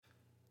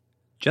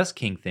Just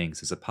King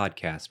Things is a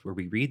podcast where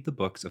we read the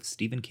books of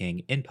Stephen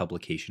King in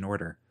publication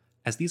order.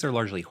 As these are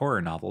largely horror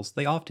novels,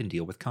 they often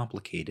deal with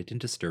complicated and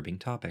disturbing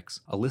topics.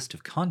 A list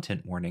of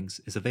content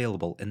warnings is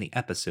available in the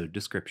episode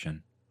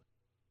description.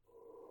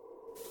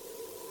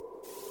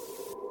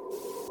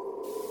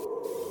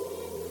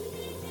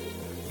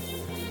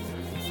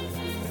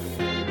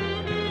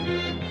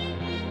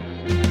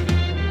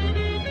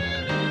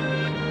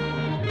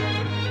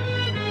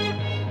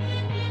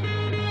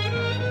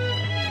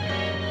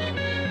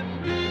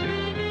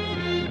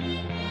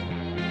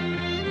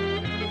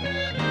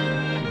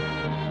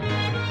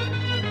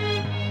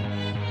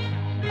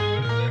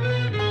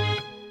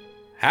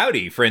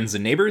 Howdy, friends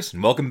and neighbors,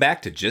 and welcome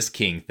back to Just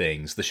King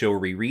Things, the show where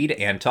we read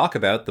and talk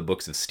about the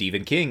books of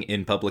Stephen King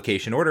in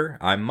publication order.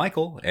 I'm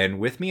Michael, and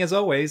with me, as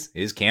always,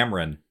 is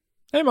Cameron.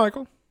 Hey,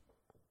 Michael.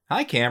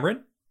 Hi,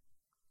 Cameron.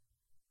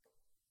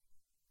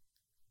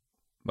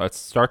 Let's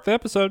start the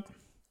episode.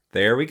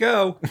 There we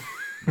go.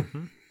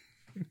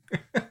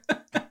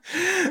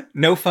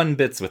 No fun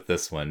bits with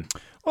this one.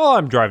 Well,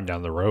 I'm driving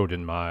down the road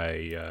in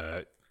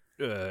my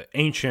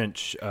ancient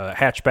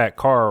hatchback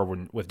car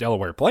with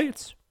Delaware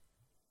plates.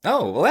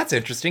 Oh, well, that's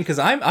interesting, because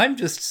I'm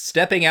just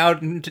stepping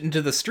out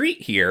into the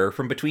street here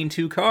from between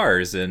two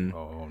cars, and...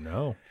 Oh,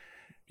 no.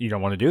 You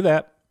don't want to do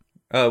that.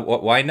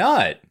 Why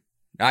not?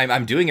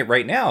 I'm doing it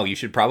right now. You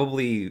should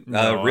probably give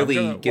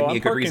me a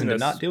good reason to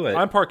not do it.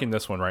 I'm parking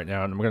this one right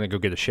now, and I'm going to go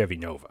get a Chevy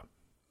Nova.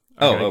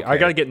 Okay. I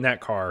got to get in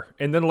that car,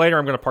 and then later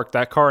I'm going to park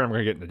that car, and I'm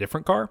going to get in a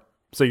different car.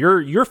 So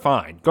you're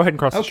fine. Go ahead and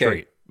cross the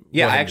street.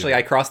 Yeah, actually,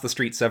 I crossed the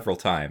street several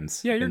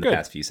times in the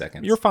past few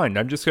seconds. You're fine.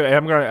 Eventually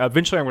I'm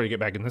going to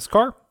get back in this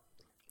car.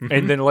 Mm-hmm.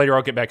 And then later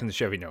I'll get back in the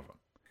Chevy Nova.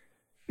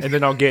 And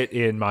then I'll get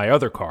in my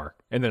other car.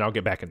 And then I'll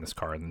get back in this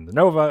car. And then the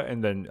Nova.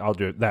 And then I'll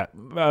do that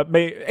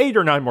 8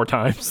 or 9 more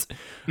times.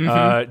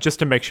 Just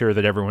to make sure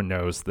that everyone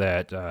knows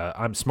that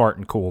I'm smart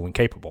and cool and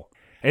capable.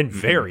 And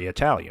very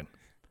Italian.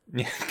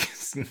 Yeah,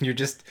 'cause you're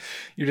just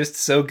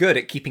so good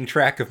at keeping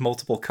track of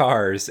multiple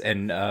cars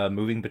and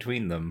moving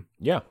between them.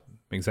 Yeah,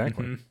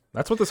 exactly. Mm-hmm.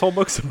 That's what this whole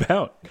book's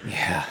about.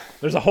 Yeah.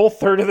 There's a whole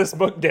third of this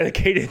book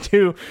dedicated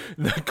to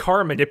the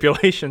car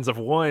manipulations of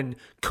one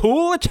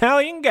cool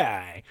Italian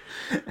guy.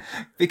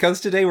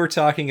 Because today we're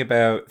talking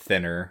about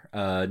Thinner,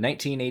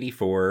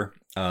 1984,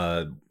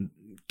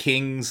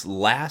 King's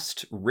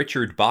last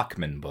Richard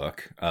Bachman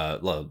book,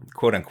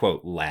 quote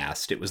unquote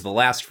last. It was the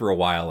last for a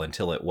while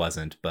until it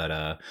wasn't,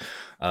 but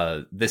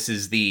this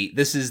is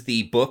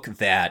the book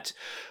that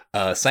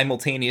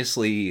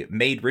simultaneously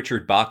made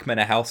Richard Bachman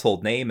a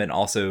household name and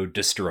also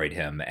destroyed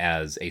him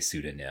as a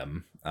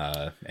pseudonym.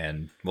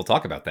 And we'll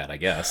talk about that, I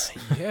guess.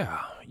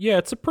 Yeah,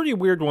 it's a pretty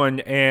weird one,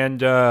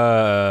 and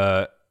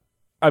I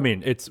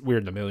mean, it's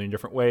weird in a million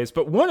different ways,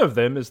 but one of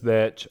them is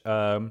that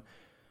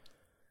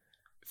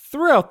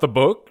throughout the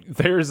book,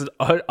 there's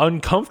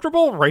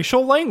uncomfortable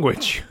racial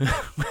language,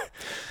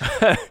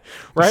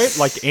 right?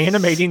 Like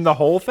animating the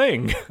whole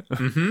thing.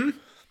 Mm-hmm.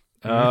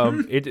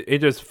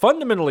 It is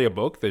fundamentally a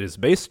book that is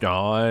based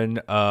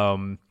on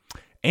So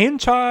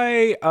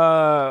I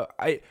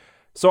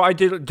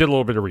did a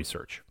little bit of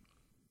research.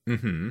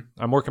 Mm-hmm.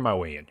 I'm working my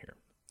way in here.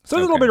 So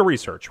a little bit of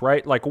research,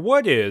 right? Like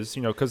what is,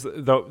 because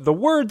the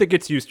word that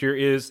gets used here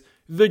is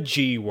the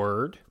G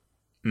word.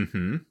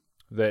 Mm-hmm.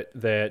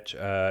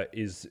 That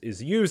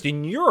is used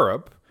in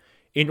Europe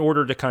in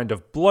order to kind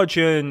of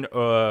bludgeon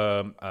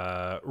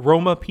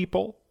Roma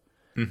people.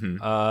 Mm-hmm.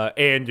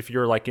 And if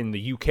you're like in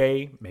the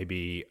UK,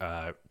 maybe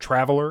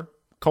traveler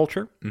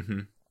culture.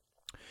 Mm-hmm.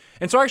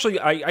 And so actually,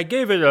 I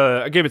gave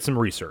it some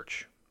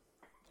research,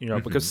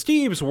 because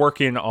Steve's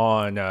working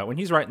on when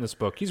he's writing this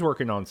book, he's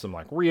working on some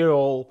like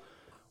real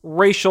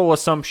racial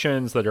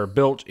assumptions that are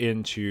built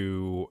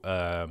into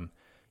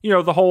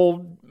the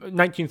whole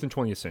 19th and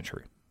 20th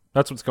century.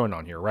 That's what's going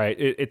on here, right?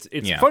 It's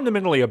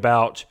fundamentally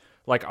about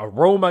like a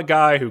Roma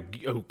guy who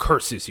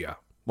curses you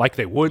like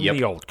they would in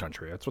the old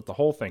country. That's what the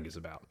whole thing is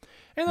about.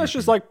 And that's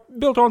just like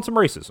built on some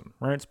racism,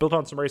 right? It's built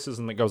on some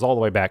racism that goes all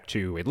the way back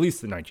to at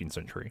least the 19th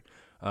century.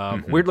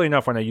 Weirdly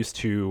enough, when I used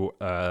to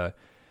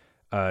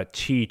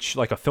teach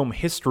like a film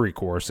history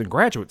course in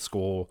graduate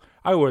school,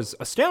 I was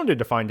astounded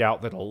to find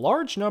out that a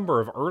large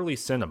number of early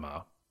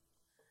cinema,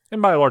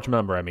 and by a large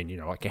number, I mean,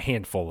 like a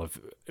handful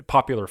of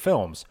popular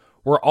films,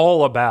 were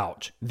all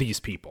about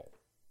these people.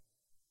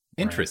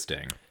 Interesting.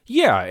 Right?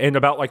 Yeah, and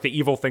about like the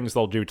evil things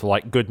they'll do to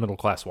like good middle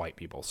class white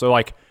people. So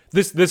like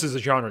this is a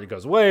genre that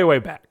goes way, way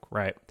back,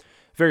 right?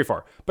 Very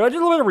far. But I did a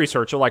little bit of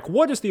research of like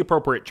what is the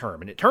appropriate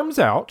term, and it turns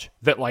out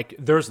that like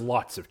there's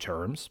lots of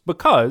terms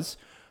because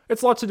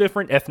it's lots of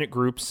different ethnic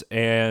groups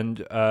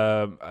and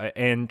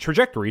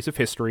trajectories of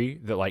history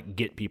that like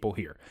get people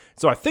here.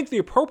 So I think the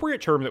appropriate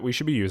term that we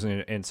should be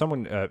using, and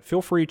someone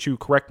feel free to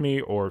correct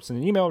me or send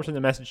an email or send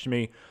a message to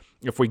me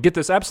if we get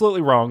this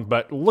absolutely wrong,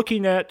 but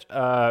looking at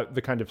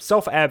the kind of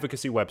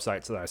self-advocacy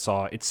websites that I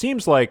saw, it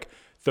seems like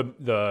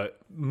the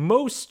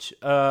most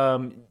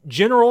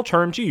general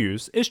term to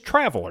use is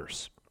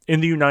travelers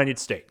in the United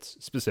States,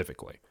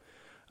 specifically.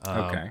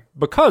 Okay.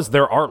 Because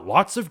there are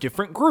lots of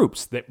different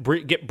groups that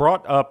get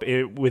brought up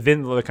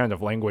within the kind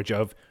of language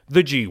of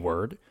the G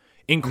word,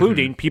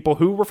 including people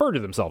who refer to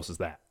themselves as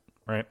that,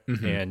 right?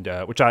 And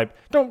which I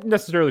don't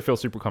necessarily feel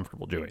super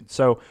comfortable doing.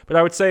 So, but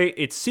I would say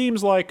it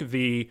seems like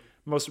the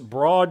most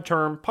broad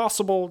term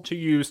possible to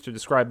use to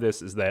describe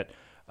this is that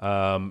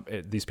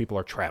these people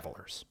are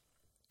travelers.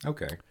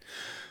 Okay.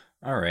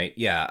 All right.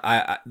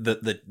 Yeah.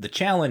 The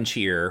challenge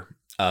here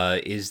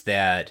is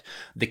that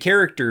the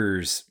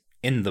characters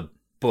in the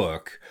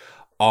book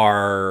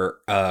are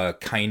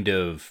kind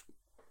of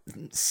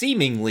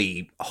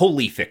seemingly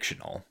wholly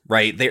fictional,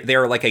 right?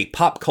 They're like a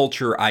pop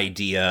culture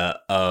idea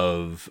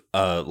of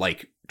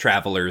like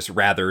travelers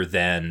rather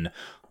than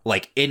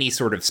like any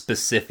sort of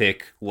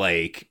specific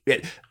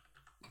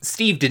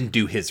Steve didn't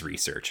do his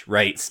research,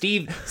 right?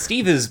 Steve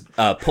is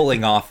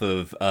pulling off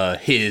of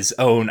his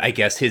own, I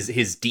guess,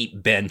 his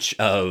deep bench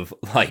of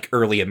like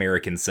early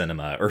American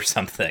cinema or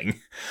something.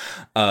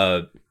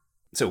 So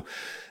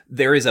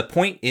there is a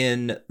point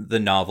in the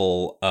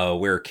novel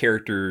where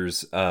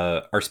characters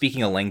are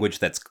speaking a language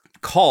that's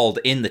called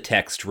in the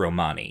text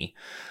Romani.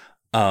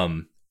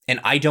 And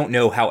I don't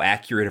know how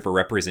accurate of a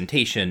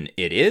representation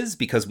it is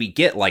because we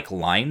get like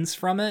lines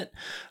from it.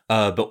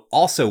 But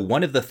also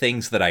one of the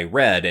things that I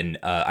read, and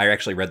I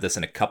actually read this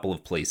in a couple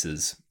of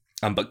places,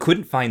 but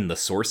couldn't find the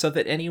source of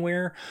it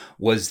anywhere,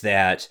 was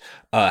that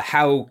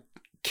how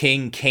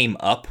King came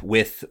up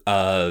with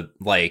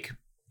like,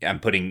 I'm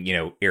putting,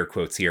 air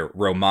quotes here,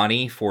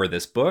 Romani for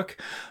this book,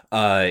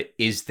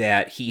 is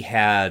that he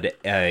had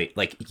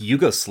like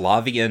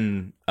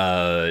Yugoslavian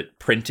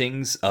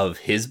printings of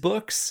his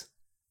books.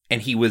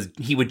 And he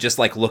would just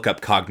like look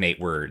up cognate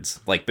words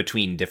like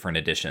between different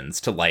editions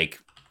to like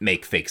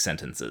make fake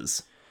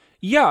sentences.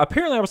 Yeah,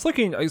 apparently I was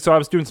looking, so I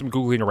was doing some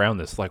Googling around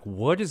this, like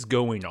what is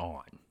going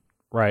on,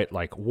 right?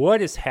 Like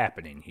what is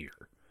happening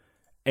here?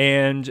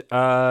 And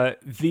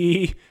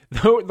the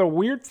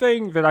weird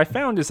thing that I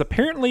found is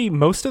apparently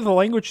most of the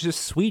language is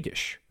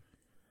Swedish.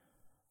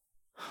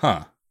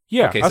 Huh.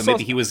 Yeah. Okay, so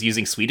maybe he was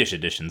using Swedish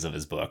editions of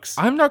his books.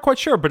 I'm not quite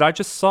sure, but I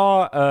just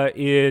saw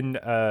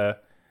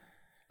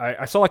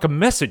I saw like a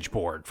message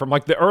board from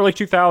like the early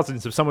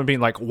 2000s of someone being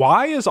like,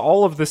 why is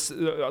all of this,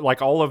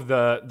 like all of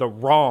the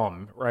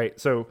ROM, right?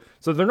 So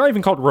they're not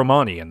even called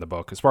Romani in the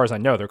book, as far as I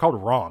know. They're called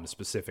ROM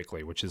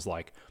specifically, which is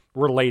like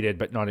related,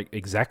 but not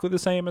exactly the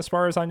same as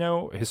far as I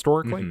know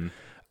historically.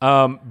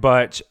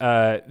 But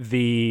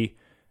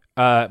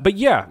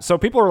yeah, so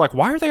people are like,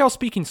 why are they all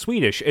speaking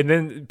Swedish? And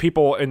then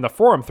people in the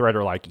forum thread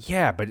are like,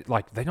 yeah, but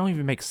like they don't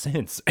even make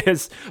sense.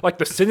 As like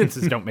the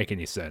sentences don't make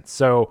any sense.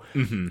 So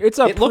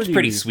it looked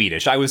pretty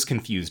Swedish. I was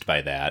confused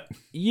by that.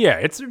 Yeah,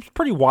 it's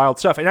pretty wild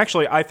stuff. And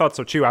actually, I thought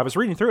so too. I was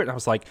reading through it and I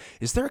was like,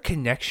 is there a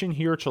connection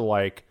here to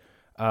like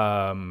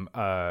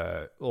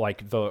the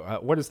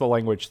what is the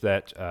language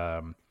that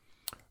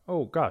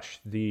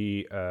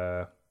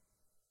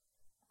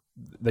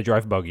they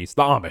drive buggies,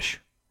 the Amish.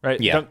 Right?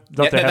 Yeah,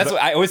 that's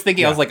what I was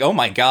thinking. Yeah. I was like, "Oh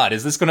my god,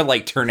 is this going to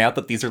like turn out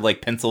that these are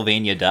like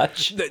Pennsylvania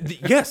Dutch?"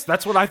 Yes,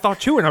 that's what I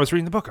thought too. When I was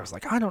reading the book, I was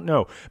like, "I don't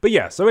know," but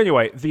yeah. So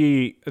anyway,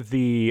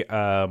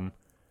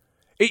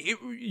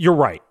 you're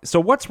right. So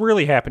what's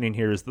really happening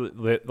here is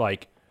that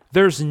like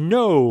there's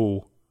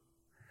no.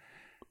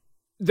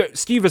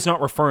 Steve is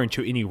not referring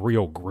to any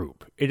real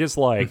group. It is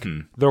like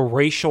the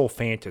racial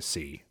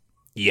fantasy.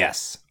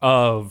 Yes,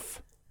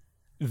 of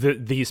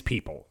these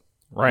people.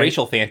 Right.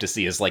 Racial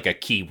fantasy is like a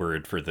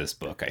keyword for this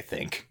book, I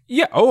think.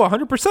 Yeah,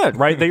 100%,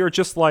 right? They are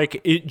just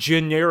like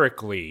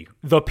generically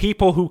the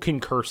people who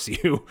can curse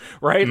you,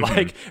 right?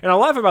 Like, and I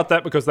laugh about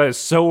that because that is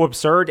so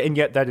absurd, and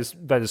yet that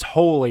is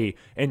wholly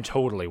and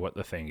totally what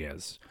the thing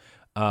is.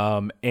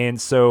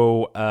 And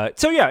so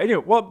yeah,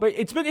 anyway, well, but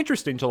it's been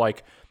interesting to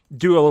like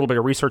do a little bit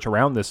of research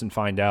around this and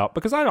find out,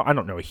 because I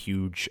don't know a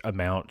huge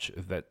amount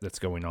that's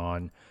going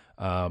on.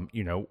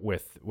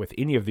 With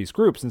any of these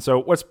groups. And so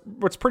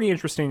what's pretty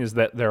interesting is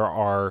that there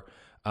are,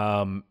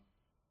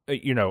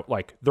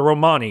 like the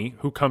Romani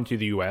who come to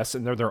the U.S.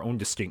 and they're their own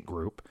distinct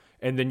group.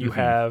 And then you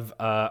have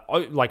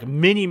like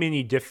many,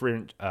 many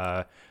different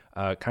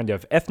kind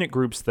of ethnic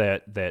groups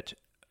that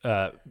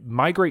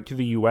migrate to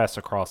the U.S.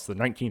 across the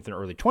 19th and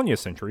early 20th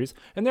centuries.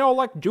 And they all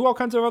like do all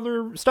kinds of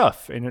other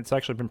stuff. And it's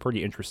actually been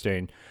pretty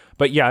interesting.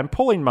 But yeah, I'm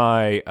pulling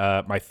my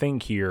my thing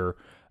here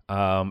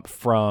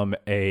from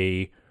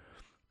a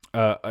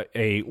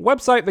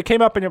website that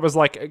came up, and it was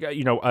like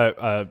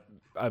a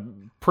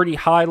pretty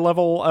high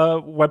level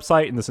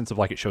website in the sense of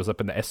like it shows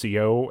up in the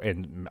SEO,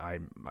 and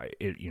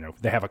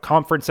they have a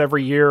conference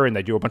every year and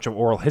they do a bunch of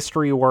oral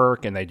history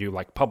work and they do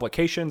like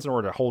publications in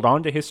order to hold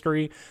on to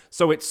history.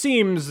 So it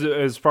seems,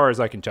 as far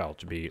as I can tell,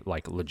 to be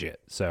like legit.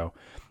 So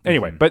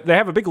anyway, but they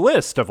have a big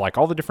list of like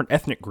all the different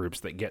ethnic groups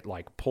that get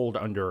like pulled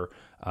under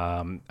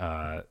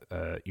the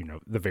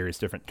various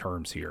different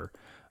terms here,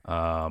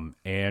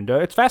 and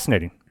it's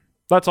fascinating.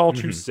 That's all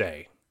to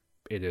say.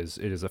 It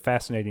is a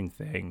fascinating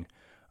thing,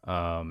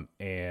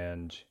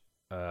 and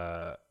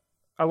I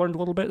learned a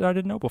little bit that I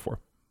didn't know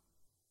before.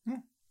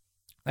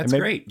 That's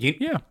great.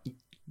 You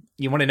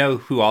want to know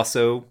who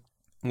also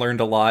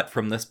learned a lot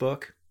from this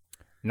book?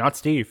 Not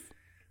Steve.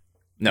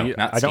 No,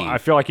 not Steve. I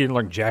feel like he didn't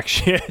learn jack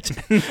shit.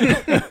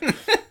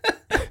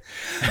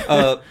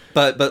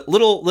 But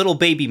little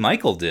baby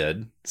Michael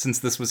did, since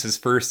this was his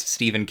first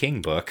Stephen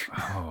King book.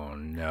 Oh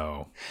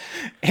no!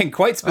 And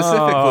quite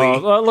specifically,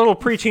 little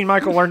preteen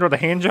Michael learned what a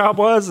hand job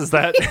was. Is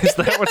that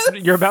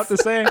what you're about to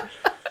say?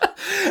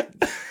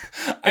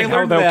 And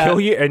how they'll kill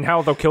you, and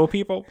how they'll kill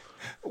people.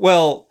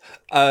 Well,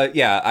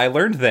 yeah, I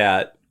learned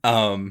that.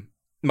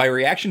 My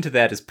reaction to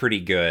that is pretty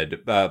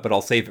good, but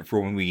I'll save it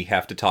for when we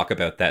have to talk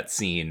about that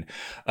scene.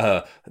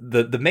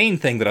 The main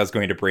thing that I was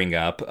going to bring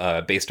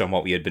up, based on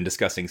what we had been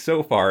discussing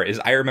so far, is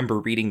I remember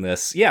reading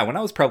this, when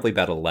I was probably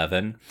about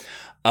 11,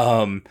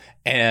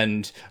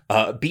 and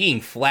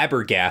being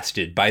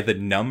flabbergasted by the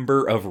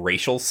number of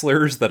racial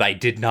slurs that I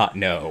did not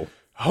know.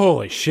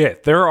 Holy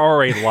shit, there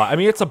are a lot. I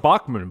mean, it's a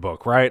Bachman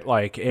book, right?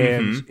 Like,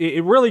 and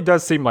it really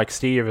does seem like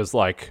Steve is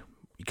like,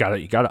 you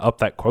gotta up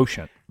that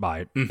quotient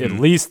by at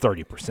least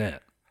 30%.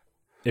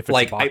 If it's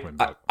like, a Bachman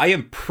book. I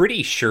am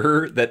pretty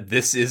sure that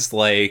this is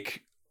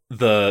like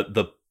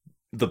the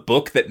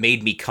book that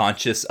made me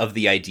conscious of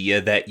the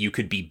idea that you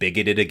could be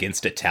bigoted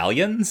against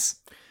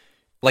Italians.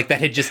 Like, that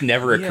had just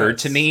never occurred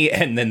to me,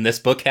 and then this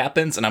book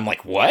happens, and I'm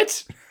like,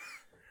 what?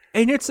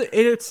 And it's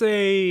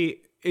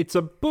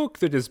a book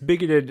that is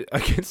bigoted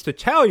against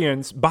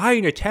Italians by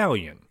an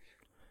Italian.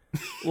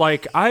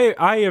 Like,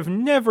 I have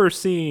never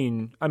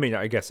seen, I mean,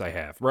 I guess I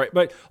have, right?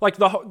 But like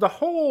the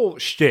whole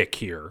shtick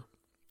here.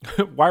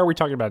 Why are we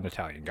talking about an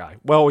Italian guy?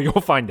 Well,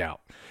 you'll find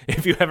out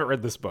if you haven't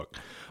read this book.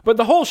 But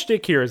the whole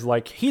shtick here is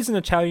like, he's an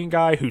Italian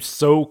guy who's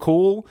so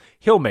cool,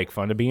 he'll make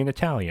fun of being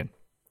Italian.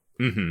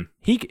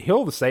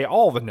 He'll say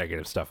all the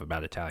negative stuff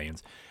about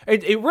Italians.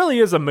 It really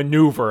is a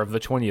maneuver of the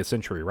 20th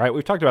century, right?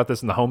 We've talked about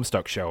this in the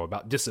Homestuck show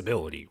about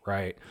disability,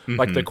 right?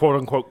 Like the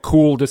quote-unquote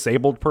cool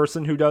disabled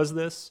person who does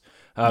this.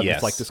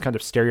 It's like this kind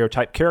of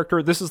stereotype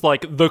character. This is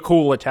like the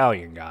cool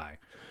Italian guy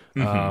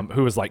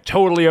who is like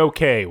totally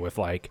okay with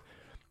like,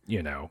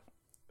 you know,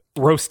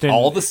 roasting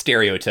all the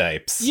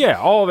stereotypes. Yeah,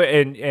 all the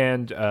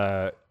and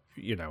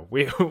you know,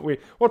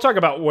 we'll talk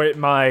about what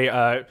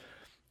my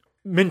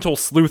mental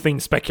sleuthing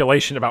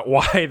speculation about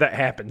why that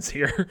happens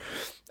here.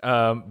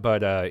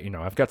 But you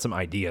know, I've got some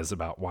ideas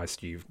about why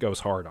Steve goes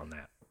hard on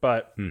that.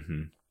 But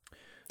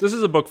this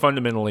is a book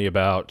fundamentally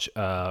about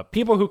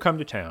people who come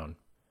to town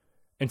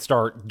and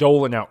start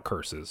doling out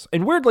curses.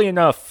 And weirdly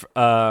enough,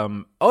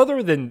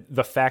 other than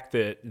the fact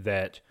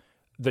that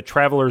the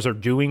travelers are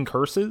doing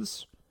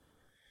curses,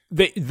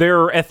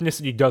 their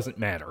ethnicity doesn't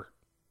matter.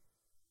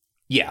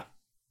 Yeah.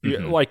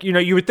 Like, you know,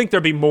 you would think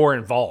there'd be more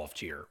involved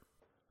here.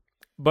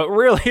 But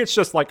really, it's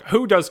just like,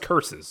 who does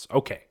curses?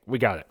 Okay, we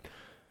got it.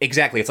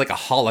 Exactly. It's like a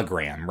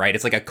hologram, right?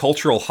 It's like a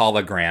cultural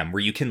hologram where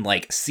you can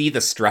like see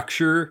the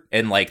structure,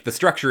 and like the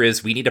structure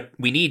is we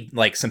need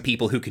like some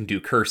people who can do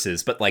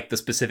curses, but like the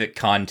specific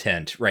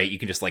content, right? You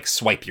can just like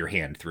swipe your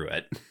hand through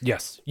it.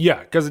 Yes. Yeah,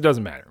 because it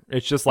doesn't matter.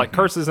 It's just like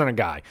curses and a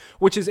guy,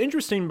 which is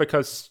interesting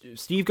because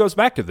Steve goes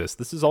back to this.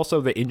 This is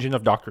also the engine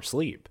of Dr.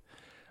 Sleep.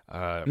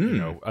 You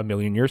know, a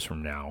million years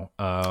from now.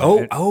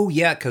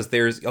 Yeah, because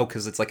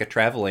it's like a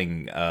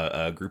traveling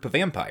group of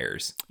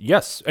vampires.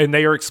 Yes, and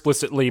they are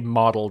explicitly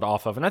modeled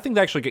off of, and I think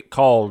they actually get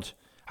called,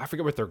 I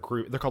forget what their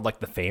group, they're called like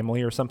the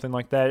Family or something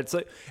like that.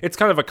 It's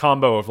kind of a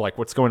combo of like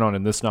what's going on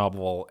in this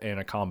novel and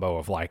a combo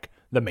of like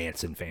the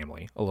Manson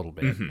family a little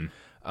bit.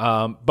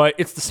 But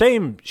it's the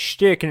same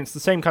shtick, and it's the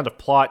same kind of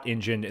plot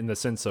engine in the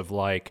sense of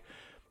like,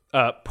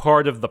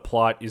 part of the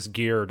plot is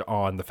geared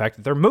on the fact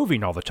that they're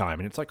moving all the time,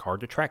 and it's like hard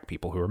to track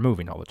people who are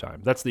moving all the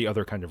time. That's the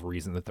other kind of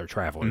reason that they're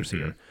travelers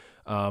here.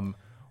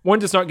 One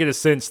does not get a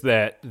sense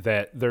that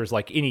there's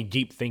like any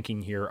deep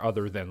thinking here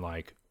other than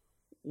like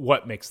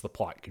what makes the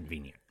plot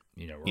convenient,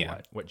 you know, or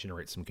what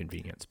generates some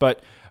convenience.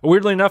 But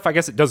weirdly enough, I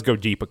guess it does go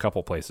deep a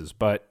couple places.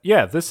 But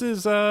yeah, this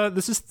is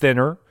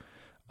thinner.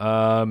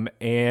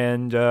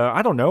 And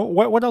I don't know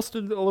what else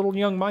did a little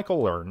young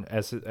Michael learn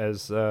as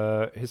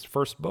his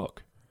first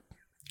book.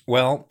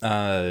 Well,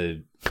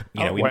 you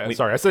know,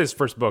 sorry, I said his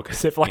first book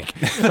as if like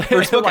the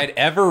first book I'd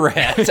ever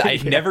read.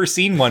 I'd never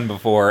seen one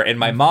before, and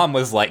my mom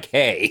was like,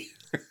 "Hey,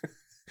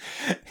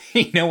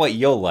 you know what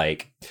you'll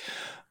like."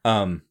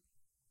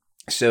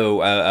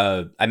 So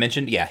I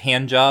mentioned,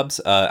 hand jobs.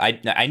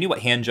 I knew what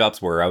hand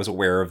jobs were. I was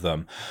aware of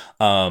them.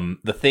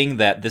 The thing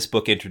that this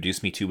book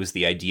introduced me to was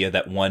the idea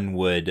that one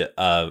would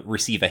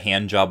receive a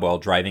hand job while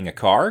driving a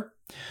car.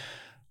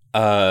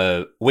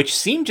 Which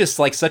seemed just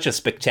like such a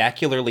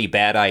spectacularly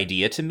bad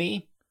idea to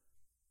me.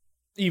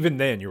 Even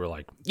then, you were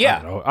like,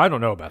 I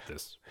don't know about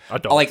this.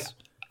 Adults. Like,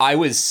 I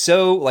was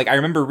so, like, I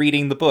remember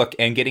reading the book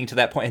and getting to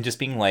that point and just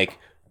being like,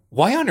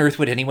 why on earth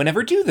would anyone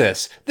ever do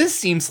this? This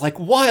seems like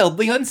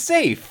wildly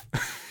unsafe.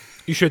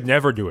 You should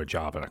never do a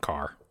job in a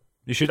car.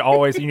 You should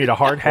always, you need a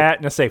hard hat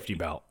and a safety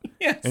belt.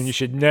 Yes. And you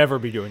should never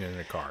be doing it in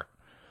a car.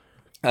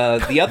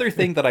 The other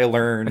thing that I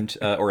learned,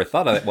 or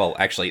thought of, well,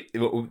 actually,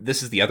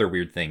 this is the other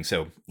weird thing.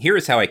 So here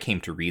is how I came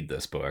to read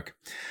this book.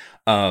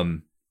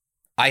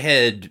 I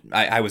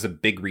I was a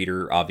big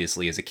reader,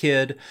 obviously, as a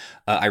kid.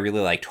 I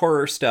really liked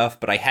horror stuff,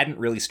 but I hadn't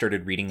really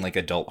started reading like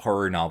adult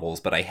horror novels.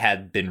 But I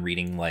had been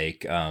reading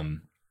like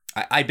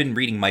I'd been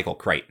reading Michael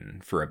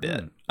Crichton for a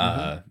bit.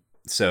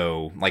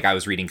 So like I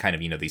was reading kind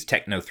of, these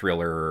techno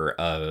thriller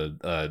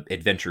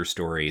adventure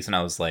stories, and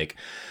I was like,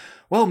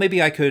 well,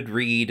 maybe I could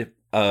read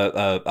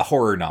a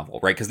horror novel,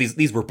 right? Because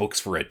these were books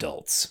for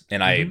adults,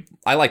 and I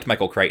liked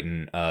Michael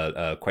Crichton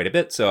quite a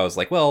bit. So I was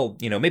like, well,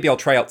 maybe I'll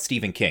try out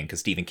Stephen King, because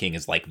Stephen King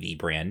is like the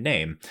brand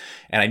name.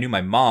 And I knew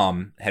my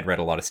mom had read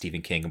a lot of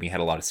Stephen King, and we had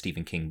a lot of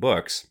Stephen King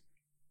books.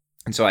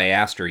 And so I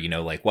asked her,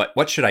 like,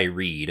 what should I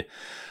read?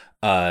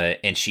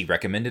 And she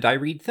recommended I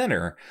read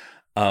Thinner.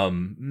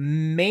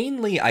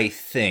 Mainly, I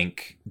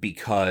think,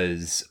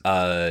 because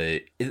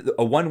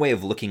one way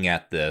of looking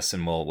at this,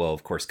 and we'll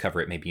of course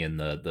cover it maybe in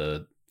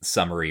the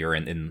summary or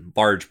in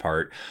large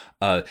part,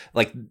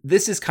 like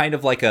this is kind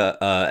of like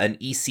an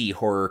EC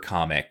horror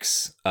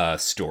comics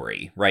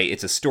story, right?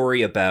 It's a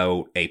story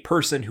about a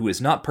person who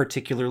is not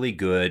particularly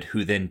good,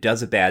 who then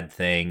does a bad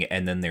thing,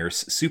 and then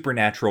there's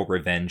supernatural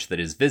revenge that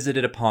is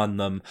visited upon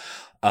them.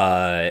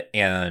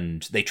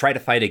 And they try to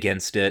fight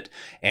against it,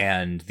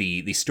 and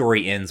the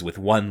story ends with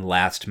one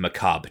last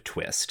macabre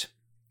twist.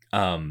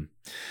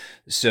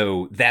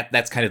 So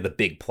that's kind of the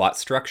big plot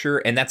structure,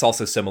 and that's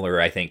also similar,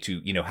 I think,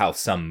 to how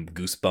some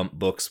Goosebump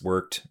books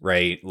worked,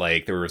 right?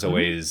 Like there was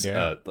always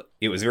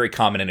it was very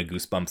common in a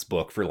Goosebumps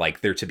book for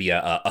like there to be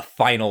a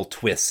final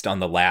twist on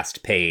the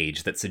last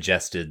page that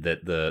suggested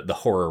that the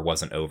horror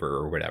wasn't over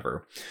or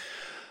whatever.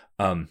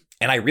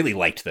 And I really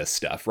liked this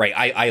stuff, right?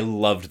 I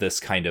loved this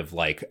kind of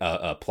like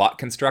a plot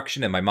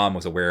construction, and my mom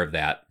was aware of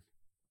that.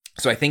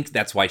 So I think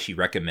that's why she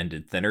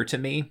recommended Thinner to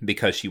me,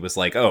 because she was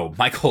like, oh,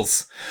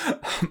 Michael's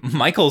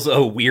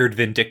a weird,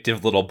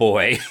 vindictive little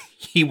boy.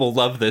 He will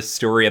love this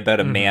story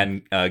about a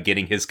man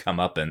getting his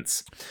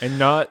comeuppance. And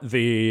not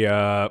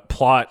the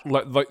plot,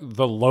 like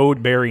the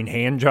load-bearing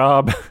hand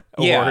job,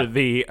 or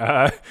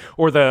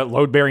the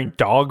load-bearing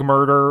dog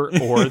murder,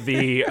 or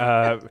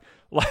the...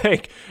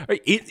 like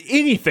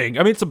anything.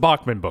 I mean, it's a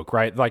Bachman book,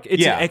 right? Like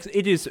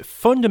it is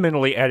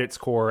fundamentally at its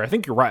core. I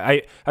think you're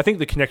right. I think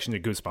the connection to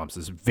Goosebumps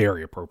is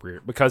very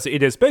appropriate, because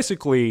it is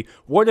basically,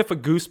 what if a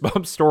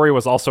Goosebumps story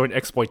was also an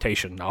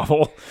exploitation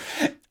novel?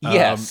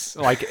 Yes.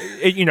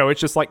 It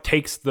just like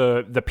takes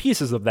the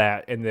pieces of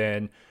that and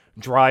then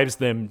drives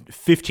them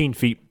 15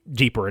 feet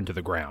deeper into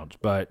the ground.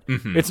 But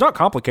it's not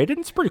complicated.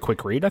 It's a pretty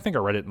quick read. I think I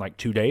read it in like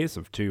 2 days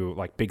of 2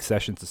 like big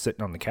sessions of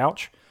sitting on the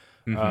couch.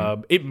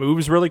 It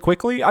moves really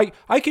quickly.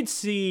 I could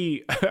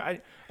see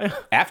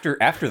after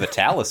the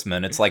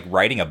Talisman, it's like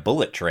riding a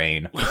bullet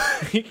train.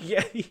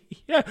 yeah.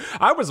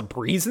 I was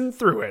breezing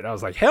through it. I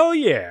was like, hell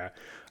yeah.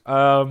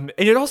 And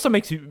it also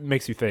makes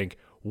you think,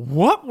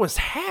 what was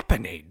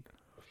happening?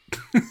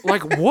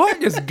 Like,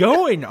 what is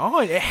going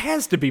on? It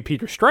has to be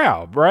Peter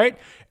Straub, right?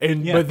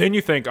 But then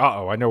you think,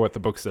 I know what the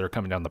books that are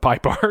coming down the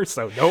pipe are.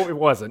 So no, it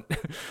wasn't.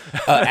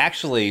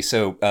 Actually,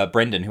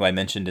 Brendan, who I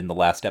mentioned in the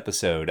last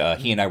episode,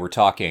 he and I were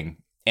talking,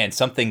 and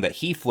something that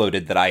he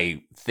floated that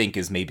I think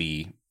is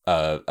maybe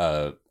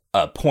a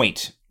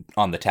point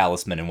on the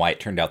Talisman and why it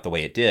turned out the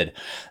way it did.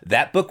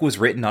 That book was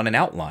written on an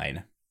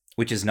outline,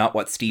 which is not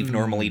what Steve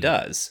normally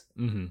does.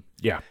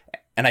 Yeah.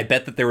 And I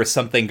bet that there was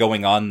something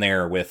going on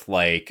there with,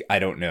 like, I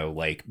don't know,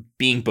 like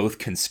being both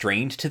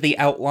constrained to the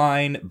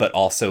outline, but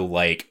also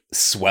like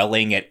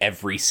swelling at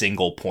every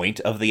single point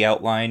of the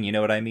outline. You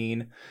know what I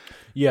mean?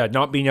 Yeah,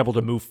 not being able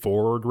to move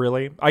forward,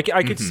 really. I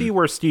could see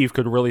where Steve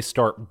could really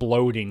start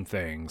bloating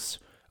things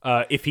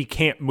if he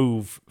can't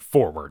move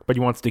forward, but he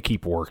wants to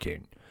keep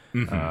working.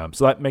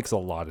 So that makes a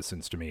lot of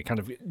sense to me, kind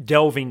of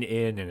delving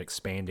in and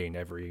expanding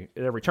at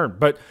every turn.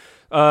 But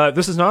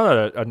this is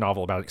not a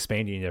novel about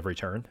expanding at every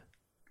turn.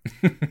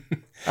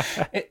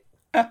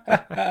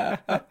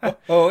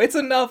 It's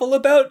a novel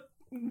about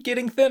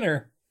getting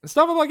thinner. It's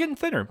not about getting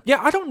thinner.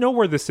 Yeah, I don't know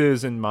where this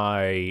is in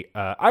my...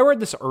 I read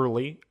this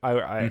early.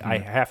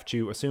 I have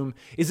to assume.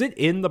 Is it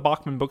in the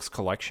Bachman Books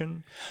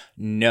collection?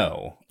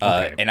 No.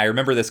 Okay. And I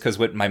remember this because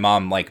my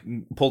mom like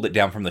pulled it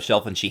down from the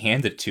shelf and she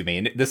handed it to me.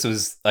 And this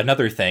was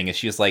another thing. Is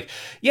she was like,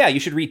 yeah, you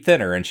should read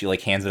Thinner. And she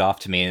like hands it off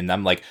to me. And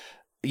I'm like...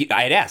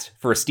 I had asked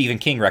for a Stephen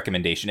King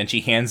recommendation, and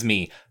she hands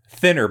me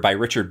Thinner by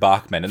Richard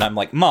Bachman, and I'm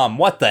like, Mom,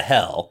 what the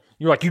hell?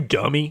 You're like, you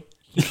dummy.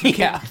 You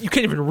can't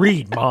even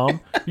read, Mom.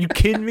 Are you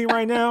kidding me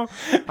right now?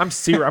 I'm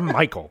serious. I'm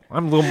Michael.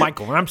 I'm little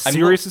Michael, and I'm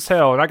serious as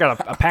hell, and I got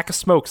a pack of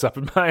smokes up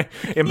in my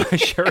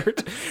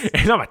shirt,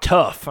 and I'm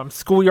I'm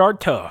schoolyard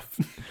tough.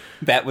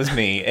 That was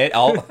me.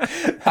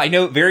 I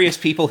know various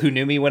people who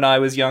knew me when I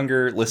was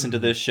younger listened to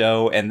this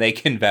show, and they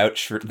can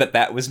vouch for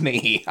that was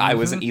me. I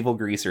was an evil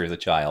greaser as a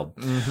child.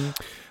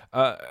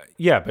 I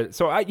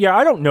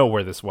don't know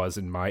where this was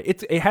in my.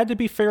 It had to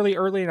be fairly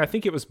early, and I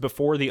think it was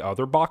before the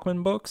other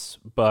Bachman books.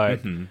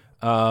 But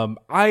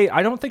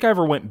I don't think I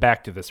ever went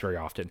back to this very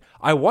often.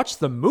 I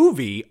watched the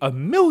movie a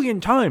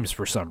million times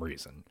for some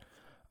reason.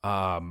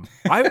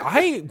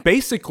 I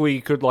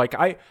basically could like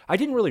I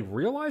didn't really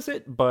realize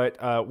it,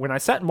 but when I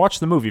sat and watched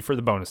the movie for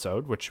the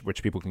bonus-ode,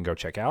 which people can go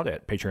check out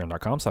at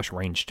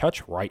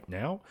patreon.com/rangetouch right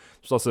now.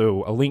 There's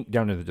also a link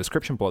down in the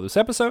description below this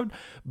episode.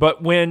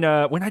 But when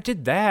I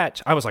did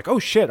that, I was like, oh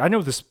shit, I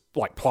know this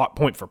like plot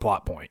point for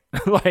plot point.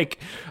 Like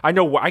I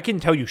know I can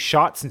tell you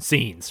shots and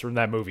scenes from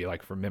that movie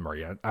like from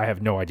memory. I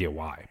have no idea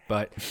why,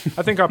 but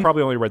I think I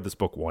probably only read this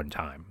book one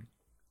time.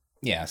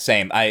 Yeah,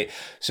 same.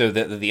 So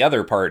the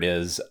other part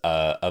is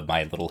of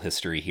my little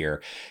history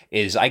here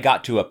is I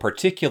got to a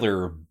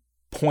particular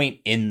point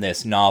in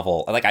this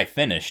novel, like I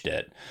finished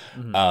it,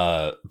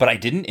 but I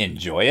didn't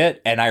enjoy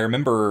it, and I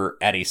remember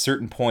at a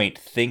certain point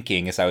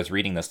thinking as I was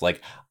reading this,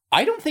 like,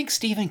 I don't think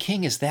Stephen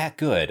King is that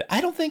good. I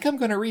don't think I'm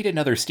going to read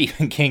another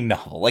Stephen King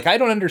novel. Like, I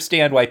don't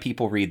understand why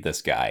people read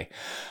this guy.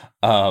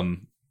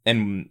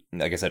 And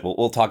like I said,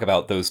 we'll talk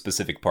about those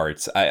specific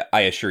parts.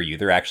 I assure you,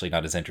 they're actually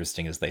not as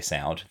interesting as they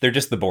sound. They're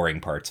just the boring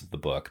parts of the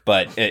book.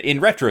 But in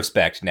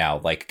retrospect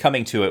now, like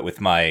coming to it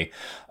with my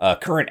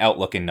current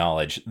outlook and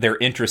knowledge, they're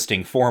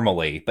interesting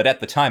formally. But at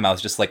the time, I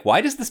was just like,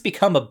 why does this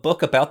become a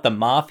book about the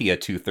mafia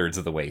 2/3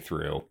 of the way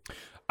through?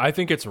 I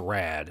think it's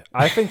rad.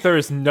 I think there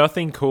is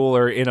nothing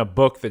cooler in a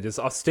book that is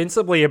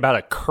ostensibly about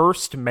a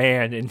cursed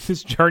man in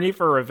his journey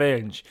for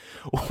revenge.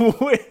 And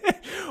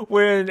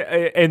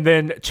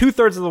then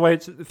 2/3 of the way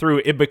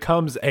through, it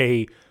becomes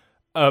a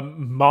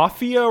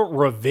mafia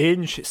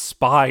revenge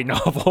spy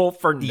novel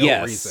for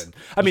no reason.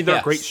 I mean, there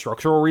are great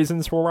structural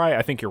reasons for why.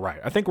 I think you're right.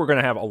 I think we're going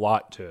to have a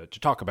lot to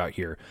talk about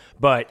here,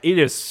 but it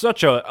is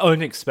such an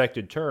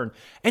unexpected turn.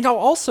 And I'll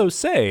also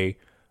say,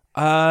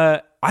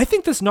 I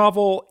think this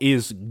novel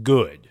is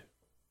good.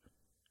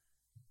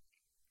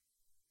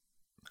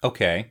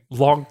 Okay.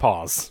 Long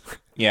pause.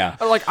 Yeah.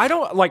 Like, I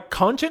don't, like,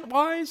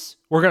 content-wise,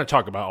 we're going to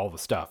talk about all the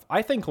stuff.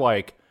 I think,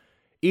 like,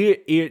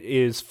 it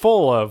is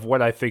full of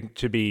what I think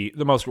to be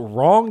the most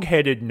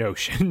wrong-headed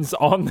notions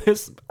on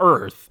this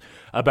earth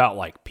about,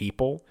 like,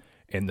 people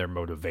and their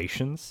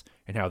motivations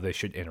and how they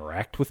should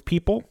interact with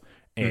people.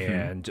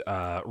 And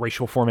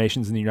racial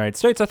formations in the United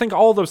States. I think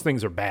all those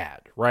things are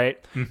bad, right?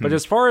 But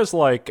as far as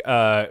like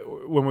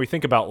when we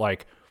think about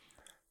like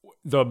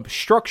the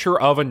structure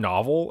of a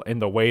novel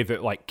and the way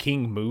that like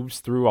King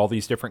moves through all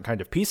these different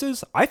kind of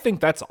pieces, I think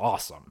that's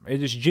awesome.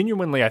 It is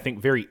genuinely, I think,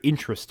 very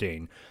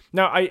interesting.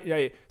 Now,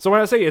 so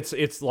when I say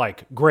it's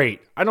like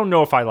great, I don't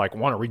know if I like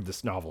want to read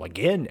this novel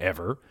again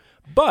ever.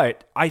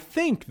 But I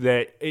think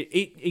that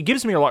it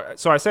gives me a lot.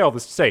 So I say all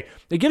this to say,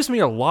 it gives me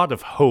a lot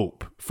of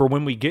hope for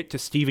when we get to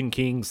Stephen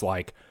King's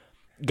like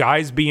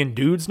guys being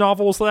dudes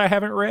novels that I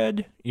haven't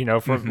read, you know,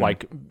 from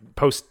like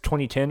post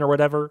 2010 or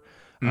whatever.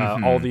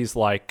 All these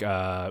like,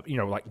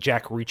 like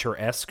Jack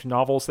Reacher-esque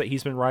novels that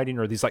he's been writing,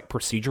 or these like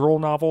procedural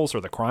novels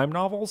or the crime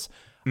novels.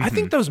 I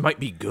think those might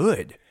be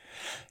good.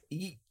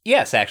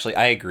 Yes, actually,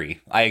 I agree.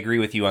 I agree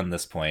with you on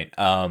this point.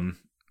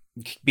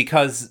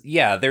 Because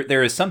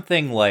there is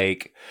something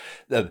like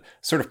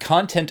sort of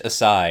content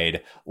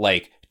aside,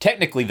 like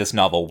technically this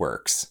novel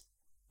works,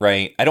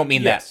 right? I don't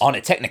mean that on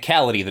a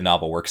technicality the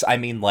novel works. I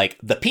mean like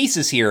the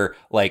pieces here,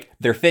 like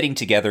they're fitting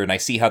together, and I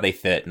see how they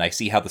fit, and I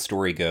see how the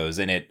story goes,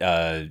 and it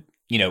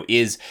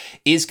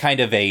is kind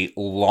of a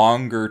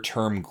longer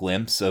term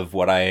glimpse of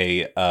what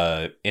I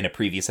in a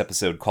previous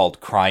episode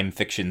called Crime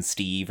Fiction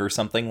Steve or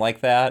something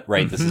like that,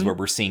 right? This is where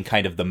we're seeing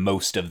kind of the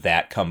most of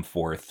that come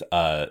forth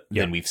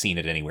than we've seen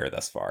it anywhere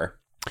thus far.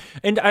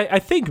 And I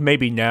think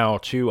maybe now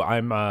too,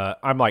 I'm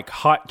like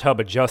hot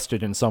tub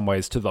adjusted in some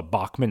ways to the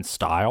Bachman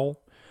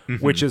style.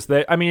 Which is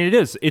that, I mean,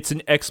 it's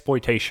an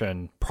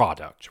exploitation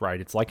product,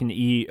 right? It's like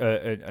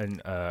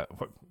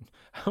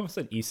I almost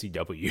said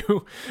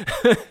ECW.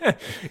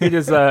 It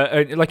is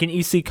like an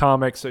EC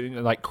Comics,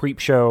 like Creep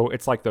Show.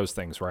 It's like those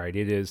things, right?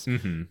 It is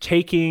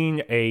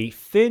taking a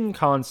thin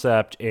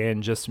concept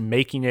and just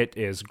making it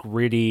as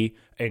gritty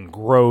and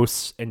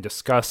gross and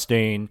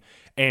disgusting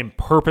and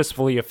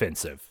purposefully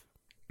offensive.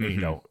 You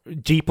know,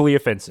 deeply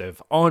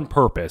offensive on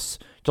purpose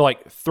to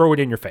like throw it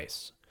in your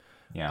face.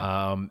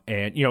 Yeah.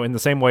 And, you know, in the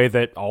same way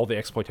that all the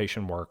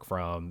exploitation work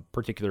from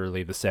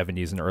particularly the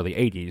 70s and early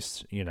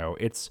 80s, you know,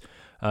 it's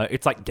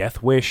like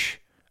Death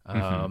Wish.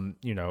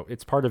 You know,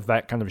 it's part of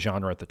that kind of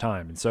genre at the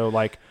time. And so,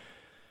 like,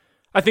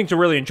 I think to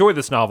really enjoy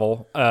this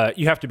novel,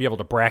 you have to be able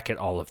to bracket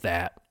all of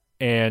that.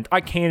 And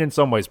I can, in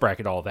some ways,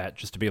 bracket all of that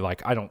just to be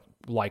like, I don't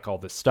like all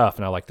this stuff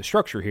and I like the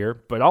structure here.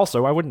 But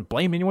also, I wouldn't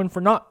blame anyone for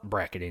not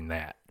bracketing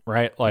that,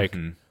 right? Like,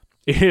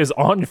 it is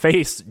on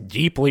face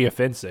deeply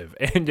offensive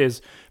and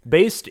is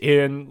based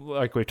in,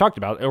 like we've talked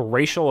about, a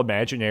racial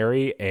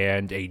imaginary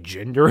and a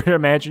gender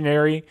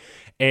imaginary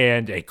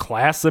and a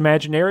class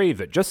imaginary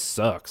that just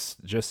sucks.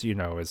 Just, you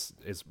know, is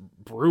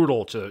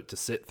brutal to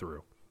sit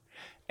through.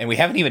 And we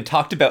haven't even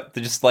talked about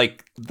just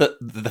like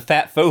the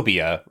fat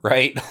phobia,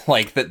 right?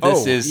 Like that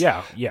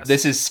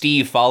this is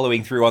Steve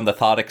following through on the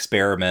thought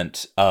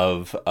experiment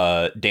of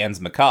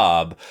Dan's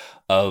Macabre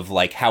of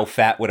like how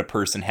fat would a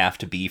person have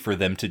to be for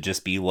them to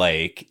just be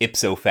like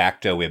ipso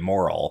facto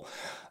immoral.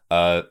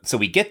 So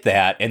we get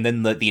that, and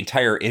then the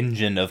entire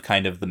engine of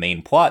kind of the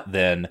main plot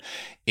then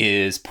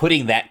is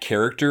putting that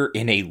character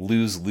in a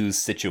lose-lose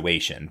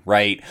situation,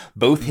 right?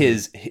 Both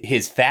his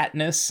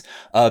fatness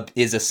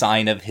is a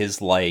sign of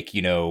his, like,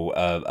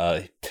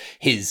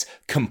 his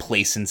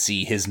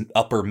complacency, his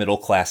upper middle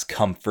class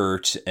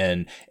comfort,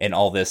 and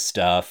all this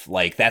stuff.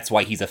 Like, that's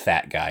why he's a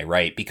fat guy,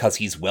 right? Because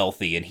he's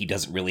wealthy and he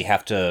doesn't really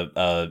have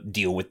to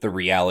deal with the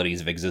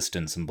realities of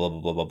existence and blah blah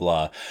blah blah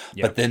blah.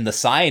 Yep. But then the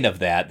sign of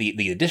that,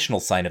 the additional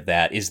sign of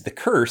that, is the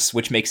curse,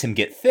 which makes him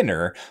get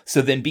thinner.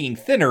 So then being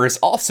thinner is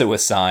also a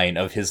sign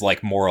of his,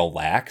 like, moral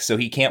lack, so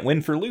he can't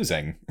win for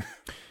losing.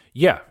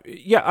 Yeah.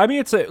 I mean,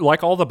 it's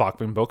like all the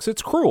Bachman books,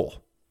 it's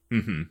cruel.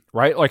 Mm-hmm.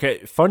 Right?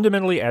 Like,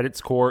 fundamentally at its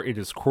core, it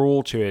is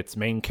cruel to its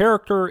main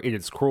character. It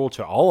is cruel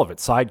to all of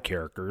its side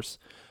characters.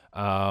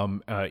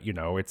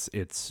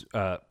 It's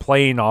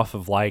playing off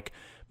of, like,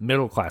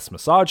 middle class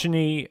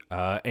misogyny,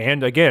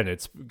 and again,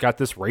 it's got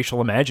this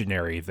racial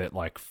imaginary that,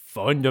 like,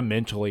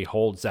 fundamentally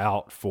holds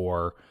out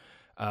for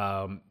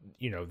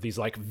these,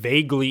 like,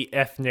 vaguely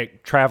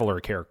ethnic traveler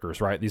characters,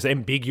 right? These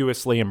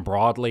ambiguously and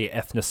broadly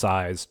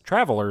ethnicized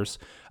travelers,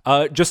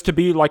 just to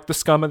be like the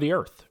scum of the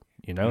earth.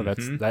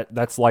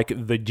 That's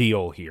like the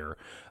deal here.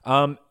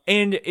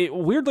 And it,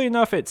 weirdly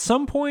enough, at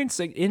some points,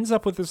 it ends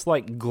up with this,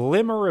 like,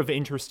 glimmer of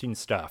interesting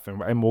stuff,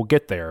 and we'll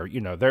get there.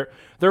 There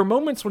are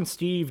moments when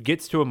Steve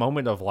gets to a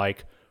moment of,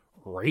 like,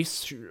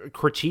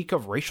 critique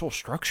of racial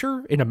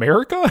structure in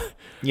America.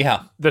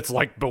 Yeah. That's,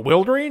 like,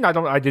 bewildering.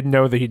 I didn't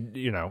know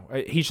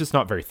that he's just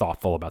not very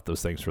thoughtful about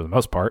those things for the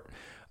most part.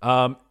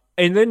 And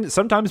then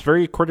sometimes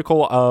very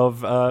critical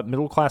of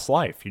middle-class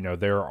life.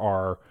 There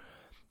are,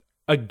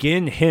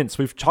 again, hints.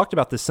 We've talked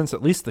about this since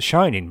at least The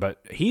Shining, but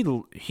he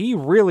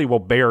really will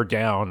bear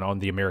down on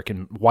the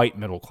American white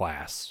middle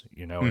class,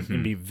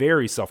 and be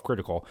very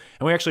self-critical.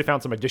 And we actually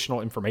found some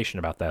additional information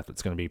about that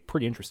that's going to be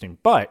pretty interesting.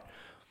 But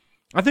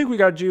I think we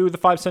got to do the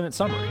 5-sentence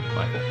summary,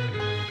 Michael.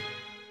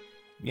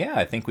 Yeah,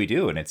 I think we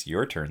do, and it's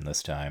your turn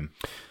this time.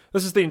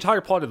 This is the entire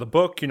plot of the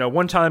book.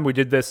 One time we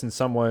did this and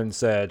someone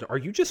said, "Are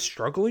you just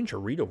struggling to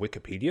read a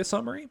Wikipedia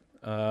summary?"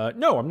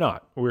 No, I'm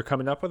not. We're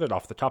coming up with it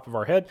off the top of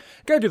our head.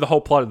 Got to do the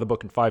whole plot of the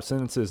book in 5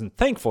 sentences, and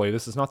thankfully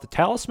this is not The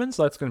Talisman,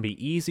 so that's going to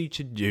be easy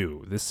to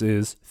do. This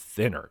is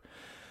Thinner.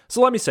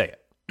 So let me say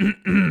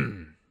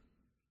it.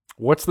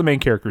 What's the main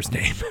character's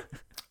name?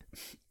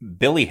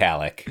 Billy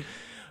Halleck.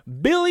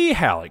 Billy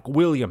Halleck,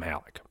 William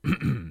Halleck.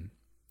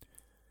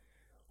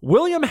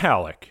 William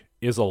Halleck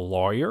is a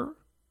lawyer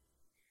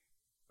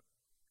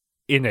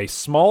in a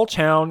small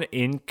town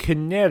in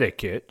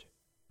Connecticut,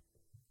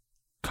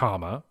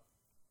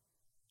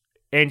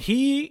 and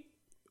he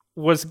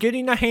was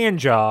getting a hand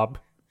job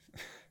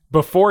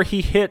before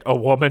he hit a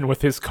woman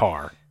with his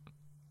car.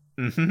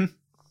 Mm-hmm.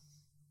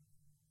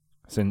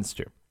 Sentence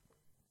 2.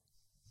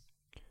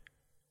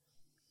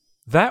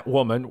 That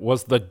woman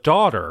was the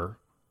daughter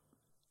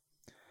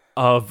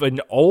of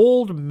an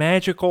old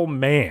magical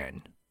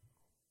man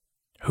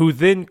who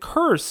then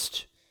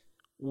cursed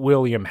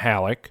William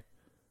Halleck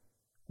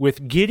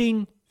with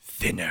getting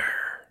thinner.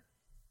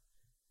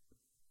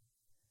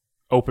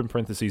 Open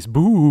parentheses,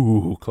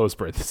 boo, close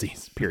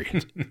parentheses,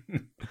 period.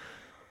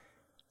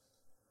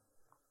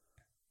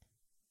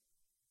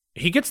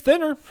 He gets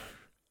thinner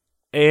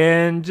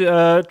and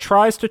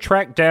tries to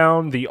track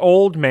down the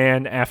old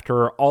man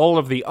after all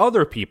of the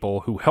other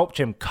people who helped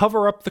him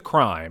cover up the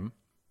crime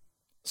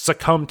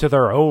succumb to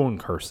their own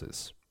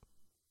curses.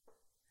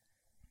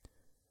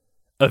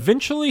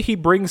 Eventually, he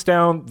brings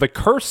down the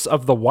curse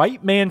of the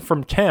white man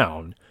from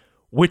town,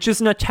 which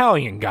is an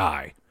Italian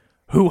guy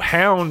who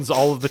hounds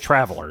all of the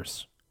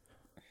travelers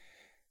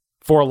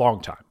for a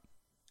long time.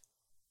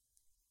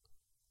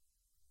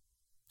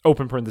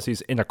 Open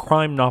parentheses, in a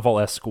crime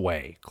novel-esque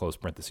way, close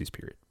parentheses,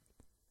 period.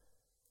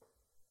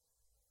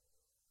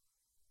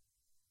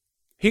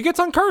 He gets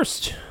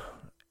uncursed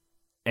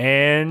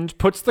and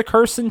puts the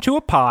curse into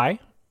a pie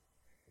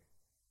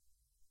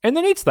and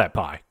then eats that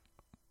pie.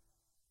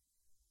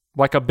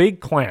 Like a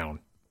big clown.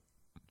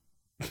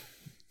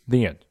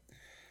 The end.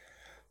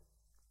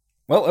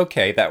 Well,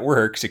 okay, that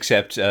works,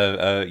 except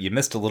you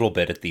missed a little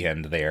bit at the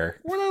end there.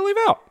 What did I leave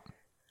out?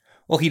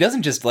 Well, he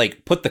doesn't just,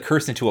 like, put the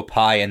curse into a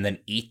pie and then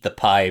eat the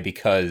pie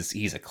because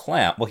he's a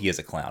clown. Well, he is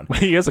a clown.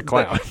 He is a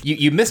clown.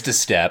 You missed a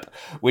step,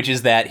 which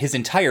is that his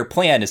entire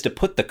plan is to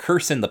put the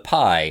curse in the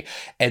pie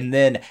and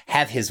then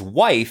have his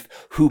wife,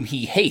 whom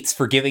he hates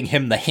for giving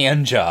him the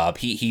hand job,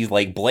 he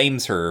like,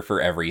 blames her for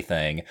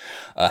everything,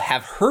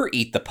 have her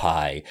eat the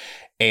pie.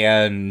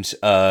 And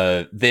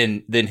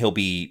then he'll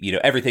be,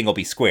 everything will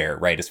be square,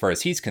 right, as far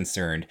as he's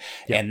concerned.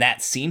 Yep. And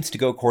that seems to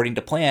go according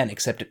to plan,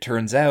 except it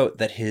turns out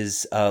that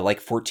his,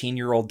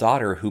 14-year-old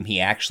daughter, whom he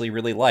actually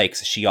really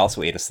likes, she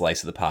also ate a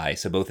slice of the pie.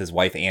 So both his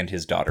wife and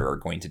his daughter are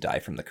going to die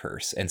from the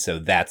curse. And so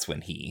that's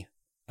when he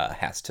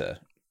has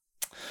to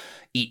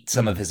eat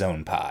some of his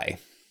own pie.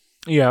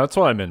 Yeah, that's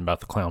what I meant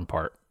about the clown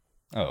part.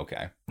 Oh,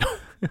 okay.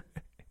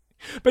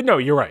 But no,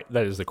 you're right.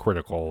 That is the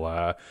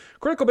critical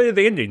bit of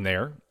the ending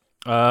there.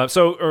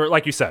 Or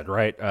like you said,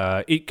 right?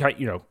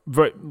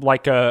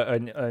 Like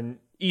an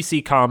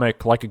EC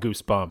comic, like a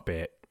Goosebump,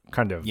 it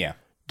kind of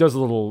does a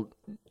little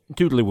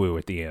doodly woo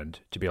at the end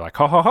to be like,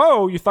 ho ho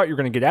ho, you thought you were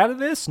going to get out of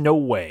this? No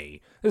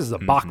way. This is a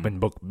Bachman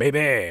book,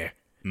 baby.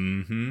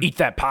 Eat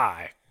that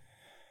pie.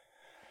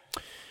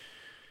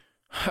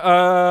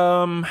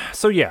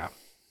 So yeah,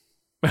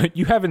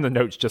 you have in the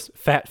notes just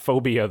Fat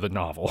Phobia the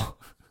novel.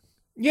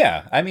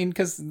 Yeah, I mean,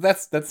 because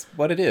that's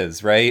what it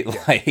is, right?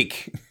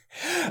 Like,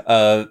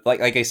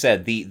 like I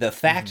said, the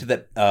fact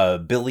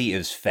that Billy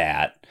is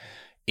fat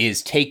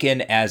is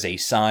taken as a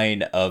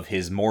sign of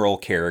his moral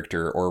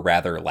character, or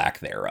rather lack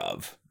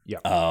thereof.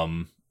 Yeah.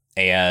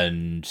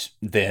 And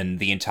then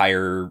the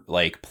entire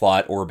like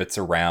plot orbits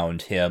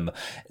around him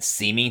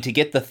seeming to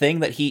get the thing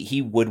that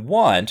he would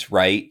want,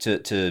 right?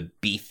 To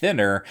be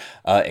thinner,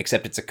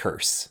 except it's a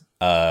curse.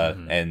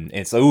 And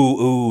it's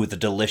the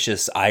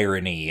delicious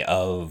irony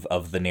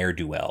of the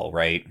ne'er-do-well,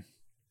 right?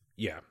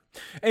 Yeah.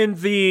 And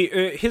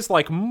the his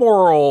like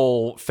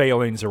moral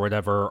failings or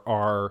whatever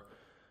are,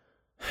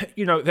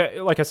 you know,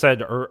 that, like I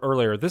said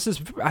earlier, this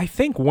is, I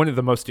think, one of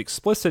the most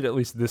explicit, at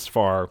least this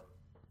far,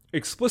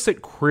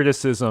 explicit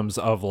criticisms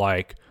of,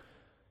 like,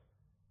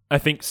 I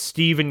think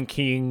Stephen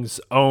King's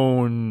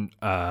own,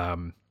 I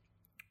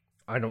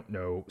don't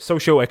know,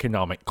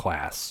 socioeconomic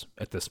class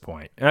at this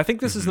point. And I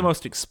think this is the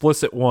most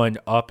explicit one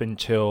up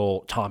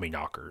until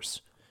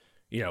Tommyknockers,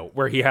 you know,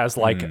 where he has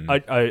like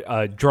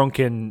a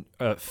drunken,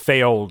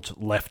 failed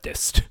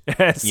leftist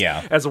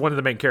as one of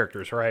the main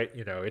characters, right?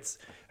 You know, it's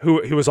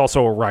who was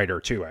also a writer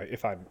too,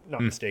 if I'm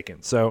not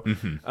mistaken. So,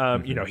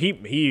 you know,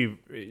 he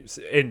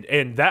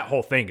and that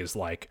whole thing is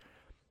like,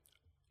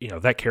 you know,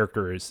 that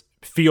character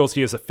feels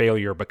he is a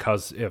failure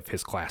because of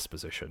his class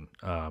position,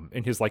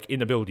 and his like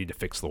inability to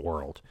fix the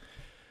world.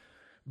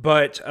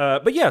 But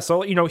yeah,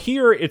 so, you know,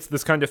 here it's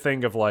this kind of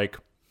thing of like,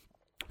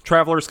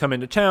 travelers come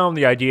into town.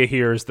 The idea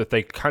here is that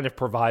they kind of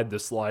provide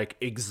this like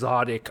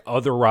exotic,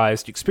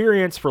 otherized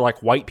experience for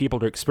like white people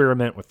to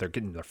experiment with. They're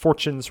getting their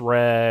fortunes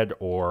read,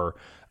 or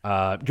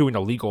doing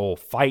illegal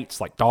fights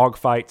like dog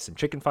fights and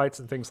chicken fights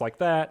and things like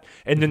that.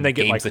 And then they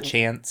get games like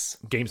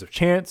games of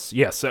chance.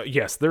 Yes.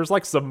 Yes. There's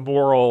like some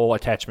moral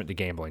attachment to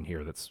gambling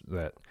here.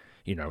 That,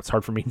 you know, it's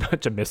hard for me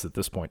not to miss at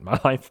this point in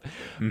my life.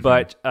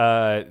 But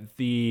that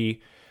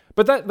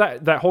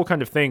whole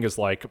kind of thing is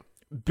like,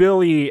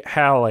 Billy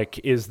Halleck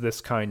is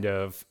this kind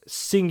of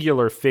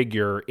singular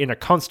figure in a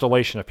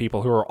constellation of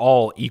people who are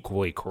all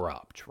equally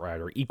corrupt, right?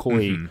 Or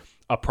equally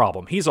a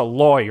problem. He's a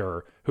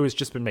lawyer who has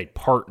just been made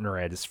partner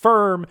at his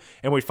firm,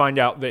 and we find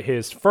out that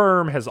his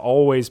firm has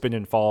always been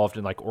involved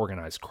in like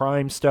organized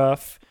crime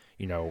stuff,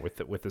 you know,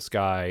 with this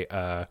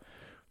guy,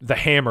 the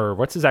Hammer.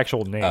 What's his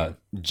actual name?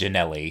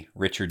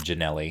 Richard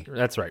Ginelli.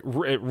 That's right.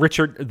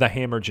 Richard the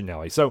Hammer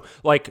Ginelli. So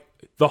like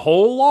the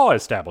whole law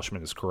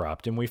establishment is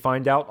corrupt. And we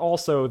find out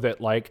also that,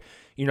 like,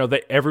 you know,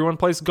 that everyone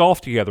plays golf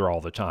together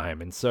all the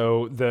time. And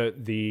so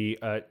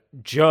the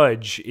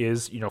judge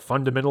is, you know,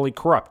 fundamentally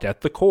corrupt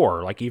at the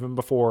core, like even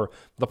before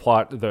the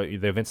plot, the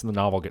events in the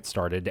novel get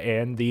started.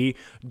 And the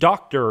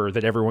doctor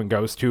that everyone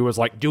goes to is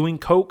like doing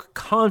coke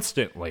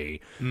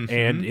constantly,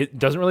 and it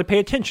doesn't really pay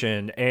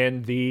attention.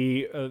 And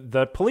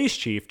the police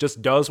chief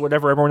just does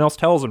whatever everyone else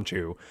tells him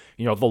to.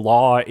 You know, the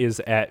law is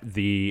at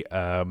the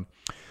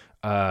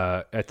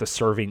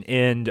serving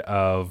end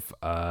of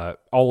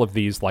all of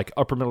these like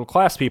upper middle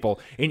class people.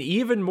 And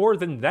even more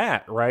than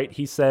that, right?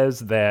 He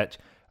says that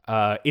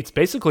it's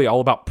basically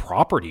all about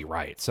property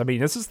rights. I mean,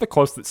 this is the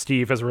closest that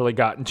Steve has really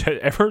gotten to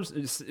ever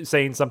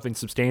saying something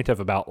substantive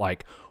about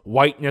like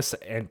whiteness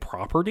and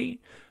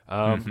property.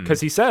 Because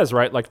he says,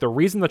 right, like the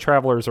reason the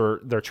travelers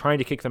they're trying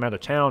to kick them out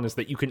of town is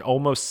that you can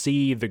almost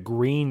see the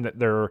green that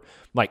they're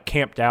like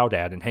camped out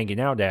at and hanging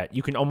out at.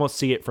 You can almost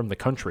see it from the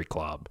country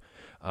club.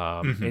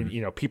 And,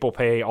 you know, people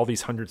pay all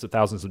these hundreds of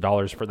thousands of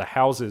dollars for the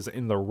houses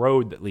in the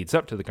road that leads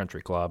up to the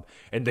country club,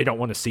 and they don't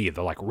want to see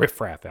the like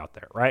riffraff out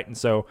there, right? And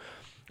so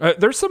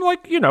there's some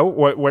like, you know,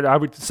 what I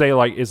would say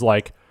like is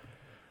like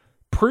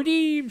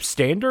pretty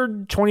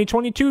standard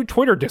 2022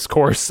 Twitter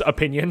discourse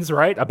opinions,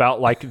 right? About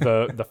like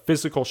the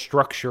physical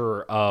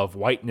structure of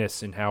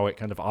whiteness and how it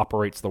kind of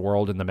operates the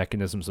world and the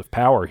mechanisms of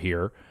power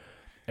here.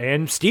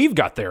 And Steve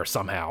got there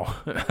somehow.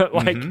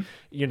 Like,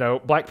 you know,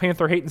 Black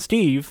Panther hating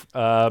Steve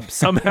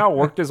somehow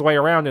worked his way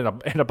around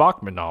in a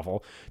Bachman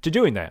novel to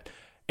doing that.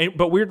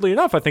 But weirdly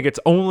enough, I think it's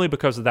only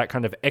because of that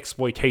kind of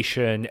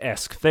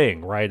exploitation-esque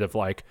thing, right? Of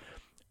like,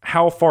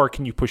 how far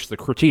can you push the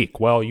critique?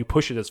 Well, you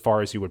push it as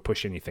far as you would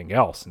push anything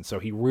else. And so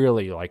he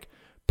really like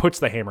puts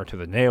the hammer to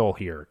the nail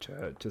here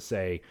to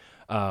say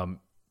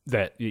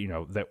that, you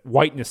know, that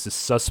whiteness is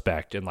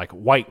suspect and like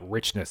white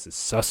richness is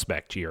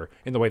suspect here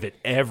in the way that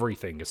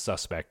everything is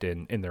suspect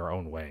in their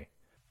own way.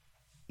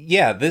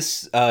 Yeah,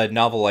 this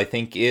novel, I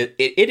think it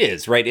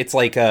is, right? It's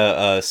like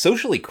a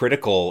socially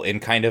critical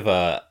in kind of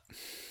a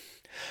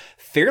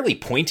fairly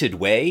pointed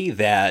way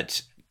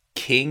that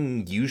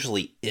King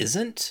usually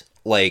isn't.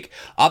 Like,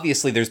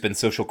 obviously there's been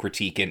social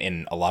critique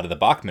in a lot of the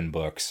Bachman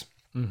books,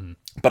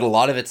 but a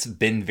lot of it's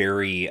been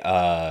very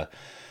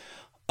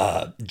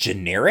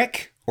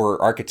generic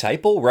or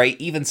archetypal, right?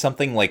 Even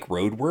something like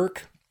Roadwork.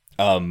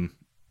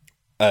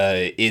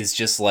 is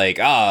just like,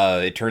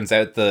 it turns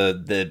out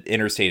the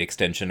interstate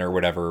extension or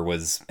whatever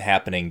was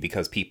happening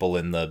because people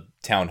in the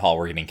town hall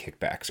were getting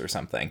kickbacks or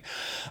something.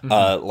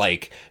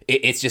 Like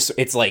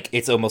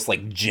it's almost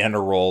like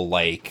general,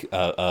 like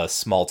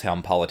small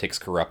town politics,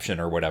 corruption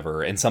or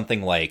whatever. And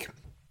something like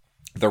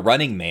The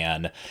Running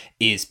Man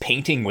is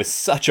painting with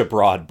such a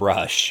broad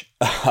brush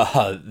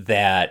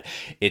that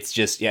it's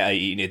just,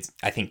 it's,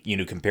 I think,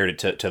 compared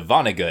it to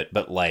Vonnegut,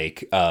 but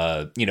like,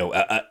 a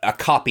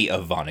copy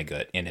of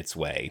Vonnegut in its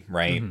way,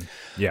 right?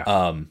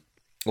 Yeah.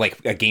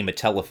 Like a game of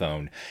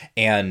telephone.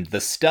 And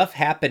the stuff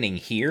happening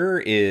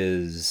here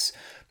is,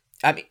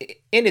 I mean,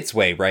 in its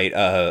way, right,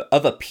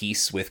 of a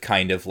piece with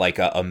kind of like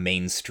a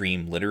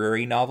mainstream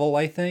literary novel,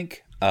 I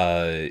think,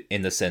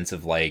 in the sense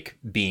of like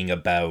being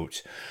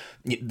about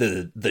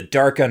the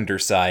dark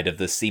underside of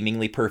the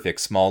seemingly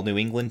perfect small New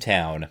England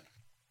town,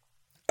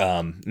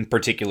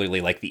 particularly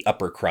like the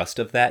upper crust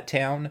of that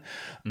town.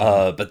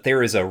 But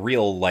there is a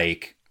real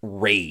like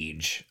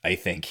rage, I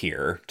think,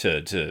 here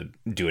to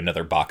do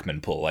another Bachman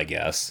pull, I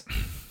guess.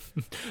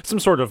 Some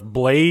sort of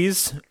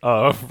blaze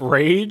of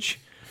rage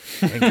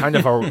and kind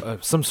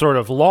of some sort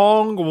of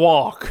long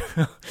walk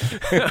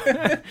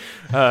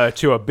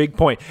to a big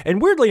point.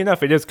 And weirdly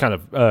enough, it is kind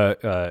of,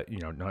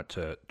 not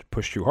to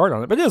push too hard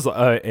on it, but it is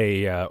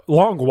a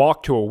long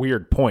walk to a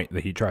weird point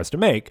that he tries to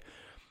make,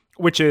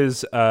 which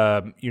is,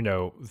 I'm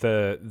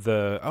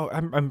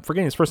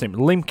forgetting his first name.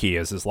 Lemke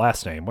is his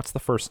last name. What's the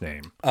first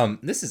name?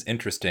 This is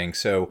interesting.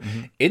 So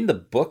in the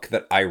book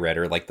that I read,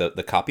 or like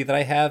the copy that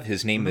I have,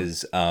 his name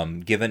is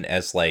given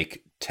as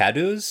like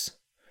Taduz.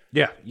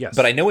 Yeah, yes.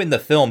 But I know in the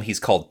film he's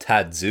called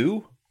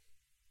Tadzu.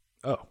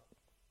 Oh.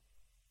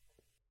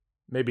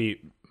 Maybe,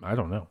 I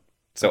don't know.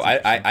 So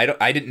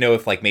I didn't know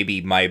if like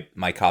maybe my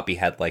copy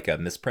had like a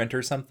misprint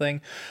or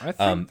something. I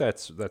think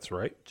that's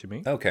right to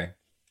me. Okay.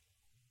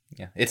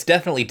 Yeah, it's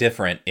definitely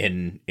different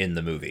in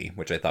the movie,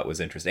 which I thought was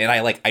interesting.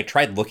 And I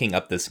tried looking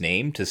up this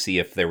name to see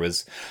if there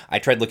was. I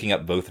tried looking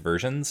up both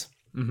versions,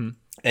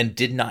 and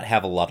did not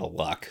have a lot of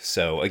luck.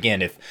 So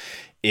again,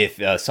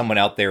 if someone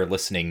out there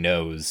listening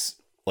knows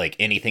like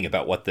anything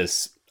about what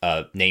this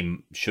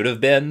name should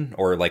have been,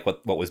 or like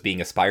what was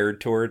being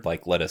aspired toward,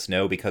 like let us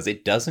know, because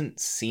it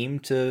doesn't seem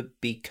to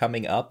be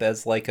coming up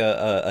as like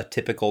a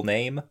typical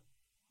name.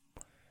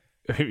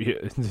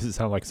 Does it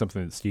sound like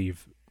something that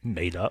Steve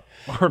made up,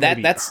 or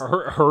that's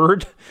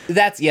heard?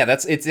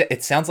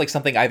 It sounds like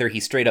something either he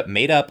straight up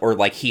made up, or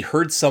like he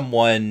heard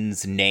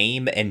someone's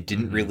name and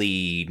didn't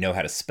really know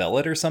how to spell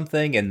it or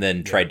something, and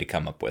then tried to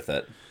come up with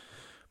it.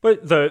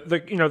 But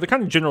the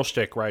kind of general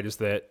shtick, right, is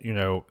that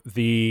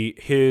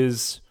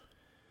his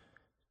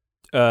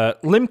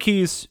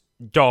Lemke's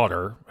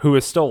daughter, who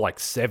is still like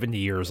 70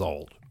 years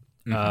old,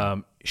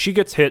 she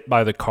gets hit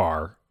by the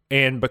car,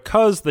 and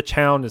because the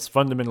town is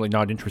fundamentally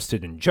not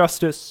interested in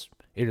justice,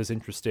 it is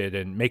interested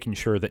in making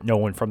sure that no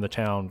one from the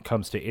town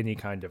comes to any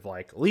kind of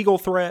like legal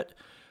threat.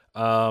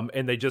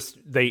 And they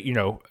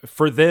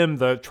for them,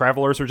 the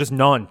travelers are just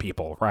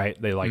non-people, right?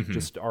 They like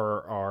just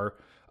are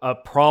a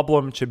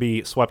problem to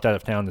be swept out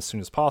of town as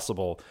soon as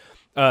possible.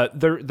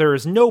 There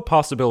is no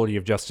possibility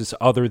of justice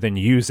other than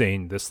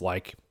using this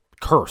like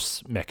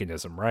curse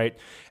mechanism, right?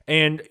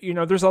 And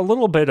there's a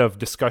little bit of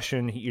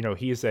discussion.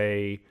 He's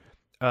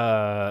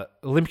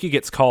Lemke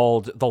gets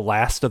called the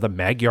last of the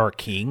Magyar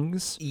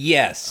kings.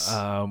 Yes.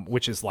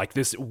 Which is like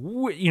this,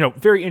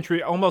 very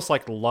interesting, almost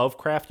like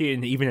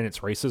Lovecraftian, even in its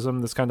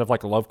racism, this kind of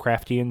like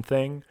Lovecraftian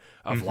thing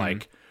of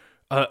like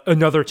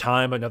another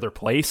time, another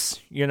place,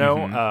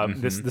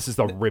 this is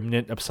the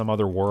remnant of some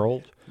other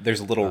world.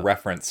 There's a little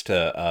reference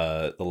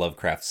to the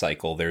Lovecraft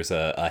cycle. There's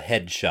a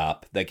head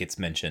shop that gets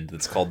mentioned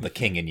that's called the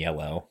King in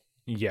Yellow.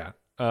 Yeah.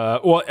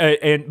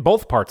 And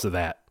both parts of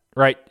that.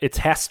 Right, it's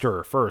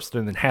Hester first,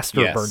 and then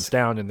Hester burns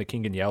down, and the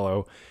King in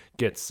Yellow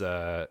gets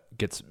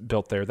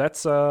built there.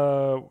 That's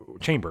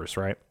Chambers,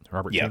 right?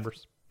 Robert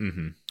Chambers.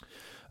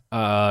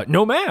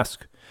 No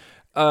Mask.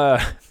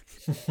 That's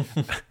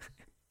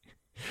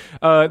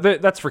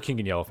for King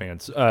in Yellow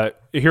fans.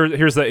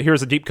 Here's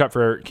a deep cut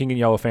for King in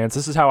Yellow fans.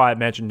 This is how I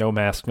imagine No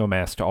Mask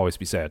to always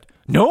be said.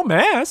 No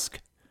mask.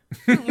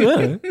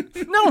 No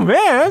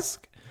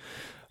mask.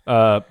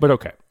 But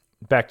okay.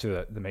 Back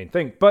to the main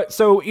thing. But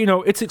so,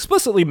 it's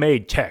explicitly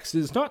made text.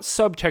 It's not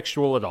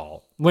subtextual at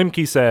all.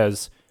 Lemke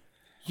says,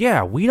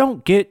 yeah, we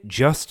don't get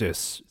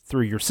justice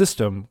through your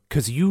system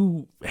because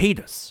you hate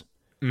us.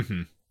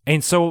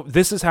 And so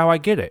this is how I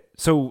get it.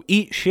 So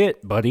eat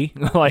shit, buddy.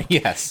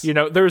 Yes.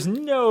 There's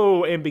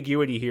no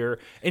ambiguity here.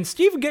 And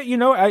Steve,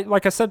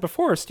 like I said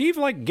before, Steve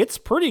gets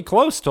pretty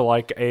close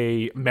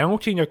to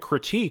mounting a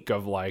critique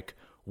of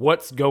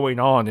what's going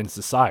on in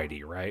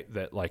society, right?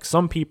 That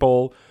some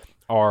people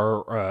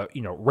are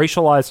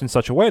racialized in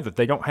such a way that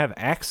they don't have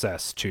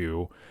access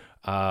to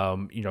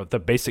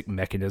the basic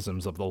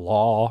mechanisms of the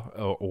law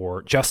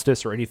or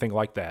justice or anything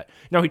like that.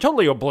 No, he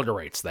totally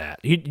obliterates that.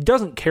 He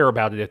doesn't care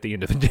about it at the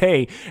end of the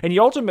day, and he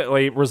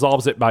ultimately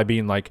resolves it by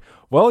being like,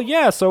 well,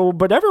 yeah,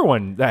 but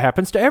everyone, that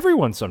happens to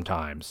everyone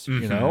sometimes,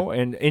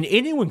 and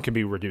anyone can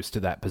be reduced to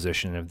that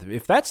position.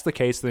 If that's the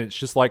case, then it's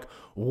just like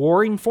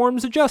warring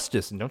forms of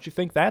justice, and don't you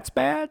think that's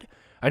bad?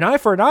 An eye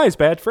for an eye is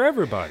bad for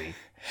everybody.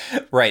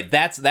 Right.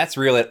 That's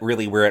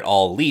really where it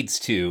all leads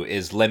to,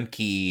 is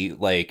Lemke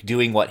like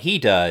doing what he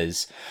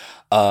does,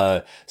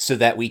 so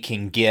that we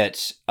can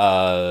get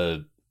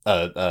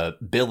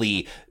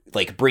Billy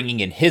like bringing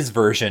in his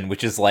version,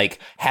 which is like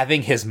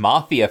having his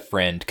mafia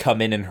friend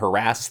come in and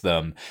harass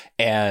them,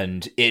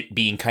 and it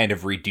being kind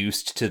of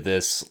reduced to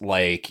this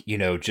like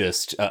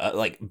just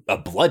like a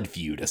blood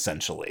feud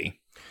essentially.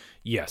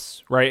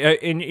 Yes. Right.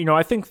 And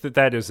I think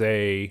that is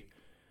a.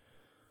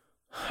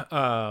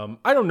 I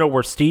don't know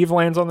where Steve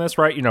lands on this,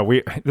 right?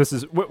 This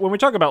is when we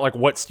talk about like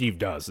what Steve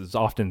does, it's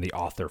often the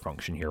author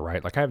function here,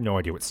 right? Like I have no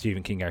idea what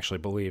Stephen King actually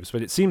believes,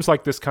 but it seems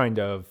like this kind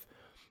of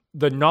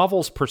the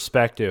novel's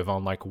perspective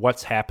on like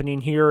what's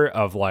happening here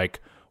of like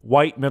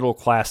white middle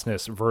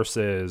classness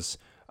versus,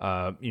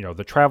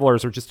 the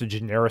travelers are just a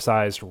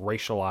genericized,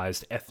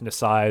 racialized,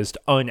 ethnicized,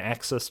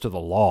 unaccess to the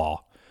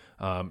law.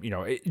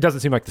 It doesn't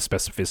seem like the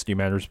specificity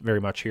matters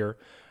very much here.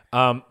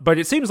 But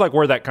it seems like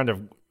where that kind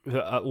of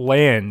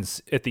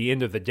lands at the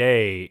end of the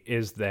day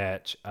is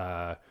that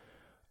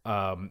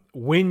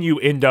when you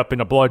end up in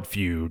a blood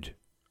feud,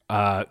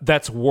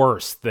 that's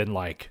worse than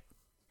like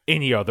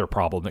any other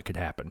problem that could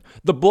happen.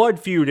 The blood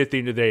feud at the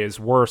end of the day is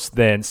worse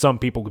than some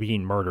people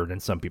being murdered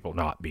and some people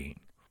not being.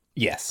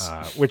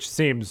 Yes. Which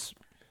seems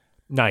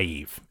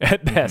naive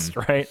at best,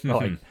 right?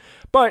 Like,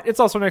 but it's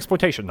also an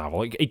exploitation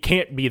novel. It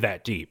can't be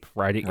that deep,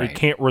 right? It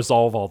can't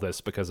resolve all this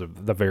because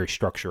of the very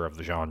structure of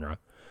the genre.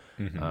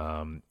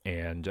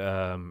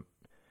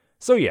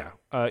 So yeah,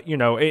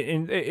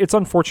 it's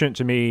unfortunate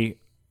to me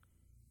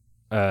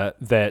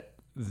that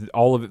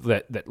all of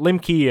it, that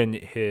Lemke and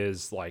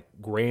his like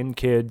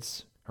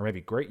grandkids, or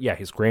maybe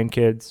his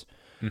grandkids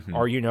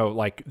are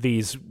like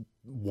these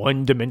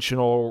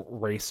one-dimensional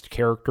raced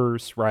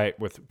characters, right,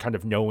 with kind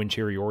of no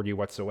interiority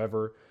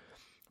whatsoever.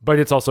 But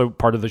it's also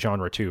part of the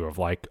genre too, of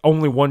like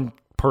only one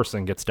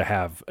person gets to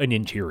have an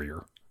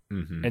interior,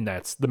 and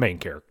that's the main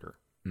character.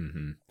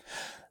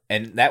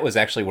 And that was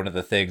actually one of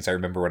the things I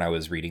remember when I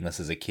was reading this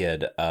as a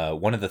kid.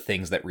 One of the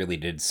things that really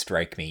did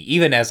strike me,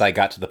 even as I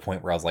got to the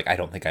point where I was like, I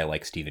don't think I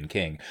like Stephen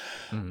King,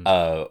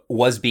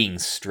 was being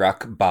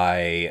struck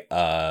by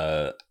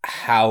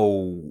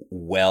how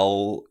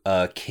well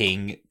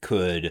King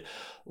could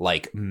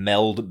like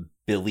meld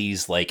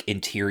Billy's like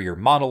interior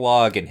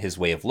monologue and his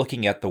way of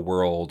looking at the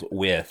world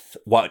with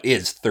what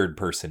is third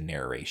person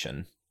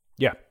narration.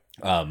 Yeah.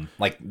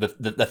 Like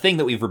the thing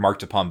that we've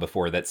remarked upon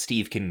before, that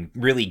Steve can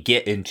really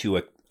get into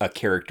a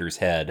character's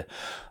head,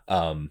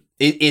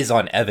 it is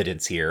on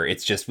evidence here.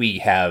 It's just we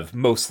have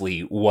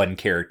mostly one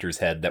character's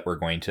head that we're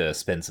going to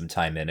spend some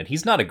time in, and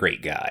he's not a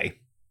great guy.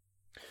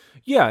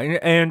 Yeah,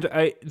 and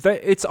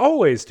it's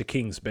always to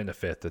King's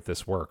benefit that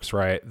this works,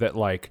 right? That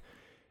like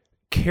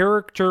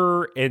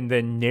character and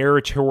then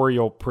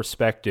narratorial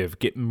perspective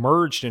get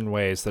merged in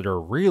ways that are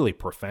really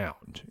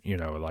profound.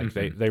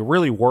 They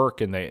really work,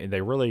 and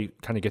they really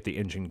kind of get the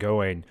engine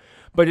going.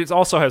 But it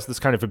also has this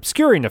kind of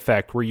obscuring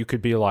effect where you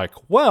could be like,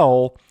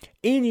 well,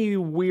 any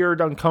weird,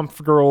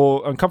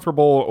 uncomfortable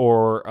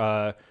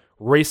or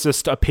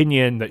racist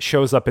opinion that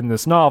shows up in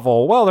this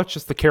novel, well, that's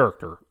just the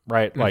character,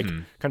 right? Like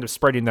kind of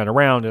spreading that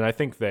around. And I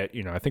think that,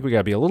 I think we got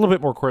to be a little bit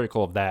more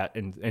critical of that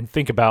and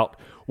think about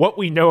what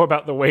we know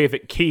about the way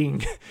that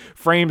King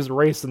frames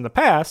race in the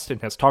past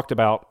and has talked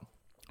about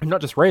not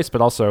just race, but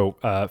also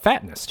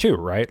fatness too,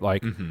 right?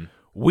 Like,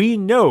 we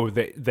know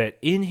that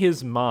in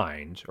his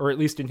mind, or at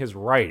least in his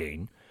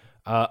writing,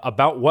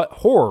 about what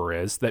horror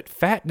is, that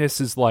fatness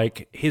is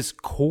like his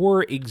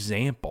core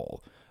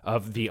example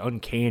of the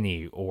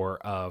uncanny, or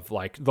of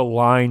like the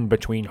line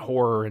between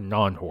horror and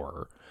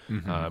non-horror.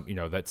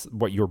 That's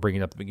what you were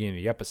bringing up at the beginning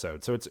of the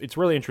episode. So it's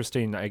really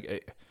interesting.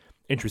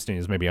 Interesting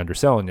is maybe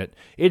underselling it.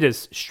 It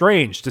is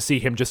strange to see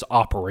him just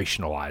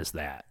operationalize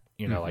that.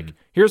 Like,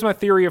 here's my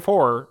theory of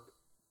horror.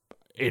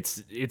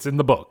 It's in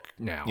the book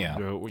now. Yeah.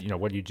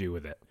 What do you do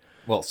with it?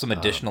 Well, some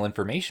additional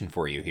information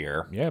for you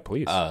here. Yeah,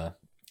 please.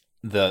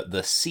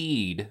 The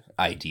seed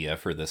idea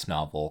for this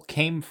novel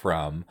came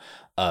from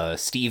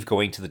Steve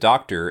going to the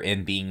doctor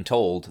and being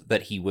told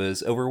that he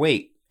was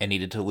overweight and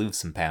needed to lose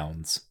some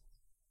pounds.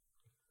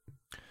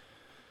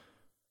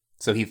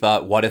 So he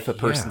thought, what if a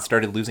person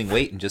started losing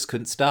weight and just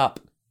couldn't stop?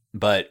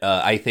 But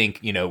I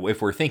think,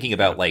 if we're thinking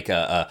about like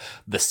the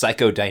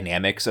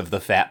psychodynamics of the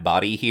fat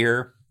body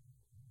here,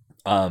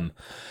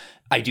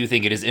 I do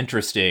think it is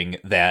interesting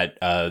that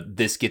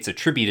this gets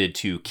attributed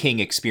to King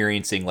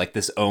experiencing like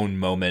his own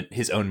moment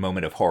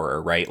of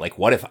horror, right? Like,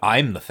 what if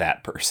I'm the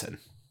fat person?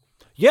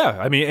 Yeah,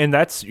 I mean, and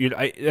that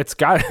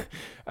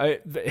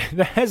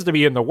has to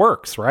be in the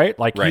works, right?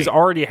 Like, he's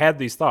already had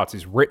these thoughts.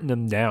 He's written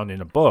them down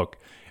in a book.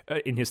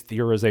 in his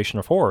theorization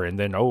of horror, and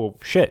then, oh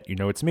shit,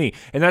 it's me.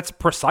 And that's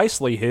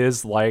precisely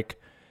his like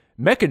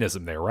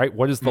mechanism there, right?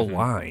 What is the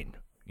line,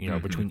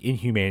 between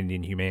inhumanity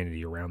and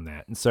humanity around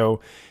that? And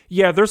so,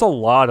 yeah, there's a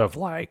lot of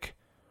like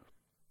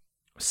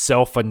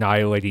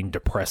self-annihilating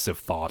depressive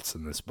thoughts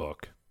in this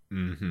book.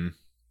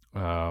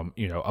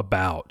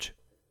 About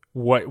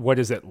what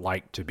is it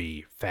like to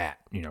be fat,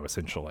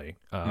 essentially.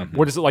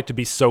 What is it like to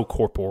be so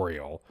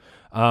corporeal?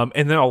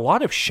 And then a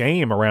lot of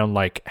shame around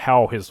like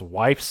how his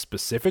wife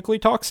specifically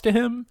talks to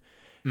him.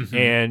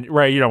 And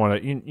right, you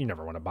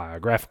never want to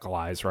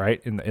biographicalize,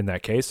 right? In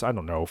that case, I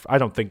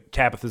don't think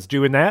Tabitha's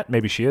doing that.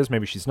 Maybe she is,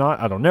 maybe she's not.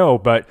 I don't know,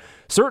 but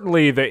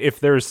certainly if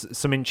there's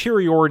some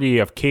interiority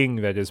of King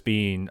that is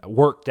being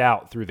worked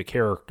out through the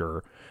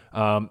character,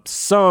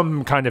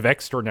 some kind of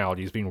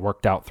externality is being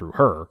worked out through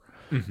her.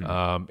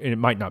 And it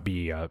might not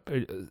be a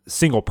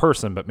single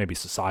person, but maybe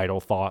societal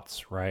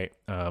thoughts, right?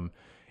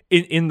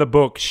 In the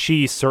book,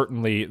 she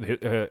certainly,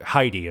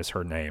 Heidi is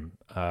her name,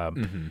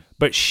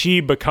 but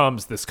she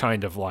becomes this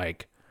kind of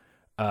like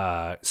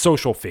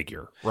social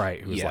figure,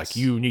 right? Who's like,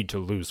 you need to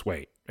lose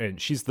weight. And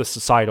she's the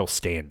societal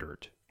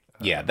standard.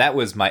 Yeah, that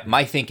was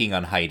my thinking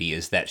on Heidi,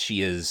 is that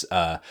she is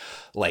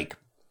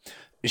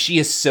she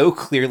is so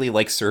clearly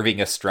like serving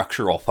a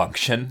structural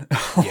function.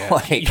 Yeah.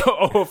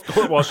 Of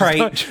course.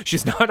 Well,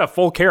 she's not a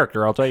full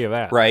character, I'll tell you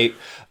that. Right.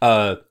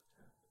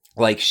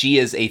 Like she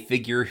is a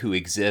figure who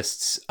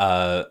exists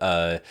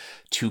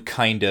to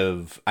kind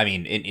of, I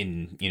mean,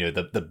 in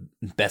the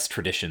best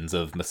traditions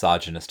of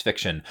misogynist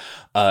fiction,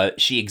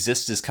 she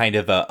exists as kind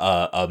of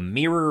a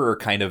mirror or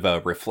kind of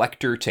a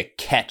reflector to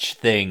catch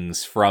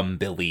things from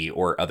Billy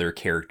or other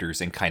characters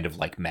and kind of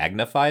like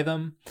magnify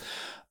them.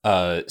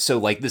 So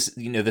like this,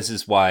 this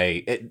is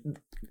why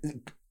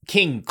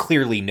King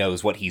clearly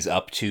knows what he's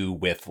up to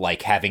with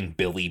like having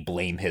Billy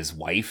blame his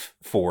wife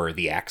for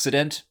the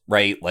accident,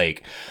 right?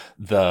 Like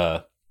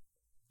to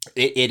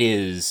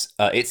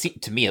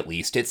me at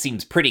least, it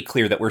seems pretty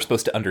clear that we're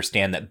supposed to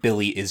understand that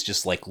Billy is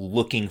just like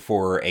looking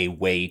for a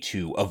way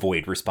to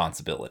avoid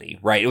responsibility,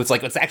 right? It was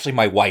like, it's actually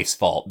my wife's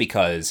fault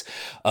because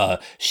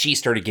she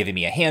started giving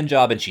me a hand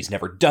job and she's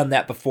never done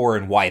that before,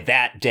 and why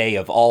that day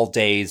of all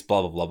days,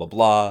 blah, blah, blah,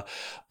 blah,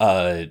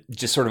 blah.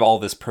 Just sort of all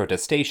this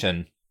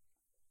protestation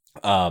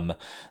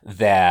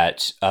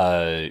that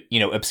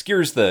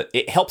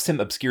it helps him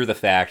obscure the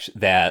fact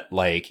that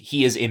like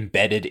he is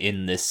embedded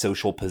in this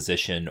social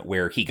position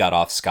where he got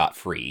off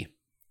scot-free,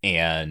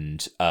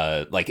 and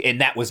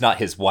that was not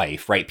his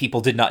wife, right?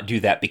 People did not do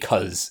that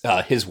because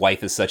his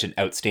wife is such an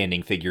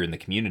outstanding figure in the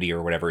community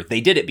or whatever. They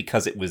did it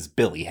because it was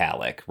Billy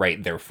Halleck,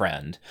 right, their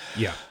friend.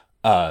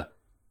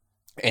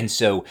 And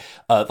so,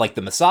 like,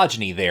 the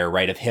misogyny there,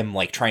 right, of him,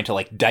 like, trying to,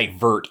 like,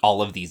 divert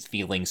all of these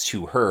feelings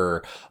to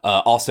her,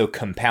 also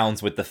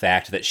compounds with the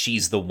fact that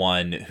she's the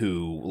one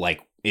who,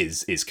 like,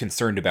 is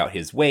concerned about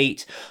his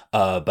weight,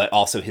 but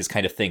also his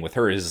kind of thing with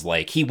her is,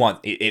 like,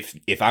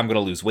 if I'm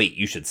gonna lose weight,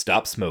 you should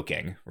stop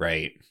smoking,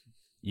 right?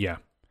 Yeah,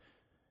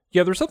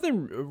 there's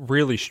something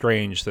really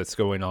strange that's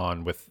going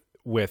on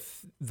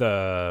with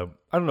the,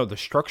 I don't know, the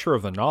structure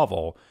of the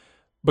novel.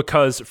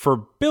 Because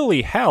for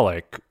Billy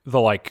Halleck,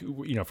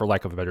 the for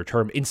lack of a better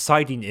term,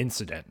 inciting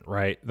incident,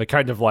 right? The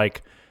kind of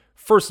like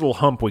first little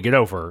hump we get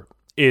over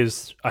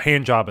is a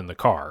hand job in the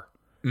car.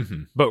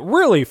 But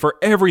really, for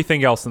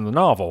everything else in the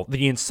novel,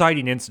 the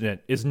inciting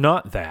incident is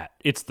not that.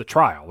 It's the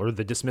trial or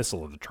the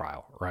dismissal of the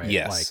trial, right?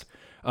 Yes.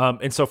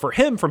 And so for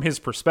him, from his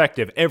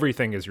perspective,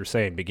 everything, as you're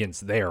saying, begins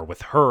there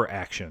with her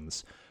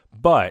actions.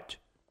 But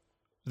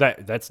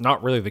that's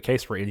not really the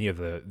case for any of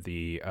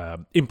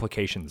the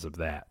implications of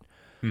that.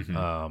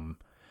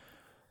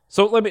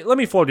 So let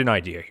me float an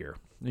idea here.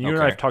 You and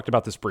I have talked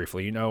about this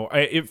briefly. All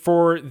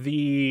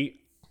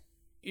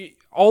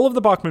of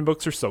the Bachman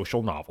books are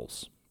social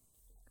novels,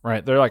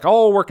 right? They're like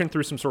all working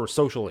through some sort of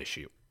social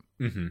issue.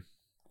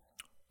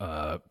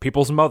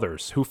 People's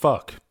mothers who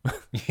fuck.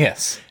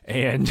 Yes.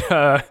 And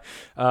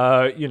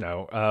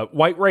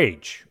white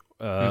rage,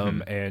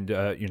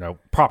 and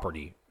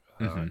property,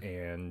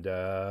 and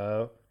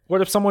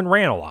what if someone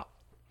ran a lot?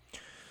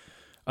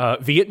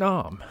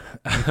 Vietnam.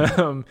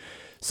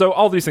 So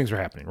all these things are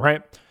happening,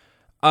 right?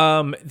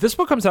 This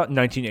book comes out in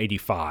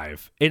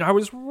 1985, and I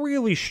was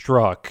really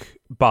struck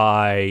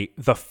by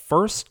the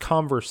first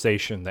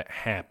conversation that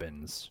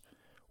happens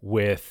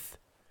with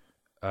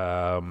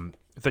the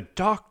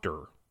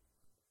doctor.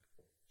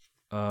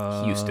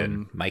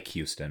 Mike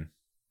Houston.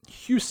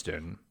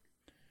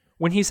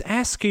 When he's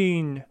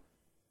asking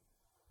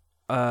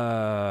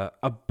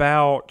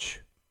about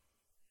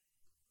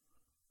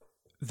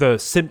the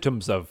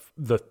symptoms of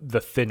the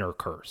thinner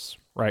curse,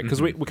 right?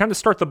 Because we kind of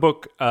start the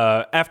book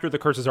after the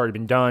curse has already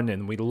been done,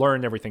 and we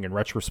learn everything in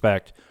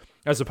retrospect,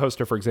 as opposed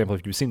to, for example,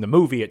 if you've seen the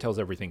movie, it tells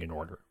everything in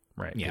order,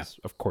 right? Yeah.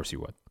 Of course you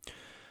would.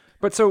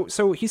 But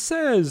so he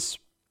says,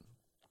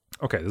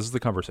 okay, this is the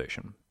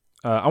conversation.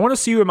 I want to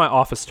see you in my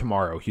office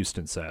tomorrow,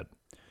 Houston said.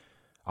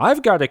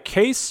 I've got a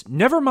case.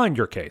 Never mind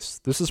your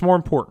case. This is more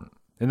important.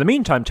 In the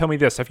meantime, tell me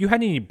this. Have you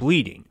had any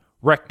bleeding?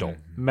 Rectal?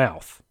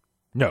 Mouth?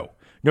 No.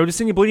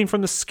 Notice any bleeding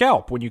from the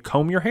scalp when you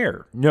comb your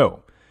hair?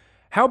 No.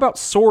 How about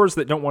sores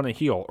that don't want to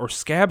heal or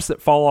scabs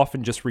that fall off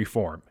and just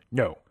reform?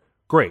 No.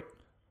 Great.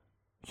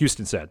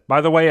 Houston said,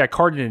 by the way, I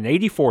carded an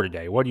 84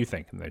 today. What do you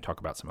think? And they talk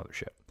about some other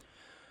shit.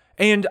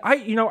 And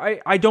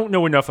I don't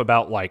know enough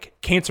about like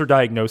cancer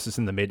diagnosis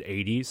in the mid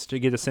 80s to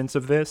get a sense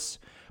of this.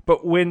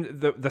 But when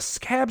the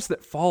scabs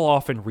that fall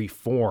off and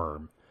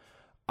reform,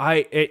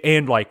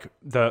 and like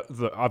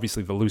the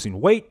obviously the losing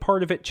weight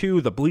part of it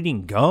too, the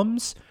bleeding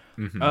gums,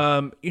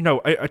 those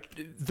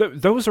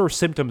are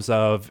symptoms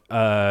of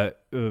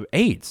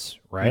AIDS,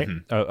 right?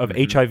 Of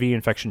HIV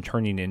infection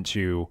turning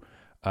into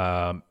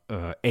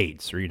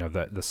AIDS, or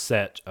the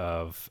set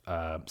of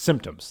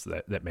symptoms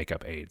that make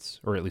up AIDS,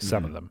 or at least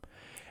some of them.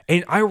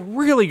 And I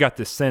really got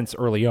this sense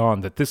early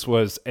on that this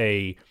was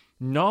a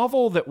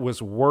novel that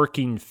was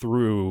working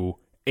through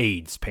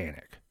AIDS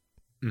panic,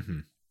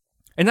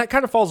 and that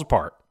kind of falls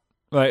apart,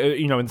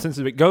 in the sense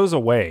of it goes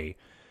away.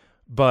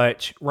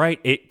 But right,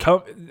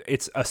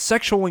 it's a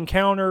sexual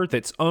encounter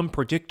that's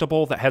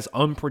unpredictable, that has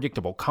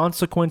unpredictable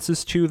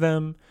consequences to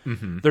them.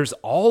 There's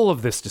all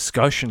of this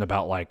discussion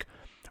about like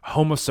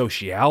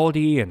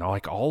homosociality and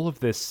like all of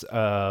this,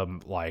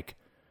 there's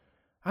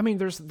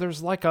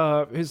like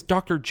his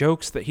doctor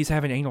jokes that he's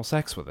having anal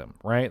sex with him,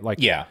 right?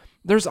 Like, yeah,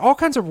 there's all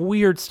kinds of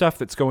weird stuff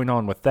that's going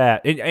on with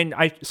that. And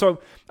I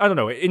don't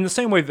know, in the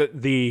same way that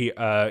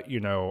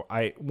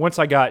once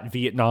I got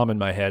Vietnam in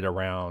my head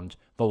around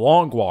The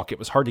Long Walk, it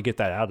was hard to get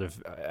that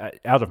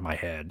out of my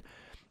head.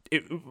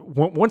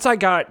 Once I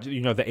got,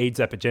 the AIDS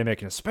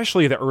epidemic, and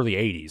especially the early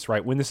 80s,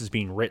 right, when this is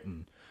being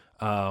written,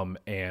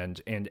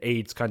 and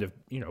AIDS kind of,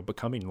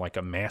 becoming like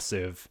a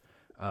massive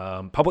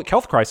public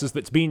health crisis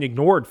that's being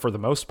ignored for the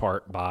most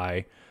part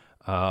by,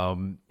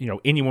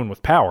 anyone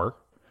with power,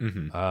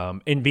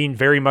 and being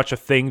very much a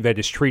thing that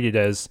is treated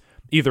as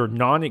either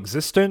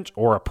non-existent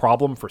or a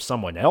problem for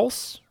someone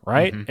else,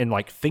 right? And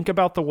like, think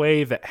about the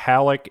way that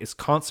Halleck is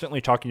constantly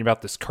talking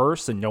about this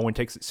curse and no one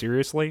takes it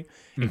seriously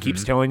and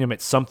keeps telling him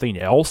it's something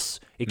else.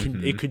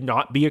 It could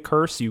not be a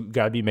curse. You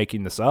got to be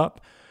making this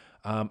up.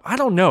 I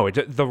don't know.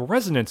 The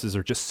resonances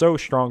are just so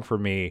strong for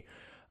me.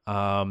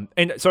 And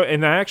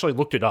I actually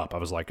looked it up. I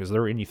was like, is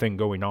there anything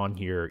going on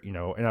here?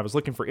 And I was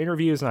looking for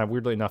interviews, and I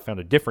weirdly enough found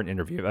a different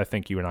interview that I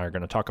think you and I are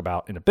going to talk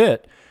about in a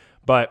bit.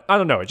 But I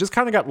don't know. It just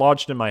kind of got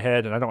lodged in my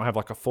head, and I don't have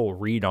like a full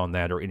read on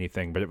that or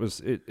anything, but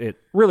it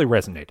really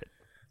resonated.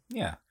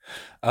 Yeah.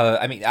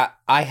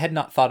 I had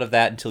not thought of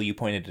that until you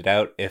pointed it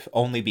out, if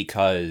only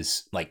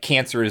because like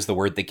cancer is the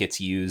word that gets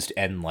used,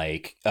 and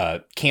like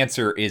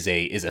cancer is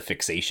a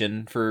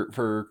fixation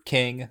for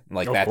King.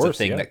 Like, of that's course, a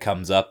thing that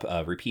comes up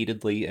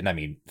repeatedly, and I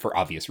mean for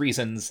obvious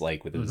reasons,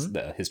 like with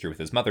the history with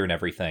his mother and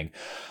everything.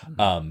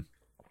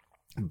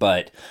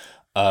 But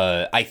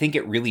I think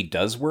it really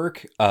does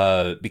work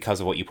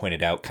because of what you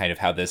pointed out, kind of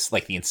how this,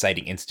 like the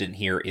inciting incident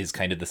here is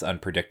kind of this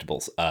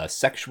unpredictable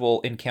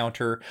sexual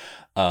encounter,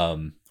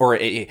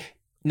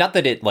 not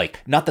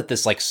that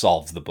this like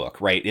solves the book,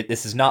 right?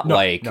 This is not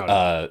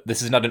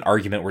this is not an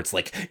argument where it's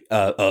like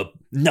a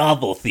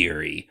novel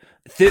theory.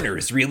 Thinner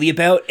is really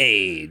about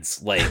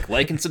AIDS.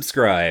 Like and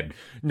subscribe.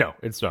 No,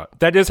 it's not.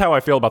 That is how I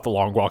feel about The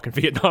Long Walk in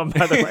Vietnam,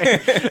 by the way.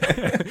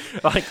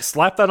 Like,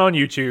 slap that on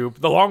YouTube.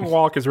 The Long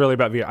Walk is really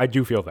about Vietnam. I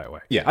do feel that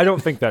way. Yeah. I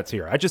don't think that's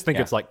here. I just think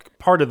it's like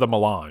part of the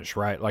melange,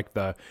 right? Like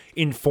the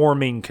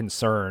informing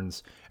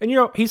concerns. And,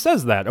 he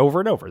says that over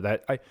and over,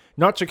 that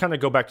not to kind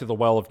of go back to the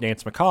well of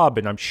Danse Macabre,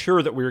 and I'm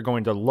sure that we're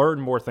going to learn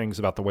more things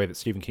about the way that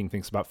Stephen King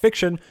thinks about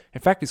fiction.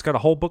 In fact, he's got a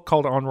whole book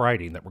called On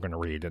Writing that we're going to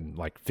read in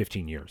like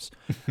 15 years.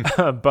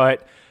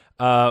 But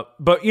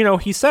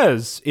he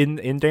says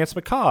in Danse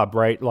Macabre,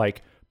 right,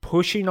 like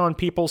pushing on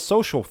people's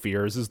social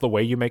fears is the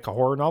way you make a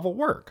horror novel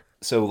work.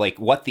 So like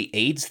what the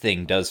AIDS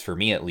thing does for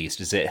me, at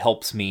least, is it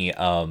helps me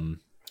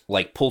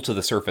like pull to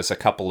the surface a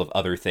couple of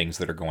other things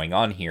that are going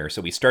on here.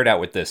 So we start out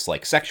with this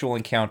like sexual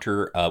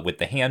encounter with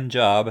the hand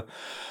job.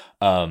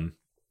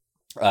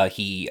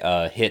 He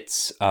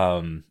hits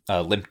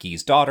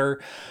Lemke's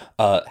daughter.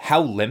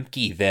 How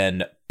Lemke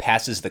then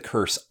passes the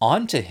curse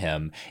onto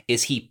him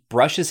is he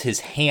brushes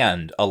his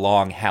hand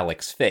along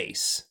Halleck's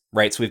face.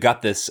 Right, so we've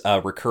got this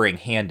recurring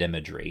hand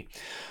imagery.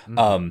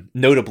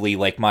 Notably,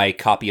 like my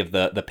copy of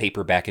the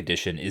paperback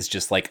edition is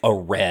just like a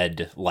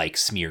red, like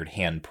smeared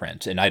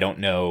handprint, and I don't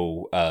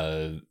know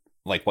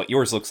like what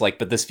yours looks like,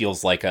 but this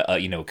feels like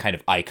a kind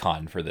of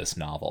icon for this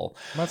novel.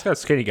 Well, it's got a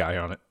skinny guy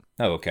on it.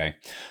 Oh, okay.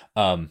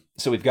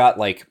 So we've got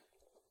like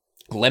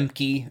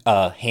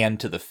Lemke,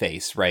 hand to the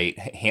face, right?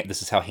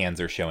 This is how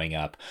hands are showing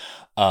up.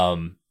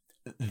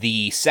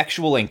 The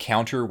sexual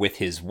encounter with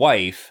his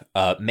wife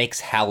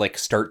makes Halleck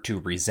start to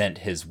resent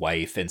his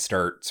wife and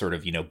start sort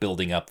of,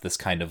 building up this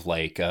kind of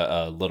like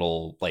a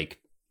little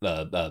like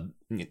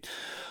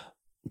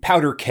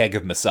powder keg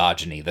of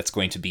misogyny that's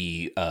going to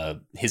be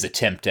his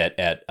attempt at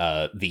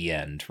the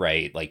end,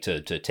 right? Like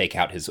to take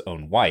out his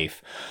own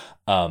wife.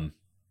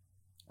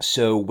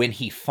 So when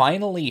he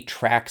finally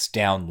tracks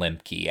down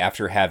Lemke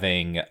after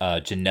having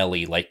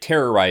Janelli like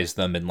terrorize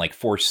them and like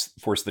force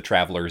the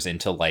travelers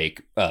into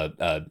like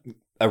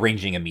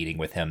arranging a meeting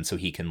with him so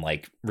he can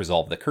like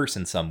resolve the curse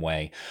in some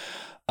way.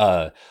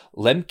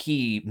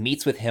 Lemke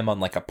meets with him on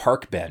like a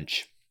park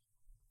bench,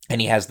 and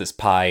he has this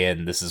pie,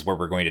 and this is where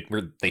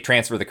they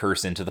transfer the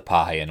curse into the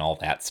pie and all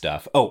that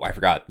stuff. Oh, I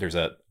forgot. There's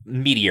a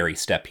mediary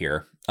step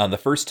here. The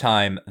first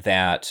time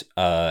that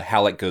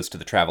Halleck goes to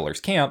the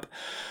Traveler's Camp,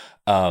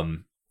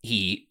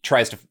 he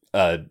tries to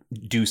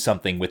do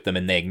something with them,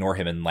 and they ignore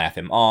him and laugh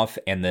him off.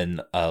 And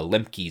then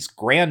Lemke's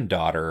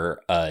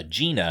granddaughter,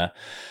 Gina,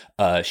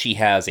 she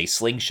has a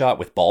slingshot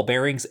with ball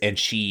bearings, and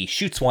she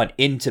shoots one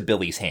into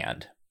Billy's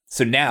hand.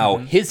 So now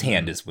his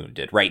hand is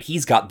wounded, right?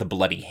 He's got the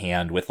bloody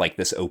hand with like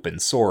this open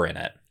sore in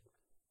it.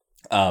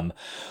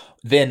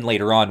 Then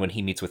later on, when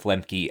he meets with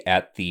Lemke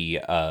at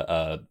the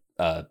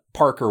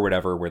park or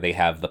whatever, where they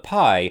have the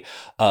pie,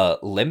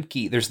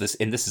 Lemke, there's this,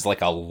 and this is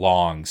like a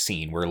long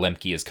scene where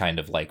Lemke is kind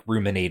of like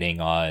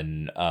ruminating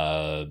on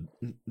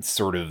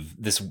sort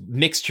of this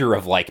mixture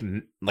of like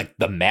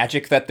the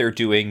magic that they're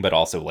doing, but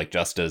also like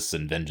justice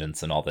and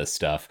vengeance and all this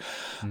stuff.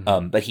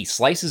 But he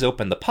slices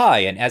open the pie,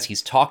 and as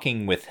he's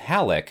talking with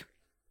Halleck,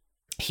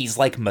 he's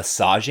like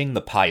massaging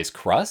the pie's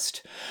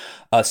crust.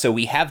 So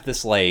we have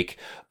this like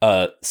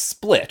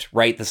split,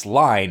 right? This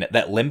line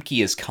that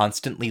Lemke is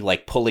constantly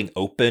like pulling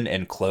open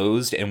and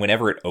closed, and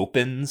whenever it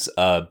opens,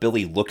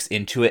 Billy looks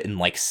into it and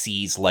like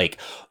sees like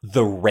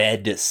the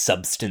red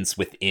substance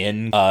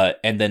within.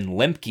 And then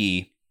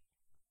Lemke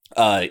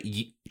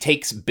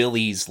takes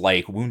Billy's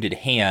like wounded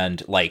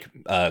hand, like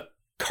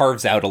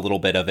carves out a little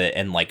bit of it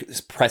and like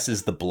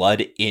presses the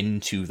blood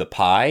into the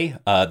pie.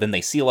 Then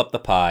they seal up the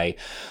pie,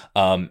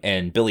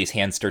 and Billy's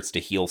hand starts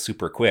to heal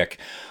super quick.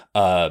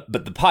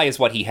 But the pie is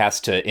what he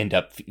has to end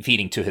up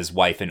feeding to his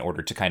wife in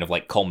order to kind of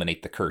like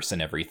culminate the curse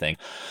and everything.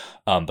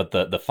 But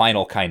the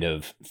final kind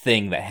of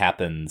thing that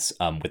happens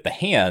with the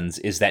hands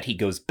is that he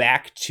goes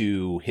back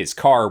to his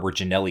car where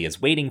Janelli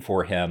is waiting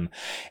for him,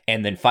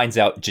 and then finds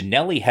out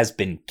Janelli has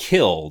been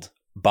killed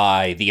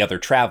by the other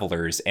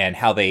travelers, and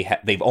how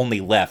they've only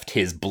left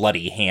his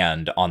bloody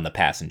hand on the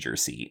passenger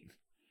seat.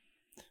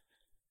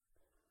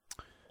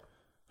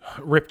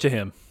 Rip to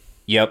him.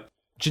 Yep.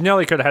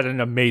 Janelli could have had an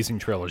amazing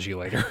trilogy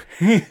later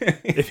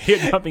if he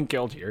had not been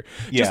killed here.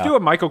 Just do a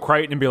Michael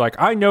Crichton and be like,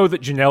 I know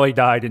that Janelli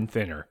died in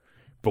Thinner,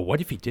 but what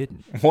if he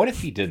didn't? What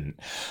if he didn't?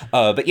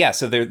 But yeah,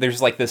 so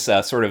there's like this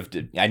sort of,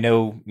 I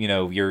know,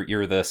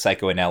 you're the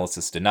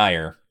psychoanalysis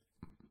denier.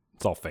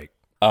 It's all fake.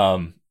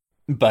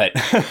 But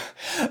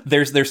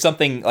there's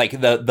something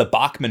like the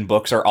Bachman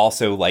books are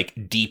also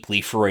like deeply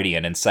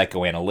Freudian and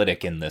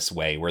psychoanalytic in this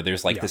way, where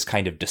there's like this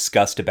kind of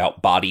disgust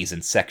about bodies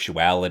and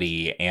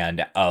sexuality,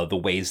 and the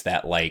ways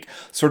that like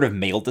sort of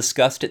male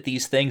disgust at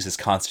these things is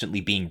constantly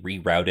being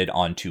rerouted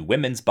onto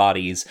women's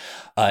bodies,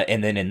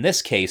 and then in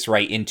this case,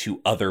 right, into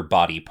other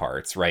body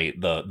parts, right?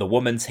 The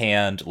woman's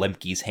hand,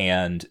 Lemke's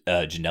hand,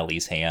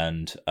 Janelli's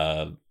hand,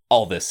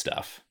 all this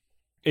stuff.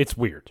 It's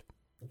weird.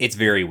 It's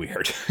very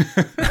weird.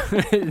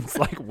 It's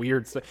like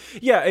weird stuff.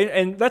 Yeah,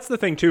 and that's the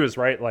thing too, is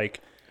right, like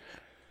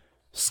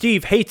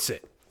Steve hates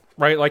it,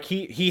 right? Like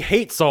he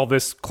hates all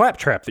this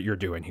claptrap that you're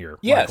doing here.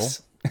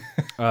 Yes.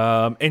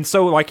 And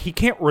so like he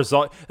can't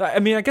resolve. I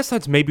mean, I guess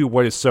that's maybe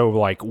what is so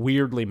like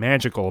weirdly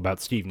magical about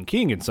Stephen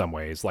King in some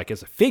ways, like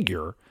as a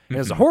figure and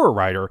as a horror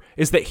writer,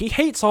 is that he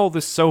hates all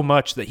this so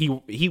much that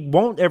he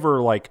won't ever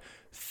like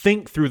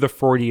think through the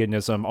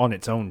Freudianism on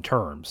its own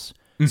terms.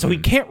 So he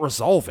can't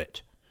resolve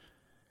it.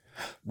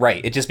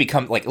 Right. It just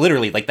becomes like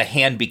literally like the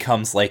hand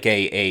becomes like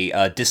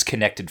a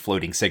disconnected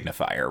floating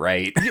signifier,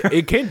 right?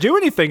 It can't do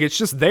anything. It's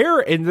just there,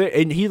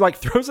 and he like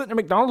throws it in a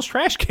McDonald's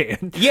trash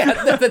can.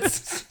 Yeah,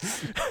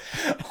 that's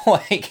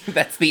like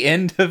that's the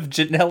end of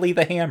Janelli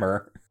the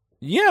Hammer.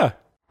 Yeah.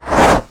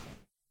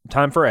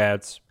 Time for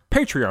ads.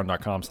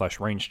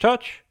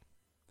 Patreon.com/rangetouch.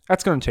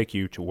 That's going to take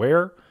you to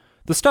where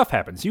the stuff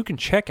happens. You can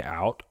check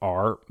out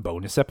our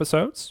bonus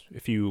episodes.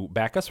 If you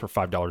back us for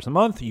 $5 a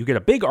month, you get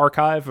a big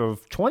archive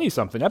of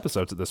 20-something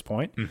episodes at this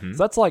point. So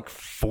that's like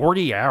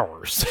 40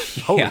 hours.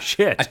 Holy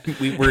shit.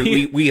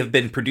 We have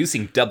been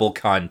producing double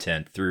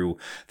content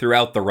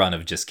throughout the run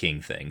of Just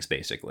King Things,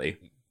 basically.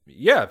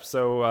 Yeah,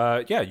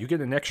 so you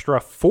get an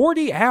extra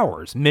 40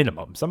 hours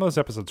minimum. Some of those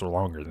episodes are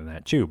longer than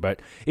that too,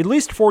 but at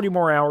least 40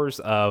 more hours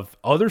of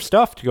other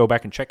stuff to go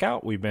back and check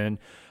out. We've been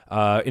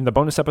in the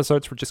bonus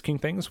episodes for Just King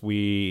Things,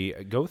 we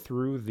go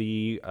through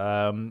the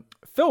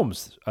film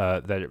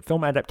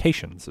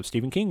adaptations of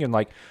Stephen King and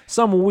like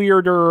some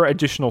weirder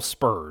additional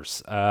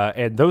spurs.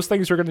 And those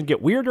things are going to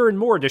get weirder and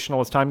more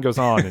additional as time goes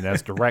on and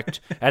as direct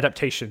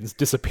adaptations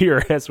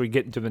disappear as we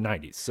get into the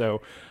 90s.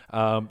 So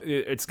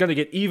it's going to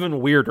get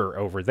even weirder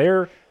over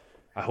there.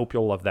 I hope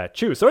you'll love that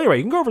too. So anyway,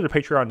 you can go over to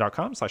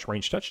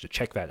patreon.com/rangetouch to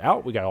check that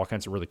out. We got all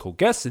kinds of really cool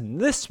guests. In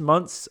this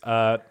month's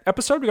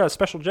episode, we got a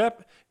special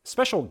guest.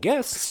 Special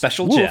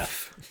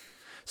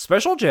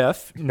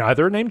Jeff,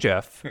 neither named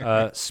Jeff.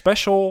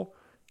 Special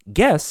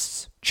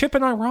guests, Chip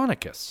and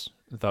Ironicus,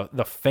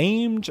 the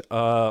famed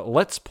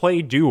Let's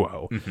Play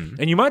duo.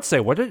 And you might say,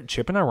 what did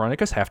Chip and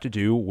Ironicus have to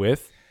do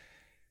with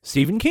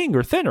Stephen King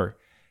or Thinner?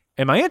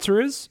 And my answer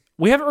is,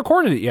 We haven't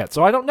recorded it yet,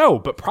 so I don't know,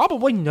 but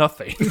probably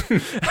nothing.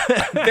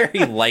 Very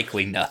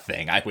likely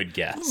nothing, I would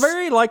guess.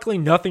 Very likely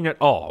nothing at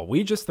all.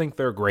 We just think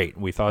they're great.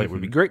 We thought it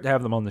would be great to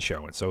have them on the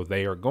show, and so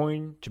they are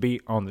going to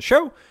be on the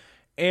show.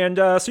 And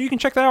so you can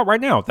check that out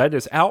right now. That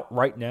is out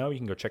right now. You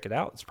can go check it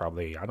out. It's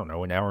probably, I don't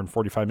know, an hour and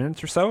 45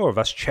 minutes or so of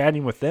us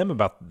chatting with them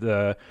about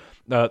the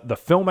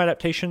film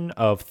adaptation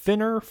of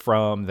Thinner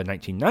from the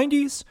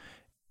 1990s.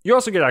 You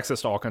also get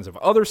access to all kinds of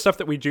other stuff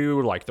that we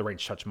do, like the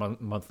Range Touch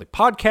monthly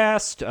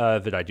podcast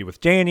that I do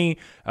with Danny.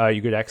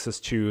 You get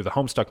access to the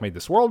Homestuck Made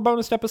This World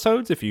bonus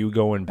episodes if you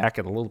go in back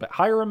at a little bit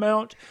higher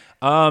amount.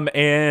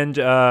 And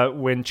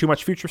when Too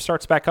Much Future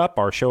starts back up,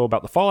 our show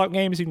about the Fallout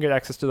games, you can get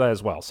access to that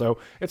as well. So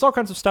it's all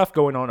kinds of stuff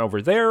going on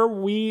over there.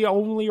 We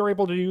only are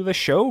able to do this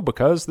show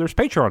because there's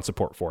Patreon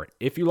support for it.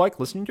 If you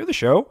like listening to the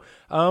show,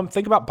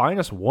 think about buying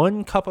us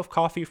 1 cup of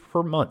coffee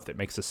per month. It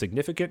makes a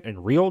significant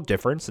and real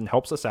difference and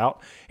helps us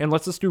out and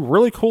lets us do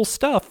really cool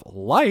stuff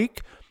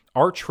like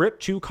our trip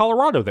to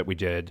Colorado that we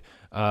did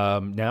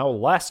now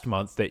last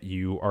month that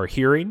you are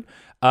hearing,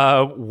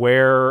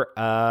 where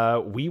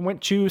we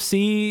went to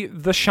see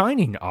the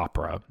Shining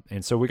opera.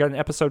 And so we got an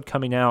episode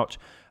coming out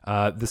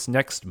this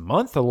next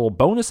month, a little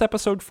bonus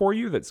episode for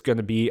you that's going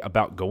to be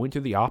about going to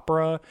the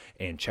opera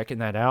and checking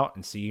that out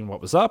and seeing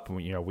what was up.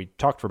 We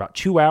talked for about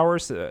 2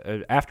 hours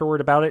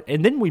afterward about it,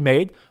 and then we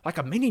made like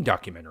a mini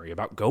documentary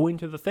about going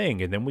to the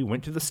thing, and then we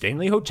went to the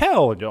Stanley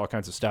Hotel and did all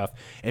kinds of stuff.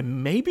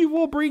 And maybe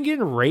we'll bring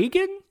in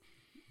Reagan,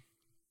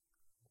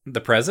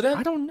 the president.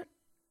 I don't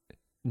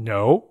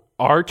know.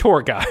 Our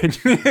tour guide.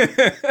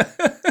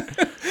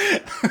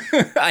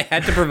 I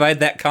had to provide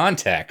that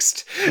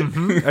context.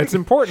 It's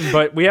important,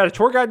 but we had a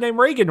tour guide named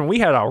Reagan, and we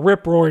had a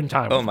rip-roaring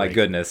time. Oh my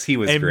goodness, he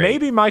was and great.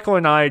 Maybe Michael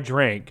and I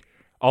drank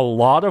a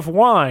lot of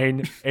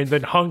wine and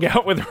then hung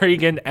out with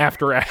Reagan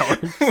after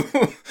hours.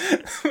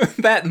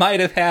 That might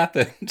have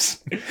happened.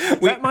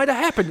 That might have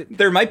happened.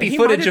 There might be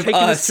footage of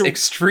us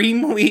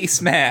extremely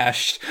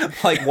smashed,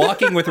 like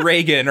walking with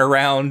Reagan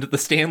around the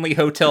Stanley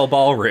Hotel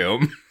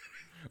ballroom.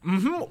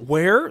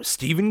 Where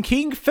Stephen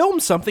King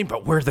filmed something,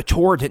 but where the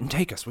tour didn't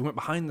take us. We went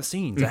behind the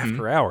scenes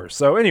after hours.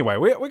 So anyway,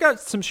 we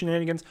got some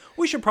shenanigans.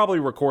 We should probably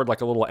record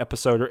like a little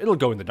episode, or it'll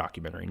go in the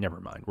documentary.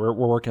 Never mind. We're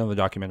working on the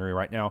documentary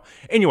right now.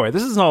 Anyway,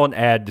 this is all an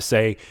ad to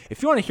say,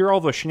 if you want to hear all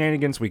the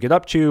shenanigans we get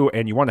up to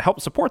and you want to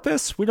help support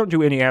this, we don't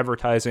do any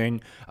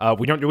advertising.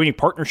 We don't do any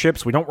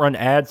partnerships. We don't run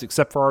ads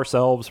except for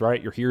ourselves,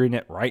 right? You're hearing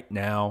it right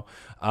now.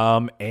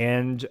 So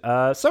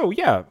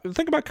yeah,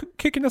 think about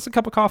kicking us a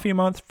cup of coffee a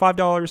month,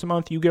 $5 a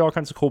month. You get all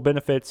kinds of cool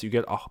benefits. You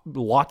get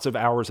lots of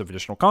hours of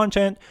additional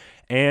content,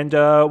 and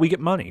we get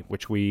money,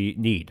 which we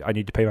need. I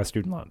need to pay my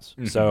student loans.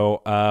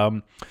 So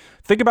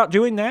think about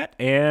doing that,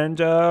 and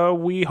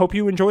we hope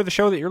you enjoy the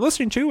show that you're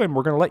listening to, and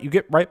we're going to let you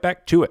get right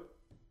back to it.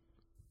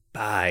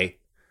 Bye.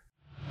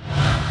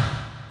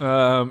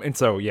 And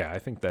so, yeah, I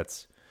think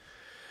that's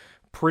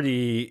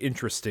pretty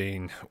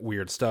interesting,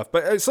 weird stuff.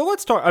 But so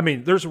let's talk. I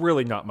mean, there's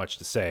really not much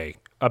to say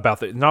about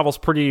the novel's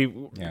pretty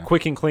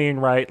quick and clean,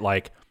 right?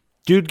 Like,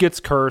 dude gets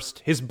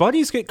cursed. His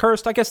buddies get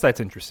cursed. I guess that's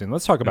interesting.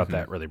 Let's talk about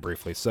that really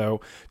briefly. So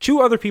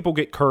 2 other people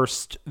get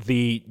cursed.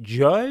 The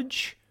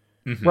judge,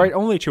 right?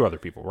 Only 2 other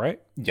people,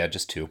 right? Yeah,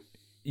 just 2.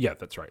 Yeah,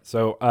 that's right.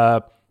 So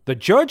the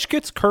judge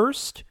gets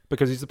cursed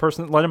because he's the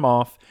person that let him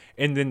off,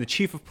 and then the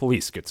chief of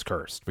police gets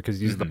cursed because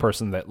he's the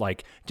person that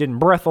like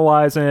didn't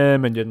breathalyze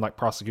him and didn't like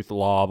prosecute the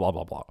law, blah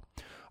blah blah,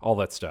 all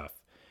that stuff.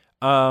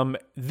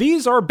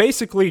 These are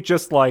basically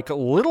just like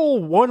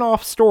little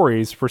one-off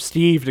stories for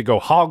Steve to go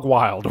hog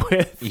wild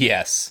with.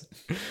 Yes.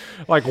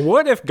 Like,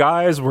 what if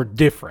guys were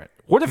different?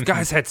 What if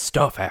guys had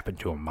stuff happen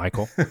to them,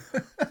 Michael?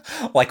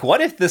 Like, what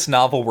if this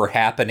novel were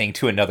happening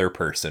to another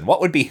person?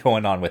 What would be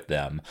going on with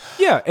them?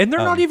 Yeah, and they're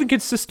not even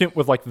consistent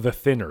with, like, the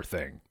Thinner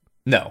thing.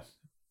 No.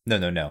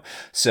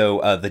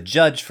 So, the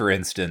judge, for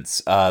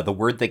instance, the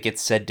word that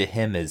gets said to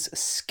him is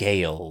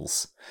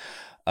scales,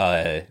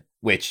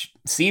 which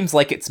seems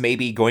like it's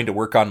maybe going to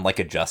work on, like,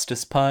 a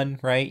justice pun,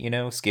 right? You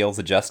know, scales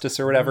of justice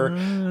or whatever.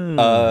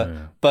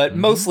 But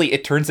mostly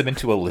it turns him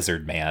into a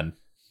lizard man.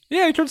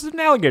 Yeah, he turns into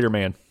an alligator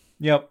man.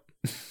 Yep.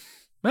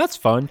 That's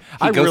fun.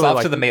 He goes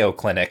off to the Mayo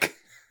Clinic.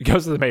 He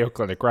goes to the Mayo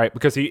Clinic, right?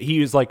 Because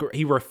he is like,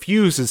 he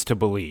refuses to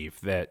believe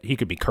that he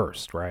could be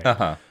cursed,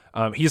 right?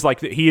 He's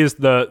like, he is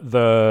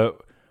the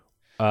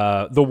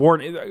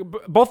warning.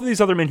 Both of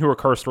these other men who are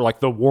cursed were like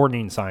the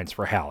warning signs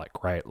for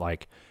Halleck, right?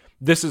 Like,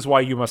 this is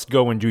why you must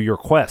go and do your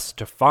quest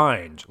to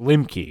find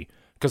Limke,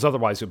 because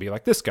otherwise you'll be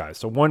like this guy.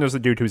 So one is a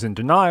dude who's in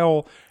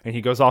denial, and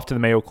he goes off to the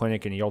Mayo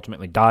Clinic, and he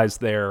ultimately dies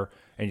there,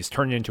 and he's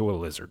turned into a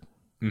lizard.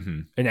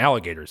 An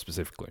alligator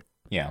specifically.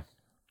 Yeah.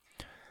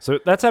 So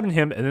that's happened to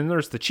him. And then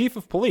there's the chief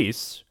of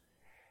police,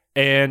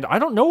 and I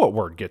don't know what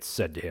word gets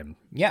said to him.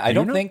 Yeah, I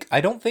don't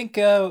think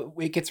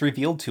it gets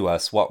revealed to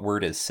us what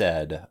word is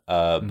said.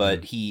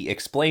 But he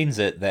explains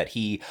it that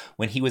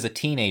when he was a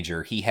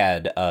teenager, he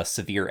had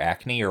severe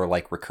acne or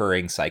like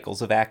recurring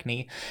cycles of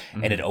acne,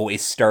 and it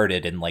always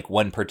started in like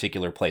one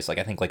particular place, like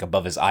I think like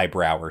above his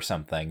eyebrow or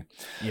something.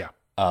 Yeah.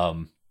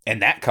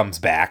 And that comes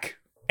back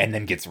and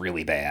then gets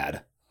really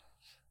bad.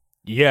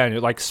 Yeah, and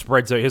it like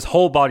spreads out. His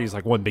whole body's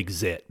like one big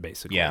zit,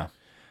 basically. Yeah.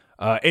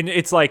 And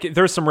it's like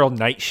there's some real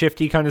night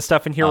shifty kind of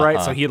stuff in here,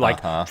 right? So he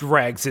like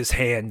drags his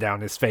hand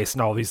down his face,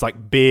 and all these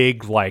like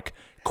big like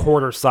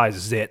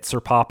quarter-sized zits are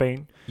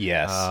popping.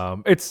 Yes.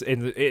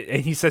 And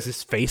he says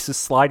his face is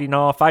sliding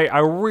off. I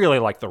really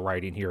like the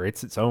writing here.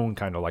 It's its own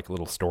kind of like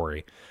little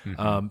story.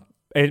 And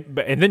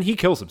then he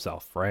kills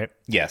himself, right?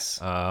 Yes.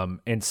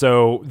 And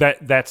so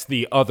that's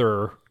the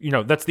other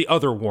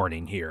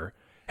warning here.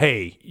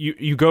 Hey,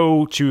 you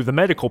go to the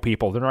medical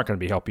people. They're not going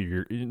to help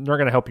you. They're not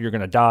going to help you. You're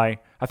going to die.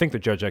 I think the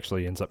judge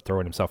actually ends up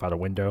throwing himself out a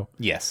window.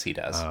 Yes, he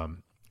does.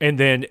 And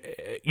then,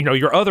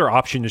 your other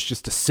option is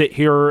just to sit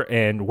here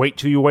and wait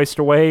till you waste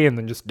away and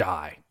then just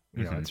die.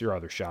 It's your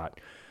other shot.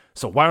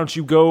 So why don't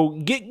you go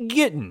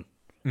getting,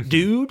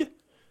 dude?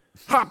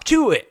 Hop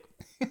to it,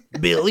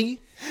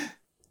 Billy.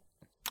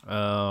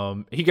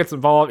 He gets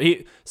involved.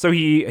 He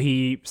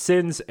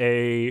sends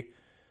a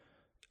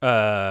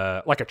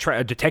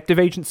detective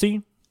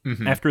agency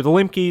after the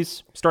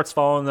Lemkes, starts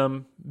following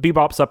them,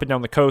 bebops up and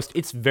down the coast.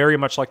 It's very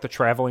much like the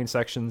traveling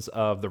sections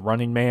of The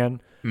Running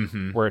Man,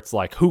 where it's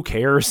like, who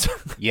cares?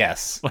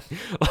 Yes.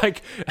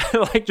 like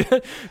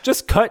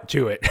just cut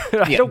to it.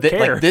 I don't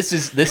care. Like, this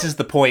is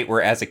the point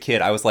where, as a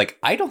kid, I was like,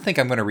 I don't think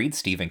I'm going to read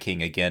Stephen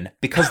King again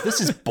because this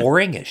is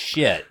boring as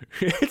shit.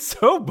 It's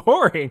so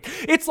boring.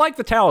 It's like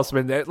The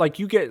Talisman that like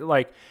you get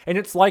like, and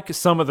it's like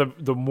some of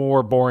the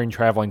more boring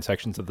traveling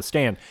sections of The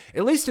Stand.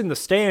 At least in The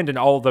Stand and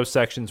all of those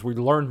sections, we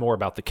learn more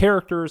about the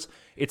characters.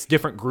 It's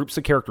different groups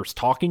of characters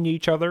talking to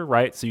each other,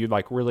 right? So you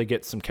like really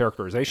get some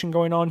characterization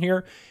going on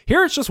here.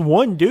 Here it's just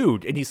one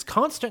dude, and he's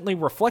constantly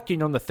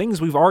reflecting on the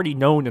things we've already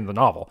known in the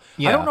novel.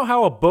 Yeah. I don't know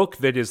how a book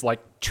that is like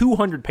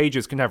 200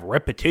 pages can have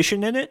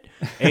repetition in it,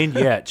 and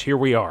yet here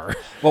we are.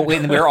 Well,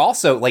 and we're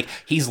also like,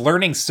 he's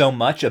learning so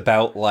much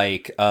about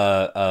like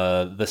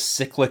the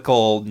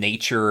cyclical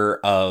nature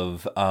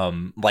of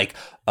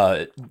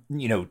the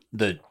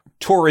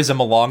tourism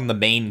along the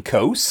Maine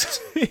coast.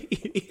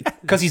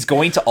 Because he's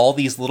going to all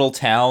these little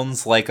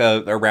towns like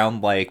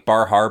around like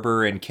Bar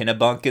Harbor and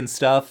Kennebunk and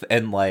stuff,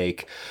 and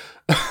like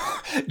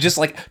just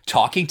like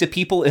talking to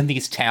people in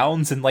these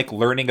towns and like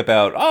learning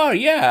about, oh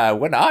yeah,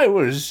 when I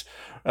was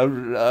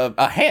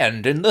a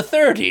hand in the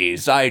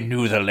 30s, I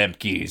knew the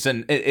Lemkes,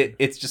 and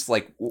it's just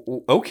like,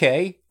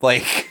 okay,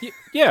 like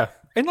yeah.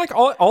 And like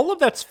all of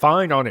that's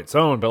fine on its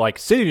own, but like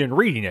sitting and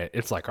reading it,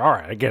 it's like, all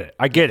right, I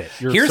get it.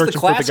 Here's the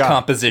class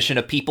composition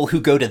of people who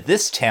go to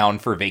this town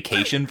for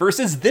vacation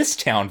versus this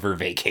town for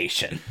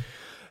vacation.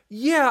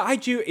 Yeah, I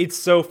do. It's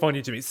so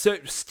funny to me. So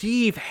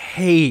Steve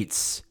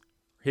hates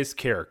his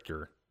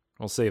character.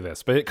 I'll say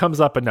this, but it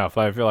comes up enough.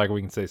 I feel like we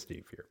can say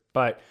Steve here.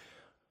 But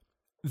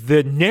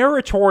the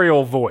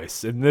narratorial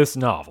voice in this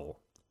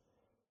novel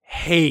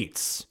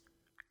hates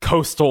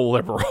coastal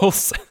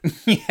liberals.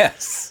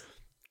 Yes.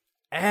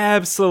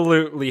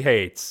 Absolutely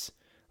hates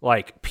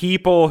like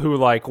people who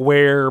like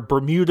wear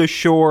Bermuda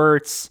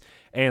shorts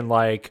and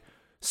like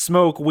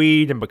smoke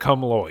weed and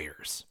become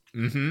lawyers.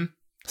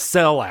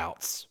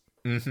 Sellouts.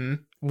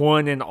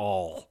 One and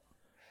all.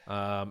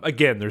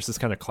 Again, there's this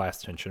kind of class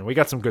tension. We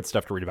got some good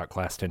stuff to read about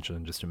class tension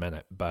in just a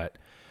minute, but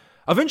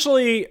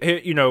eventually,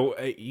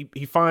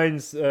 he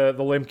finds the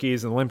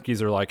Lemkes, and the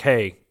Lemkes are like,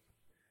 hey,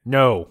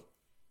 no,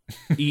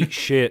 eat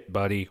shit,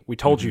 buddy. We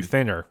told you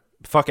thinner.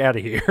 Fuck out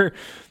of here.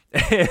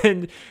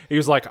 And he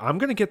was like, I'm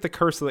going to get the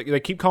curse. They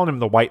keep calling him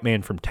the white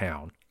man from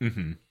town,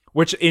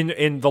 which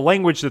in the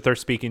language that they're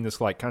speaking,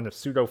 this like kind of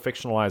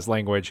pseudo-fictionalized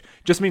language,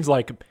 just means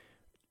like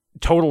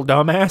total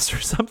dumbass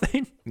or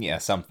something. Yeah,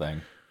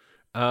 something.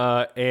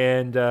 So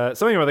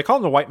anyway, they call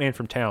him the white man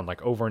from town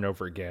like over and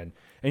over again.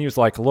 And he was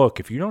like, look,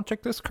 if you don't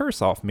take this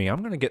curse off me, I'm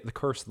going to get the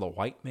curse of the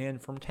white man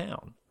from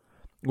town,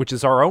 which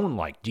is our own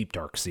like deep,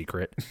 dark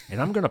secret.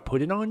 And I'm going to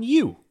put it on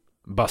you,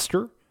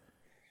 Buster.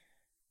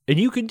 And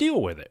you can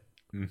deal with it.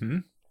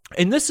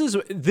 And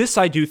this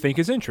I do think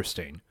is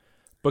interesting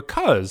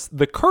because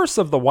the curse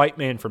of the white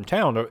man from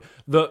town,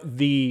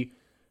 the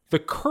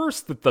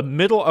curse that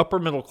the upper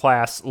middle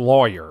class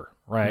lawyer,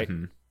 right?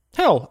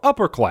 Hell,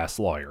 upper class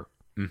lawyer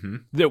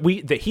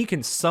that he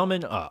can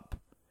summon up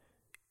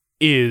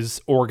is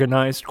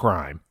organized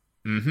crime.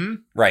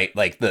 Right,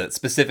 like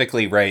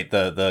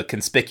the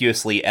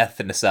conspicuously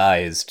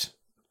ethnicized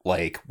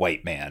like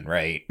white man,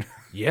 right?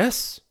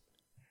 Yes.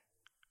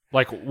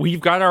 Like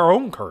we've got our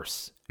own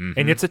curse.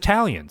 And it's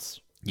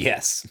Italians.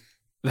 Yes.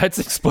 That's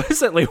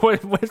explicitly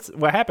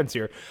what happens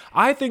here.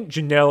 I think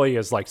Giannelli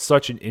is like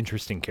such an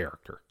interesting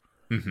character.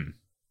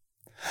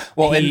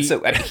 Well, and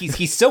so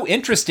he's so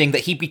interesting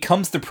that he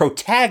becomes the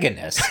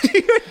protagonist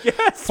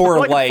yes,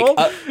 for like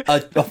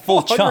a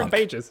full chunk.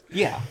 Pages.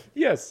 Yeah.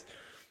 Yes.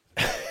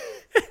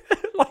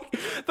 Like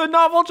the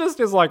novel just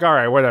is like, all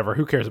right, whatever.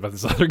 Who cares about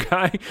this other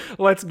guy?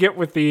 Let's get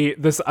with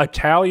this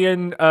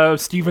Italian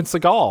Steven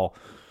Seagal.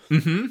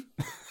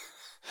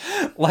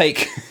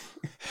 Like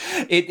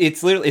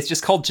it's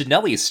just called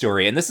Giannelli's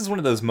story, and this is one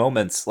of those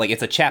moments, like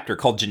it's a chapter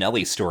called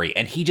Giannelli's story,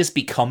 and he just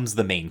becomes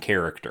the main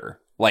character.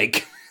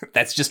 Like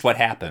that's just what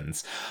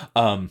happens.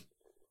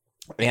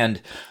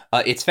 And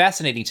it's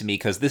fascinating to me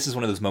because this is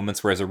one of those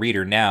moments where, as a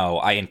reader now,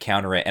 I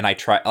encounter it and I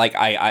try, like,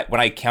 I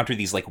when I encounter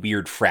these like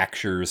weird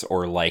fractures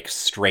or like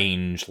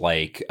strange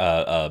like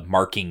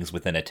markings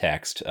within a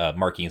text.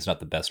 Marking is not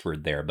the best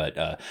word there,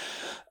 but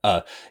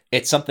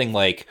it's something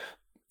like,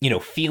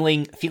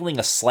 feeling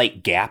a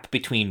slight gap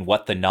between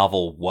what the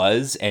novel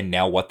was and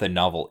now what the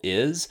novel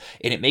is,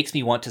 and it makes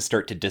me want to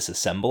start to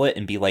disassemble it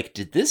and be like,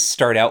 did this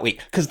start out?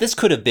 Wait, because this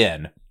could have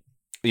been,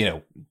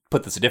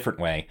 put this a different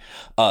way.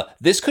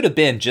 This could have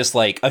been just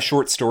like a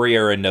short story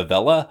or a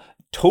novella,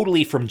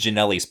 totally from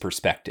Ginelli's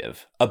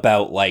perspective,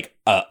 about like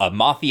a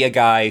mafia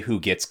guy who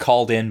gets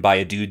called in by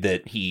a dude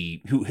that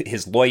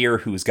his lawyer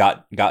who's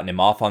gotten him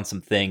off on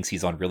some things.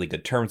 He's on really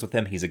good terms with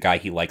him. He's a guy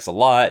he likes a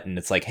lot, and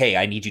it's like, hey,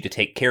 I need you to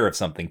take care of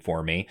something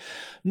for me.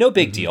 No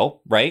big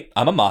deal, right?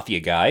 I'm a mafia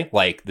guy.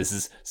 Like, this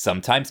is,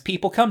 sometimes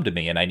people come to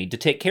me and I need to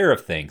take care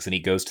of things. And he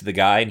goes to the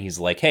guy and he's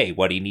like, hey,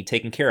 what do you need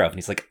taken care of? And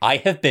he's like, I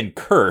have been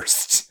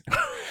cursed.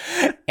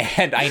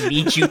 And I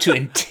need you to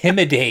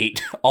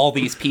intimidate all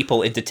these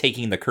people into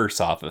taking the curse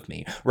off of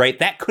me, right?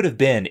 That could have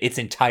been its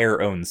entire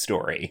own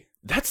story.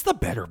 That's the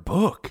better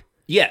book.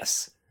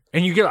 Yes.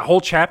 And you get a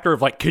whole chapter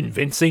of like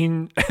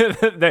convincing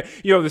that,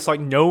 this like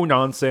no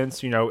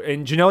nonsense, and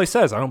Ginelli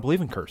says, I don't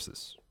believe in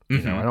curses. I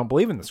don't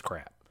believe in this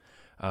crap.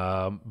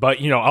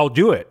 But I'll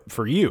do it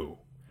for you.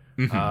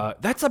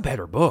 That's a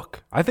better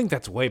book. I think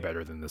that's way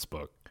better than this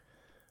book.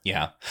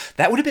 Yeah,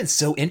 that would have been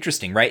so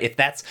interesting, right? If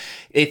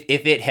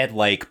it had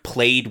like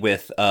played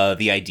with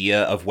the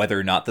idea of whether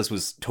or not this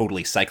was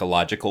totally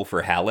psychological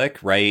for Halleck,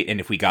 right? And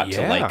if we got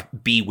to like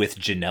be with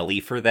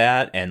Ginelli for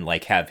that and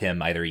like have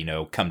him either,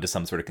 come to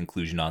some sort of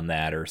conclusion on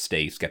that or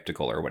stay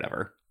skeptical or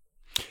whatever.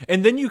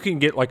 And then you can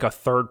get like a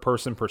third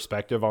person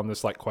perspective on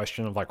this like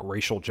question of like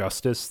racial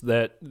justice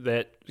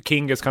that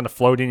King is kind of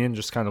floating in,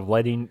 just kind of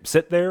letting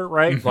sit there,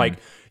 right? Like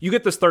you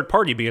get this third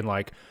party being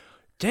like,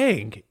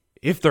 dang,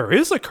 if there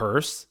is a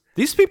curse,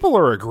 these people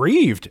are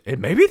aggrieved and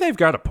maybe they've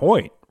got a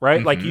point,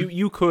 right? Like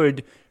you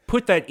could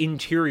put that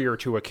interior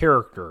to a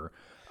character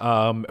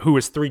who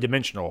is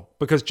three-dimensional,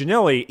 because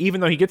Ginelli,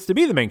 even though he gets to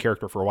be the main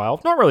character for a while,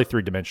 not really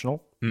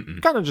three-dimensional,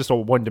 kind of just a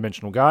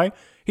one-dimensional guy.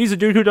 He's a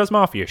dude who does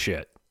mafia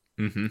shit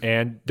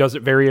and does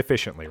it very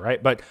efficiently,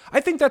 right? But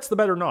I think that's the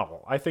better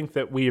novel. I think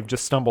that we have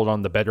just stumbled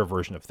on the better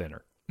version of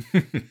Thinner.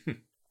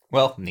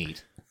 Well,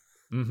 neat.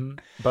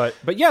 But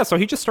yeah, so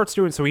he just starts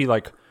doing, so he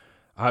like,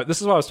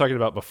 this is what I was talking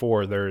about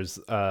before. There's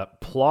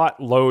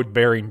plot load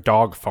bearing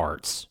dog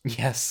farts.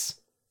 Yes.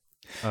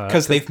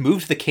 Because they've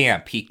moved the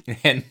camp.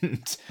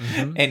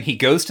 And he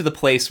goes to the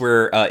place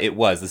where it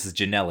was. This is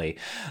Ginelli.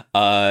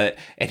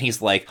 And he's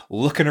like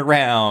looking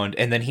around,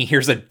 and then he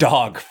hears a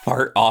dog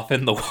fart off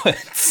in the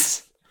woods.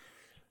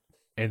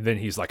 And then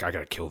he's like, I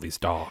gotta kill these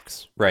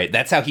dogs. Right.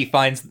 That's how he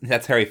finds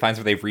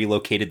where they've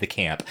relocated the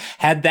camp.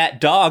 Had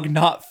that dog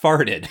not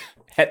farted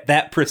at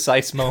that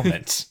precise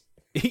moment.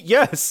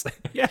 Yes.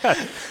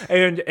 Yeah.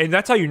 And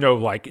that's how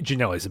like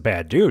Ginelli's a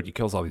bad dude. He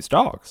kills all these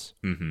dogs.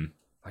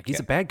 Like he's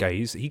a bad guy.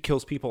 He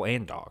kills people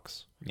and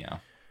dogs. Yeah.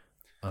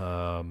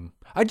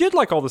 I did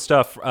like all the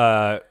stuff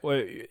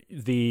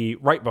the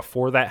right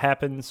before that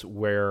happens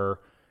where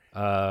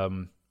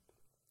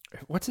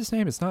what's his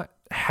name? It's not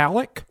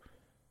Halleck?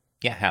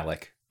 Yeah,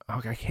 Halleck.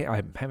 Okay,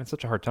 I'm having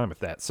such a hard time with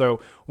that.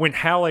 So when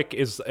Halleck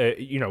is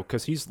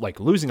because he's like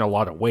losing a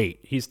lot of weight.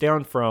 He's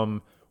down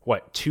from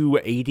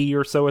 280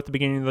 or so at the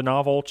beginning of the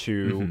novel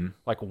to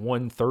like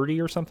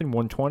 130 or something,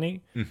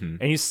 120.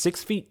 And he's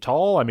 6 feet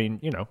tall. I mean,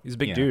 he's a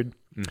big dude.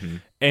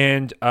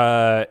 And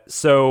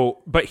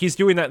but he's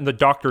doing that, and the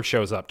doctor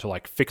shows up to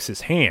like fix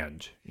his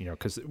hand,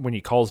 because when he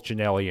calls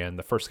Ginelli in,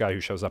 the first guy who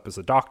shows up is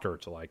a doctor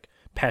to like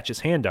patch his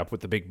hand up with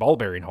the big ball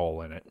bearing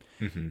hole in it.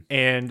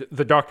 And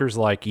the doctor's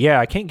like, yeah,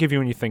 I can't give you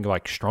anything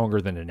like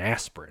stronger than an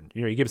aspirin.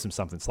 He gives him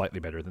something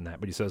slightly better than that,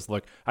 but he says,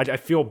 look, I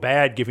feel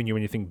bad giving you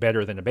anything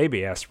better than a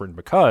baby aspirin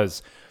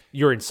because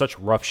you're in such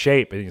rough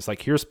shape. And he's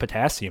like, here's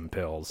potassium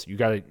pills. You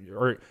gotta,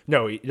 or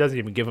no, he doesn't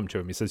even give them to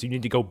him. He says, you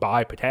need to go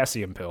buy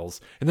potassium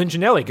pills. And then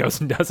Ginelli goes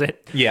and does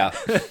it. Yeah.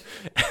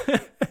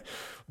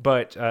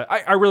 But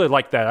I really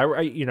like that.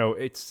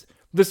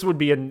 This would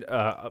be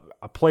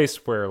a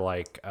place where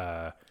like,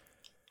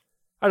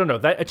 I don't know,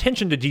 that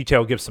attention to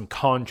detail gives some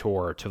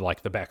contour to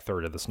like the back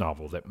third of this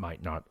novel that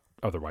might not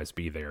otherwise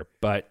be there.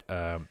 But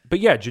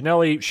yeah,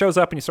 Ginelli shows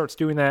up and he starts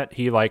doing that.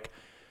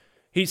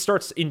 He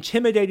starts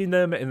intimidating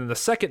them, and then the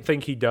second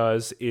thing he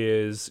does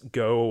is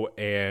go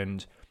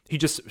and he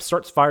just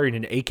starts firing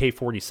an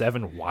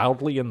AK-47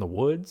 wildly in the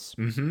woods,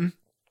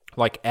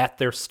 like at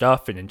their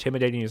stuff and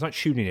intimidating. He's not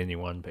shooting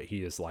anyone, but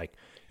he is like,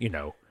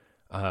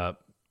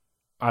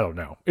 I don't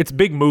know. It's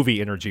big movie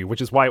energy, which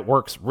is why it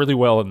works really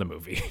well in the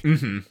movie.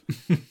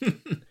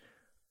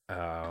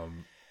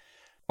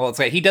 Well, it's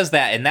like he does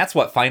that, and that's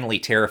what finally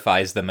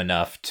terrifies them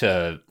enough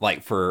to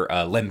like for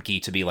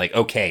Lemke to be like,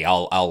 okay,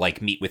 I'll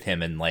like meet with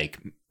him and like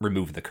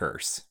remove the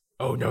curse.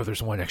 Oh no,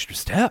 there's one extra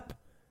step.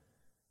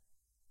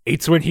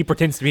 It's when he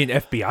pretends to be an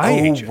FBI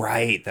agent. Oh,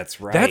 right.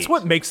 That's right. That's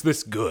what makes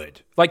this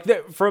good. Like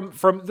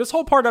from this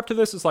whole part up to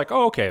this is like,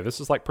 oh, okay, this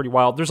is like pretty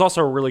wild. There's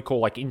also a really cool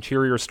like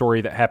interior story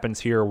that happens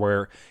here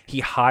where he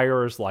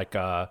hires like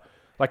an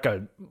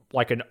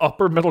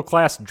upper middle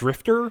class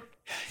drifter.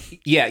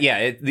 Yeah.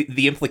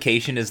 The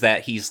implication is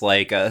that he's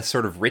like a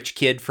sort of rich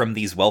kid from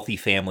these wealthy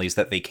families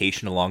that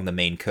vacation along the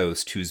Maine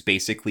coast who's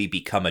basically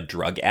become a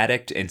drug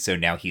addict, and so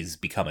now he's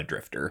become a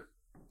drifter.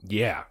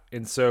 Yeah,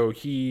 and so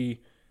he's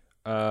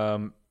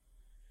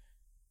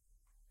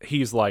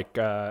like,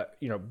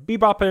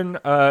 bebopping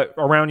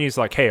around. He's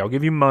like, hey, I'll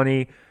give you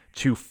money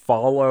to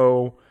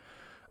follow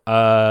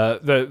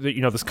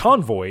this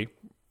convoy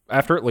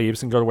after it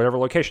leaves and go to whatever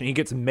location. He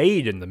gets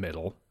made in the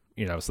middle,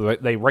 so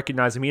they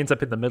recognize him. He ends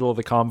up in the middle of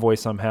the convoy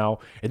somehow,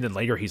 and then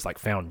later he's like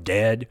found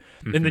dead.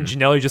 Mm-hmm. And then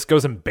Janelli just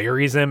goes and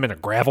buries him in a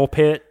gravel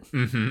pit.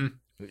 Mm-hmm.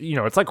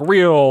 It's like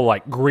real,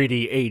 like,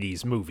 gritty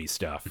 80s movie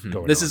stuff going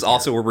on. This is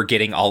also where we're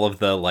getting all of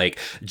the, like,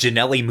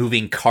 Janelli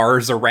moving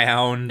cars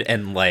around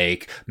and,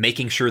 like,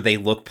 making sure they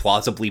look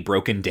plausibly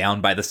broken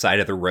down by the side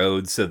of the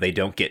road so they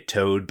don't get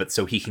towed, but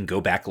so he can go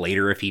back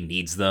later if he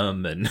needs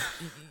them. And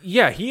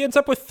yeah, he ends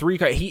up with 3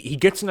 guys. He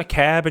gets in a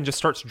cab and just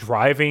starts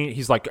driving.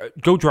 He's like,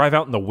 go drive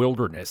out in the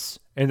wilderness.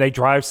 And they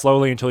drive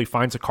slowly until he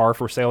finds a car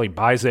for sale. He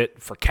buys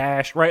it for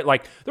cash, right?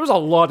 Like, there's a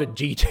lot of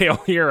detail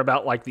here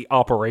about, like, the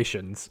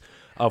operations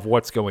of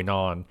what's going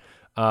on.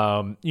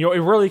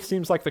 It really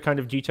seems like the kind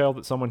of detail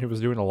that someone who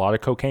was doing a lot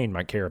of cocaine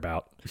might care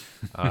about.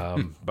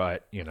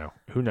 But,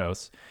 who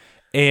knows?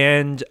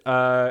 And,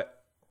 but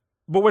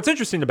what's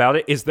interesting about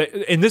it is that,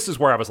 and this is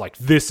where I was like,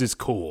 this is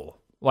cool.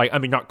 Like, I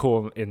mean, not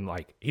cool in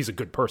like, he's a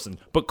good person,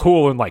 but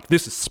cool in like,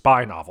 this is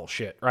spy novel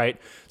shit, right?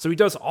 So he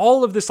does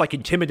all of this like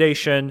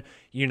intimidation,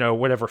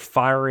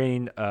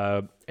 firing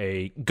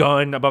a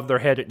gun above their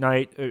head at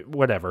night,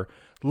 whatever,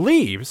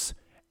 leaves,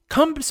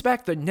 comes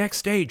back the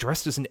next day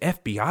dressed as an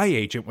FBI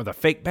agent with a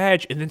fake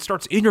badge, and then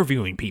starts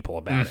interviewing people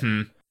about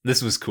it.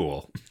 This was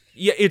cool.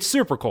 Yeah, it's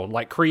super cool.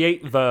 Like,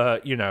 create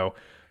the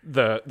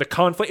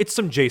conflict. It's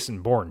some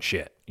Jason Bourne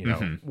shit,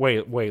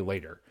 way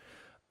later.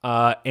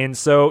 And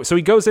so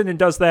he goes in and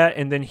does that,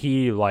 and then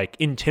he like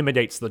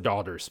intimidates the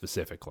daughter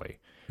specifically,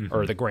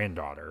 or the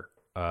granddaughter,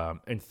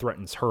 and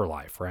threatens her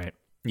life, right?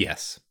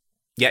 Yes.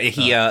 Yeah,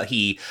 he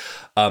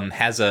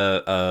has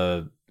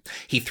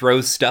he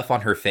throws stuff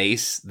on her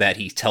face that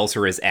he tells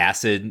her is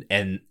acid,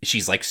 and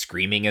she's like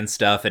screaming and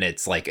stuff, and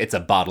it's a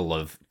bottle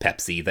of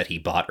Pepsi that he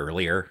bought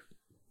earlier.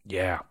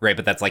 Yeah. Right,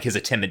 but that's like his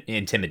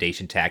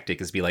intimidation tactic,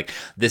 is be like,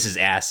 this is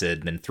acid,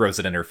 and then throws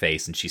it in her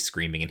face, and she's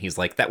screaming, and he's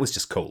like, that was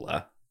just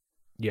cola.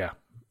 Yeah.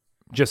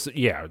 Just a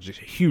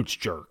huge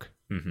jerk.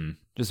 Mm-hmm.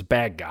 Just a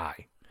bad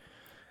guy.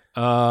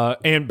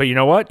 But you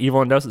know what?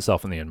 Evil undoes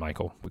itself in the end,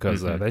 Michael,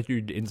 because that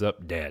dude ends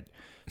up dead.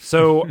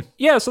 So,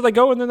 so they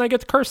go and then they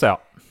get the curse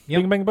out.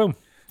 Yep. Bing, bang, boom.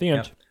 The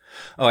end. Yep.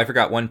 Oh, I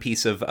forgot one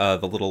piece of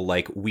the little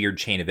like weird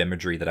chain of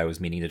imagery that I was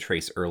meaning to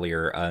trace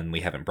earlier and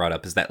we haven't brought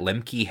up is that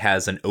Lemke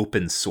has an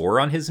open sore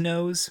on his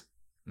nose.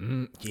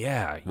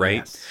 Yeah. Right?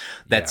 Yes.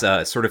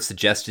 That's sort of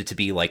suggested to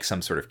be like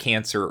some sort of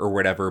cancer or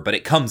whatever, but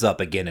it comes up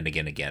again and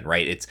again and again,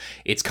 right?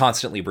 It's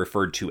constantly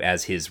referred to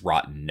as his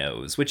rotten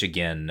nose, which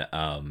again,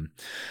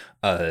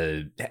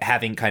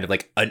 having kind of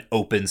like an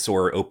open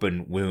sore,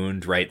 open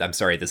wound, right? I'm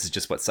sorry, this is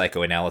just what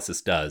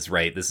psychoanalysis does,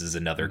 right? This is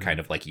another kind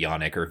of like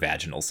yonic or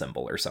vaginal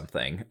symbol or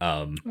something.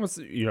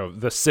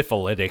 The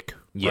syphilitic,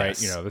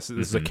 yes. Right? This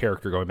is a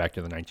character going back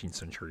to the 19th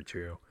century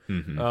too.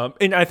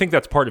 And I think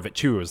that's part of it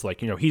too, is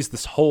like, he's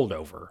this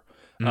holdover.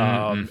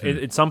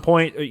 At some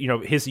point,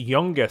 his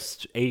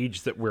youngest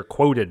age that we're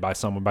quoted by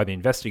the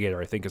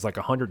investigator, I think, is like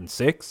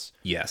 106.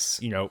 Yes.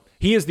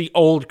 He is the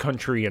old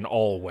country in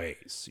all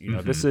ways.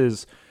 This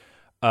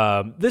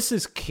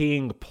is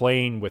King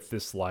playing with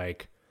this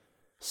like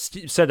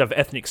set of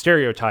ethnic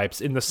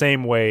stereotypes in the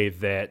same way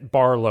that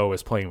Barlow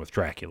is playing with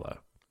Dracula,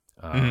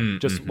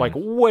 just like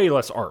way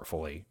less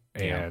artfully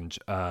and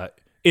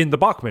in the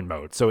Bachman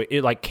mode. So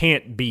it like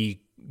can't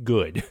be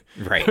good,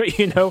 right?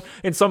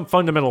 In some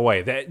fundamental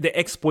way. The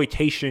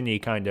exploitation-y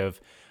kind of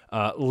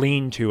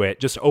lean to it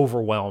just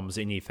overwhelms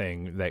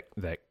anything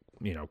that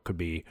could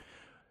be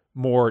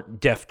more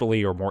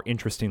deftly or more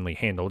interestingly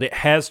handled. It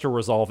has to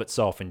resolve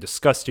itself in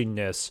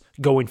disgustingness,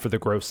 going for the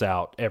gross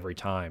out every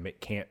time.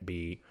 It can't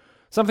be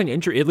something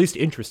at least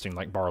interesting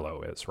like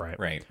Barlow is, right?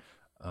 Right.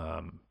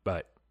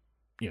 But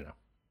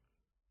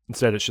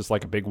instead it's just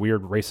like a big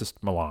weird racist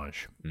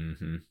melange.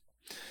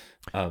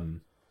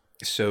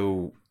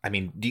 So, I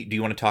mean, do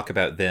you want to talk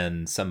about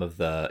then some of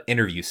the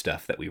interview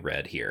stuff that we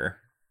read here?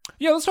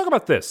 Yeah, let's talk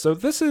about this. So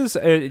this is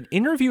an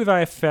interview that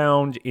I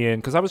found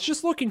because I was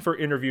just looking for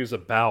interviews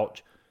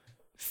about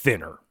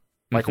Thinner,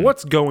 like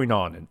what's going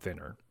on in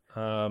Thinner,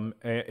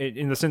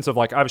 in the sense of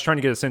like I was trying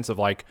to get a sense of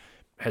like,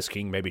 has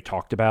King maybe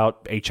talked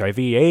about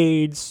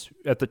HIV/AIDS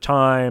at the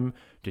time?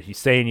 Did he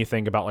say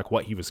anything about like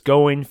what he was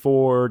going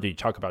for? Did he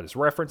talk about his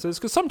references?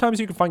 Because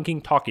sometimes you can find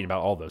King talking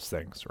about all those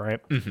things,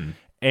 right?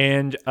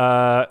 And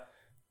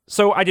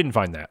so I didn't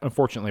find that,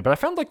 unfortunately, but I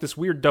found like this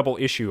weird double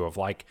issue of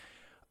like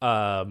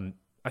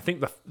I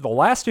think the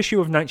last issue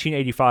of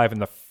 1985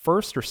 and the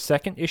first or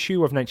second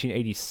issue of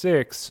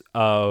 1986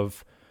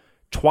 of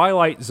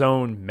Twilight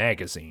Zone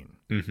magazine.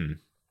 Mm-hmm.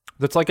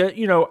 That's like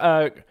we don't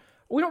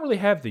really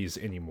have these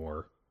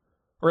anymore,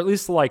 or at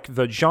least like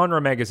the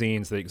genre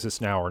magazines that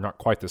exist now are not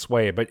quite this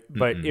way. But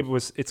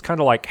it's kind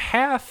of like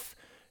half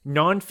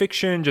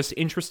nonfiction, just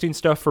interesting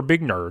stuff for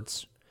big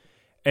nerds,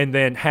 and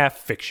then half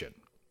fiction.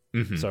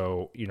 Mm-hmm.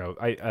 So,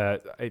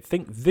 I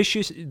think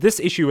this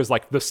issue is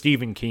like the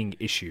Stephen King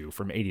issue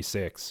from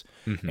 86.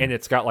 Mm-hmm. And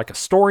it's got like a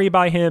story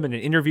by him and an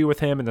interview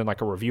with him and then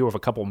like a review of a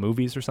couple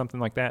movies or something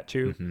like that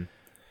too. Mm-hmm.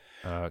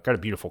 Got a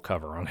beautiful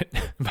cover on it,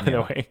 by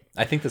the way.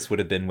 I think this would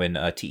have been when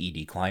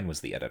T.E.D. Klein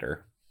was the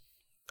editor.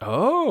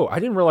 Oh, I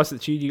didn't realize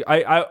that T.E.D.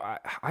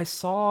 I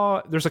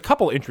saw there's a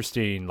couple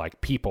interesting like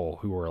people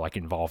who were like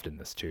involved in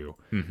this too,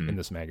 mm-hmm. in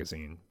this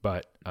magazine.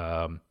 But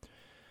I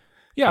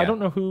don't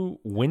know who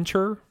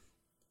Winter...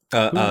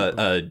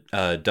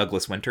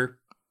 Douglas Winter.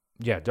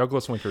 Yeah,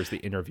 Douglas Winter is the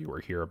interviewer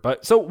here.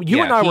 But so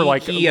you and I were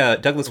like...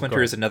 Douglas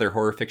Winter is another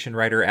horror fiction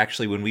writer.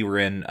 Actually, when we were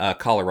in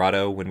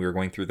Colorado, when we were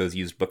going through those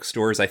used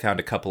bookstores, I found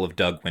a couple of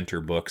Doug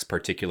Winter books,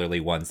 particularly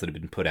ones that have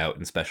been put out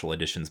in special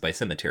editions by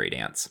Cemetery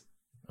Dance.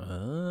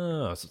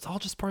 Oh, so it's all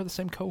just part of the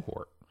same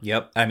cohort.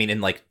 Yep. I mean, and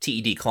like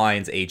T.E.D.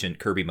 Klein's agent,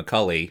 Kirby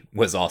McCulley,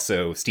 was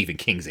also Stephen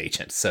King's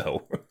agent,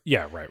 so...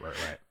 Yeah, right.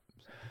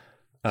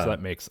 So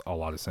that makes a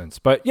lot of sense.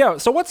 But yeah,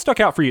 so what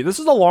stuck out for you? This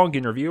is a long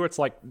interview. It's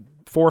like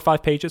 4 or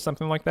 5 pages,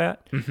 something like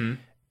that. Mm-hmm.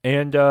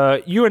 And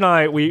you and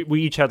I,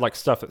 we each had like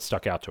stuff that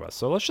stuck out to us.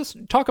 So let's just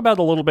talk about it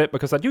a little bit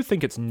because I do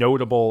think it's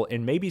notable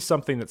and maybe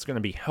something that's going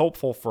to be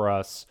helpful for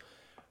us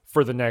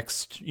for the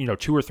next,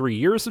 2 or 3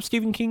 years of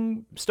Stephen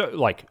King stuff,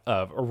 like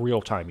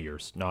real-time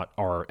years, not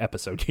our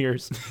episode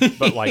years,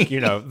 but like,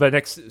 the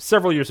next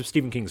several years of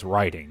Stephen King's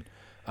writing.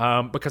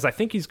 Because I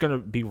think he's going to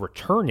be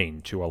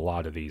returning to a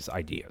lot of these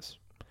ideas.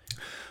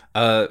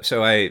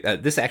 So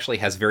this actually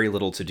has very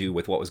little to do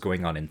with what was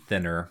going on in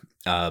Thinner,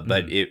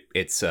 but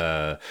it's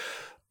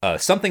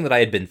something that I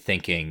had been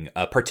thinking,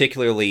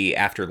 particularly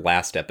after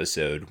last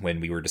episode when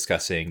we were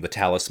discussing the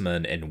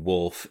Talisman and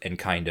Wolf and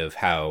kind of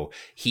how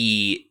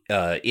he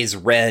is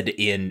read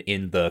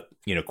in the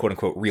quote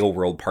unquote real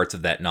world parts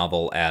of that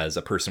novel as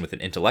a person with an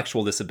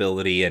intellectual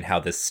disability, and how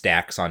this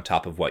stacks on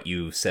top of what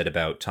you said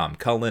about Tom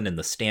Cullen in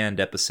the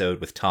Stand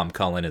episode, with Tom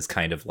Cullen as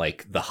kind of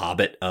like the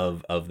Hobbit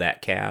of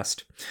that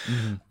cast.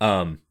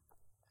 Mm-hmm.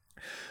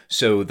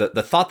 So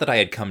the thought that I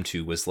had come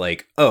to was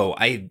like,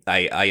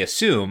 I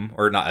assume,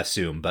 or not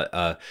assume,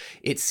 but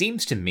it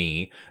seems to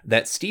me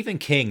that Stephen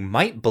King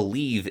might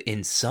believe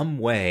in some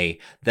way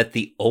that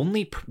the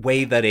only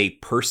way that a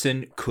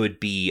person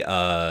could be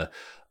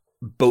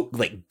both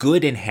like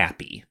good and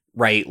happy,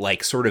 right?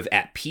 Like sort of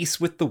at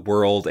peace with the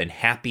world and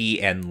happy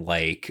and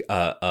like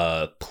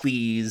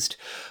pleased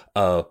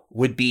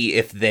would be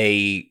if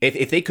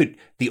they could,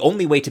 the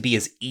only way to be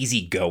as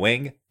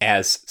easygoing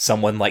as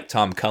someone like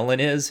Tom Cullen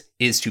is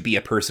to be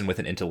a person with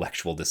an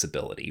intellectual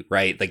disability,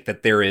 right? Like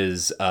that there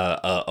is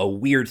a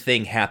weird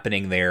thing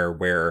happening there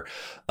where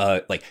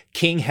like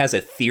King has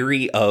a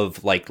theory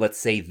of like, let's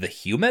say the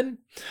human,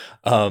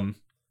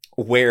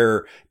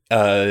 where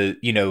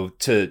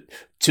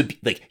to be,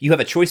 like, you have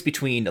a choice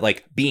between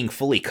like being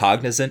fully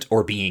cognizant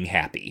or being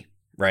happy,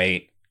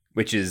 right?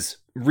 Which is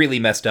really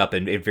messed up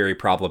and very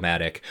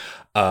problematic.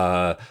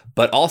 But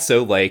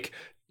also like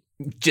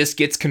just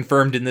gets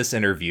confirmed in this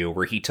interview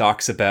where he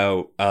talks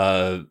about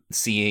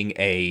seeing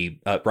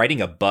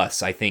riding a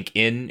bus, I think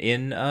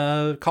in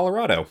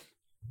Colorado,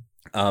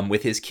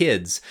 with his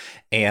kids,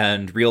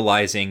 and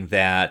realizing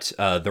that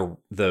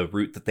the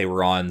route that they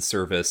were on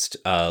serviced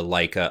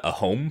like a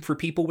home for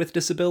people with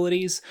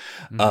disabilities,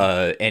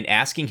 and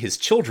asking his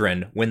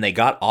children when they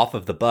got off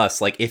of the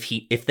bus, like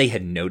if they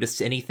had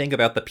noticed anything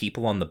about the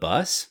people on the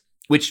bus,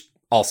 which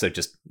also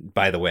just,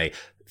 by the way,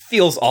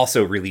 feels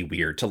also really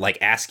weird to like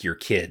ask your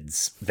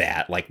kids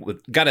that, like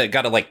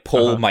gotta like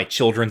poll my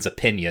children's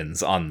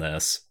opinions on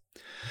this.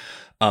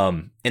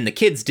 And the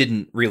kids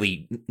didn't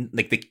really,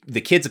 like,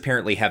 the kids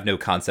apparently have no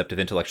concept of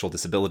intellectual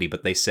disability,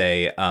 but they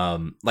say,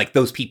 like,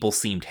 those people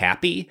seemed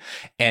happy.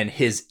 And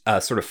his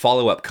sort of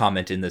follow-up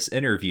comment in this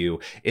interview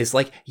is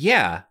like,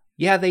 yeah,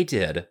 they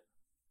did.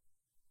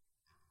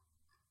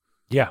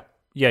 Yeah,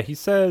 he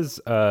says,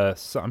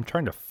 so I'm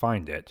trying to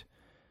find it.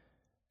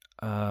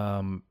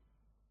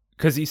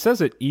 Because he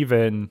says it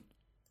very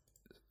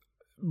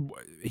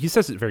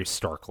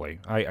starkly.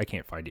 I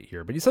can't find it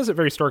here, but he says it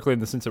very starkly in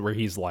the sense of where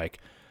he's like,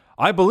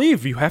 I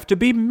believe you have to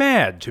be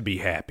mad to be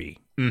happy.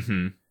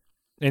 Mm-hmm.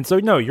 And so,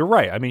 no, you're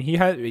right. I mean,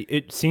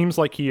 it seems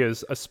like he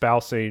is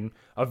espousing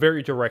a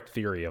very direct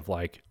theory of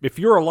like, if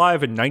you're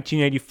alive in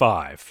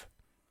 1985,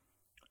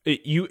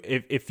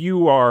 if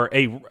you are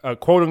a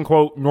quote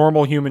unquote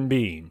normal human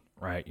being,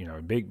 right?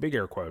 Big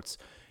air quotes,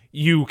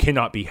 you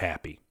cannot be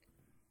happy.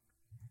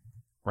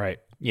 Right.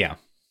 Yeah.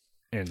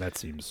 And that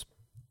seems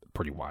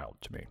pretty wild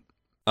to me.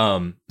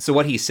 So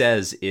what he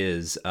says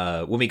is,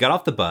 when we got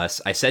off the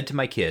bus, I said to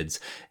my kids,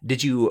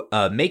 "Did you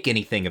make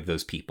anything of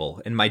those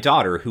people?" And my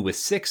daughter, who was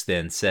 6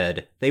 then,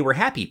 said, "They were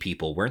happy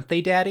people, weren't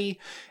they, Daddy?"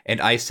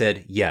 And I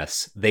said,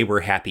 "Yes, they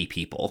were happy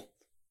people."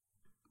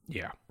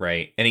 Yeah.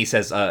 Right. And he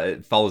says,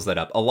 follows that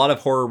up. "A lot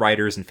of horror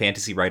writers and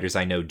fantasy writers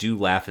I know do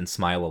laugh and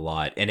smile a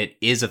lot, and it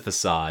is a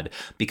facade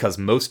because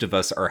most of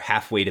us are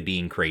halfway to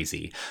being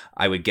crazy.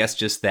 I would guess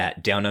just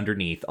that down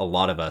underneath, a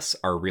lot of us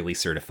are really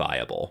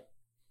certifiable."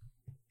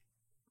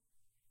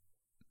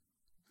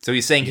 So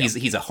he's saying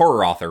he's a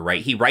horror author,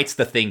 right? He writes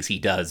the things he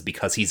does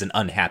because he's an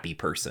unhappy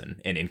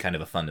person in kind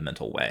of a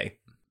fundamental way.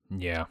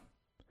 Yeah.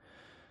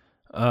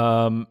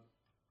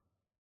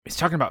 He's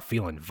talking about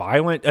feeling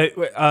violent.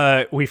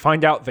 We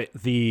find out that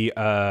the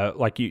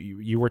like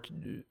you were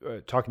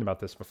talking about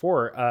this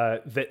before,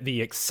 that the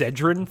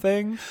Excedrin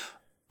thing.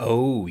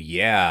 Oh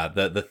yeah,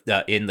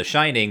 the in The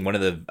Shining, one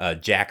of the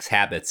Jack's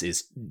habits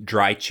is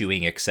dry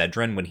chewing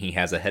Excedrin when he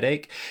has a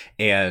headache,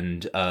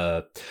 and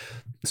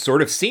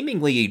sort of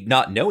seemingly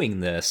not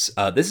knowing this,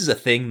 this is a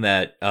thing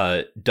that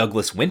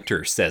Douglas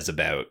Winter says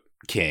about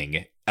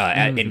King.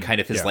 In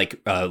kind of his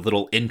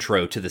little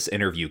intro to this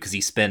interview, because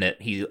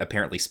he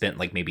apparently spent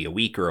like maybe a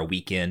week or a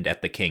weekend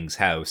at the King's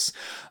house,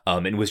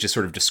 and was just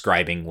sort of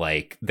describing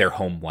like their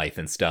home life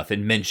and stuff,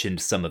 and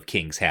mentioned some of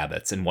King's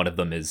habits, and one of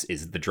them is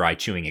the dry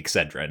chewing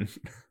Excedrin.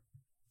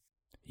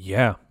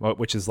 Yeah,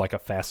 which is like a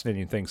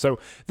fascinating thing. So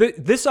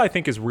this I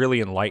think is really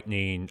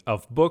enlightening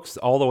of books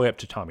all the way up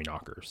to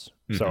Tommyknockers.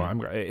 Mm-hmm. So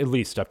I'm at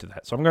least up to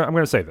that. So I'm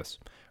gonna say this,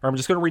 or I'm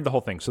just gonna read the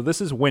whole thing. So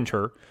this is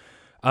Winter.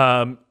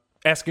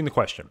 Asking the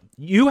question,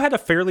 you had a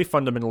fairly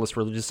fundamentalist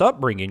religious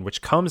upbringing,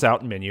 which comes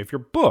out in many of your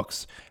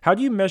books. How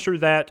do you measure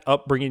that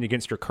upbringing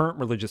against your current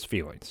religious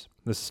feelings?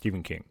 This is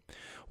Stephen King.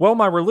 Well,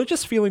 my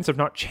religious feelings have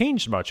not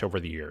changed much over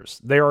the years.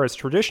 They are as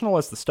traditional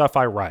as the stuff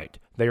I write.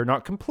 They are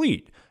not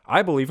complete.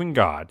 I believe in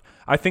God.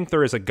 I think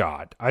there is a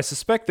God. I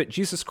suspect that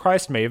Jesus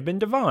Christ may have been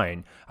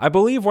divine. I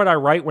believe what I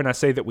write when I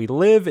say that we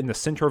live in the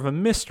center of a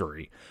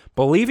mystery.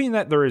 Believing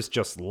that there is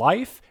just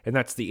life, and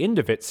that's the end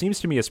of it, seems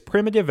to me as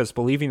primitive as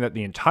believing that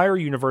the entire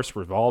universe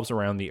revolves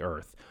around the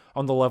earth.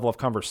 On the level of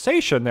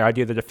conversation, the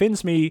idea that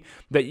offends me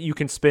that you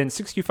can spend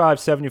 65,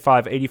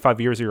 75,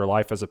 85 years of your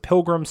life as a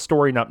pilgrim,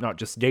 storing up not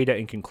just data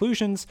and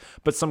conclusions,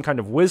 but some kind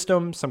of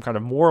wisdom, some kind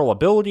of moral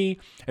ability,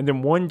 and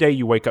then one day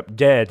you wake up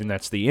dead and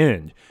that's the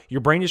end. Your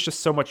brain is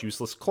just so much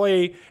useless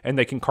clay, and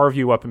they can carve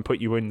you up and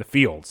put you in the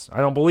fields. I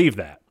don't believe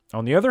that.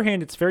 On the other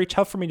hand, it's very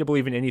tough for me to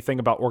believe in anything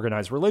about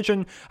organized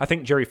religion. I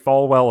think Jerry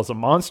Falwell is a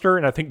monster,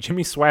 and I think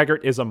Jimmy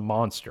Swaggart is a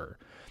monster.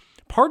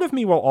 Part of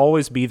me will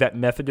always be that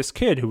Methodist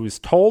kid who was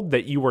told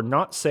that you were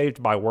not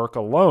saved by work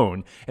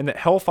alone and that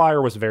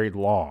hellfire was very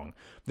long.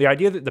 The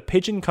idea that the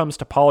pigeon comes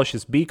to polish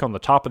his beak on the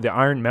top of the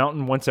Iron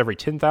Mountain once every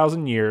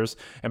 10,000 years,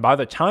 and by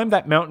the time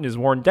that mountain is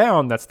worn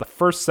down, that's the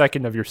first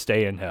second of your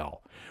stay in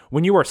hell.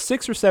 When you are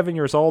 6 or 7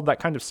 years old, that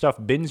kind of stuff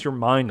bends your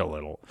mind a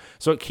little.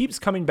 So it keeps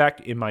coming back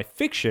in my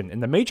fiction,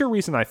 and the major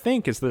reason I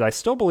think is that I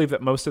still believe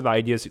that most of the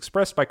ideas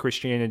expressed by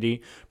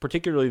Christianity,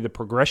 particularly the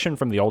progression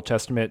from the Old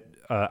Testament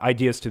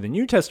ideas to the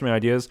New Testament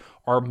ideas,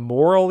 are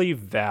morally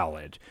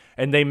valid,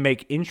 and they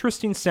make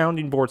interesting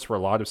sounding boards for a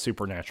lot of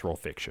supernatural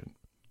fiction.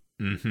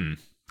 Mm-hmm.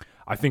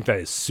 I think that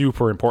is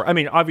super important. I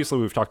mean, obviously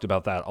we've talked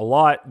about that a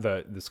lot,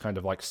 this kind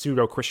of like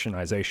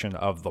pseudo-Christianization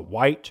of the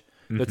white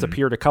that's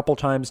appeared a couple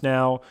times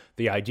now.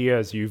 The idea,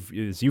 as you've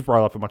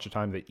brought up a bunch of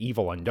times, that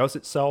evil undoes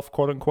itself,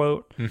 quote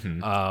unquote.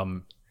 Mm-hmm.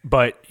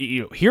 But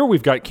here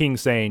we've got King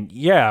saying,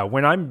 "Yeah,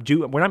 when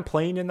I'm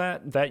playing in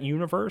that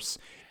universe,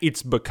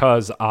 it's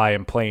because I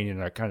am playing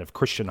in a kind of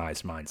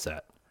Christianized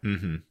mindset."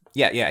 Mm-hmm.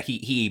 Yeah.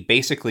 He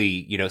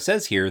basically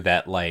says here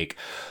that like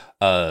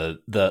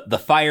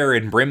the fire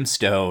and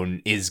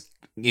brimstone is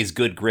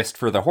good grist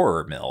for the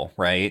horror mill,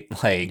 right?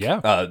 Like,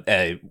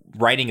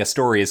 writing a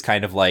story is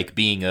kind of like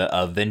being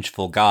a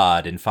vengeful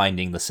god and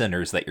finding the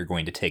sinners that you're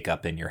going to take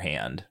up in your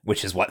hand,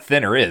 which is what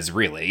Thinner is,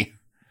 really.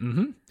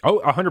 Mm-hmm.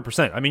 Oh,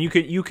 100%. I mean,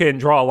 you can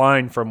draw a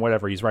line from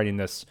whatever he's writing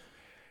this,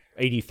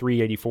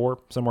 83, 84,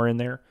 somewhere in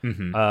there.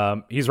 Mm-hmm.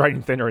 He's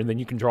writing Thinner, and then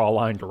you can draw a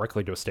line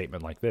directly to a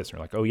statement like this. And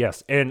you're like, oh,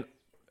 yes. And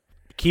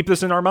keep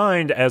this in our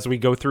mind as we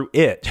go through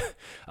it.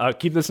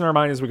 Keep this in our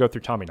mind as we go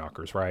through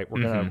Tommyknockers, right?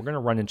 We're gonna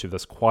run into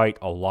this quite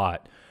a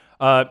lot.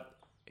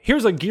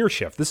 Here's a gear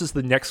shift. This is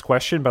the next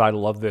question, but I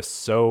love this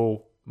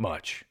so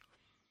much.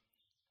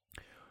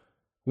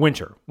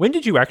 Winter, when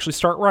did you actually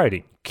start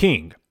writing?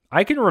 King,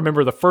 I can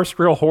remember the first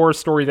real horror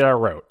story that I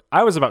wrote.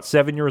 I was about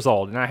 7 years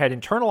old, and I had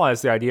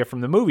internalized the idea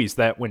from the movies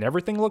that when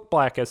everything looked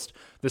blackest,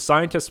 the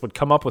scientists would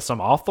come up with some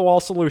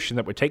off-the-wall solution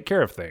that would take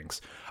care of things.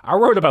 I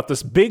wrote about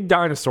this big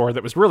dinosaur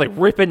that was really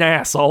ripping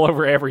ass all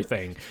over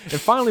everything. And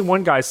finally,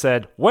 one guy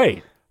said,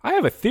 "Wait, I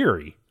have a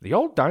theory. The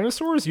old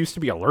dinosaurs used to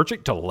be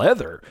allergic to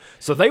leather.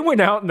 So they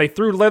went out and they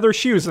threw leather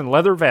shoes and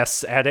leather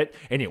vests at it,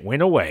 and it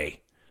went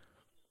away."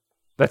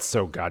 That's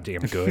so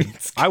goddamn good.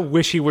 I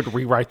wish he would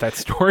rewrite that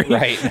story.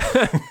 Right.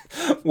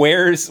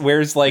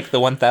 Where's like the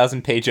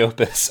 1,000 page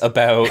opus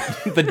about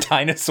the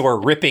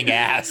dinosaur ripping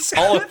ass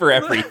all over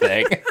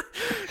everything?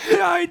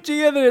 The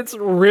idea that it's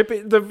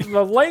ripping the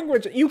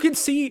language. You can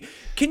see.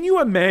 Can you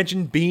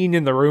imagine being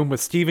in the room with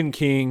Stephen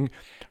King,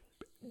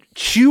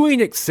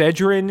 chewing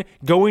Excedrin,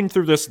 going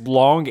through this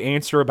long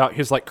answer about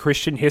his like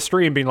Christian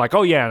history, and being like,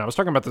 "Oh yeah, and I was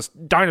talking about this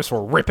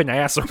dinosaur ripping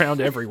ass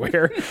around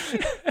everywhere."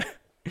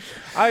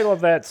 I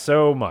love that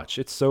so much.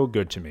 It's so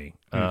good to me.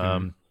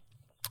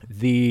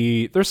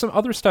 There's some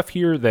other stuff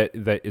here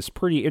that is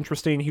pretty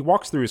interesting. He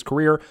walks through his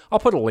career. I'll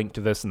put a link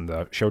to this in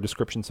the show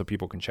description so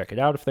people can check it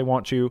out if they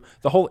want to.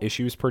 The whole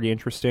issue is pretty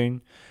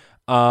interesting.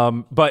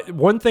 But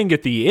one thing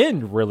at the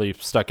end really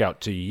stuck out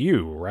to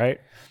you,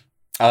 right?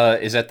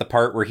 Is that the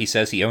part where he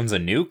says he owns a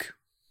nuke?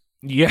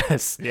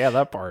 Yes. Yeah,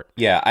 that part.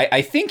 Yeah,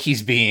 I think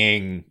he's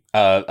being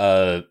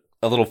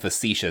a little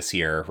facetious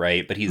here,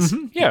 right? But he's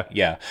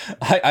yeah.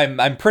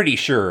 I'm pretty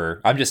sure.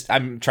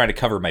 I'm trying to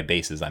cover my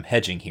bases. I'm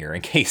hedging here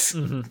in case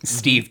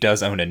Steve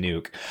does own a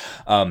nuke.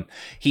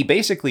 He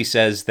basically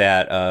says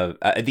that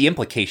the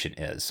implication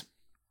is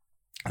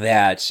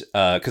that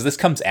because this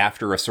comes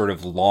after a sort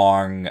of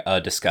long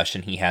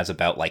discussion he has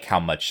about like how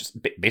much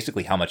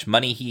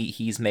money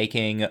he's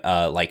making,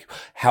 like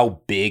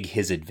how big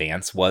his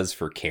advance was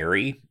for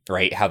Carrie,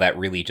 right? How that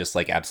really just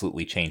like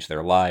absolutely changed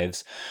their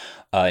lives.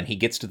 And he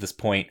gets to this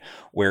point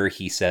where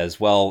he says,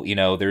 well, you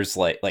know, there's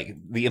like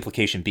the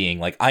implication being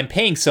like, I'm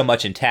paying so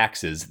much in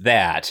taxes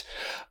that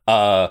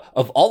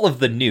of all of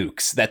the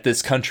nukes that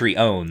this country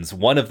owns,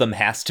 one of them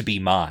has to be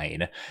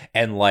mine.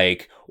 And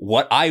like,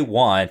 what I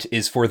want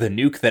is for the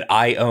nuke that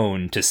I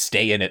own to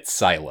stay in its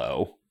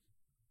silo.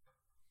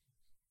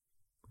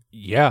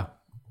 Yeah.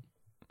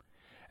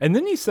 And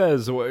then he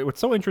says, what's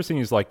so interesting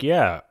is like,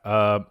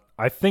 I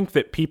think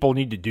that people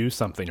need to do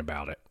something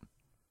about it.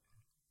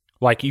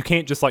 Like, you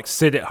can't just, like,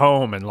 sit at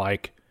home and,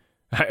 like...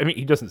 I mean,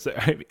 he doesn't say...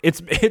 It's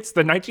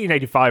the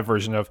 1985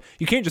 version of,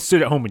 you can't just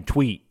sit at home and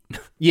tweet.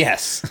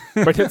 Yes.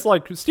 But it's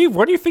like, Steve,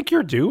 what do you think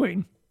you're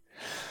doing?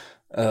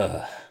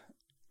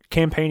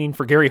 Campaigning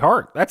for Gary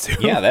Hart. That's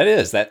who. Yeah, that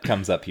is. That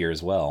comes up here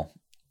as well.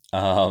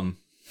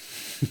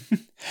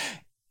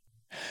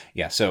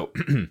 Yeah, so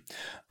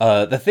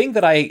the thing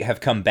that I have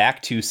come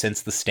back to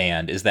since The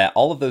Stand is that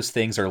all of those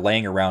things are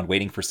laying around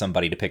waiting for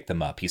somebody to pick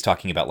them up. He's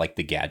talking about like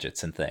the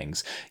gadgets and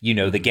things, you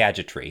know, the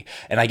gadgetry.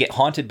 And I get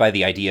haunted by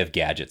the idea of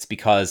gadgets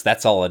because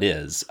that's all it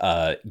is.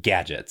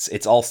 Gadgets.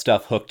 It's all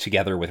stuff hooked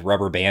together with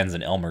rubber bands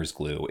and Elmer's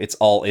glue. It's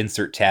all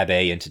insert tab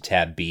A into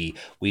tab B.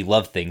 We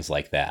love things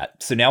like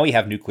that. So now we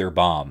have nuclear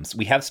bombs.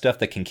 We have stuff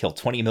that can kill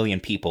 20 million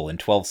people in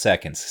 12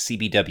 seconds.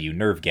 CBW,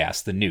 nerve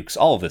gas, the nukes,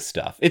 all of this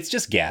stuff. It's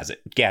just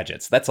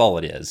gadgets. That's all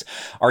it is.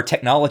 Our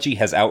technology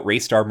has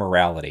outraced our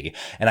morality,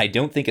 and I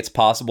don't think it's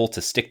possible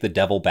to stick the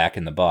devil back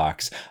in the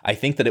box. I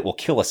think that it will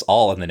kill us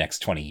all in the next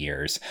 20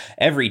 years.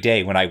 Every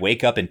day when I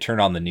wake up and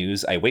turn on the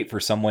news, I wait for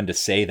someone to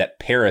say that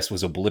Paris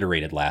was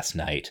obliterated last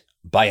night.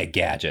 By a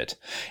gadget.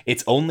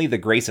 It's only the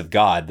grace of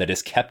God that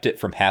has kept it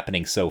from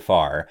happening so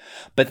far.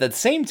 But at the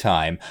same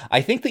time, I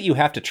think that you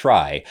have to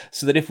try,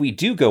 so that if we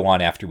do go on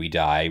after we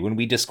die, when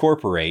we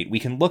discorporate, we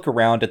can look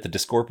around at the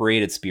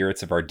discorporated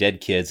spirits of our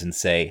dead kids and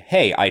say,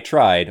 hey, I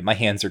tried, my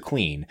hands are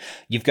clean.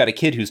 You've got a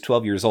kid who's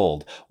 12 years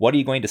old. What are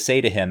you going to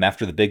say to him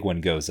after the big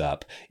one goes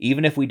up?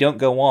 Even if we don't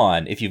go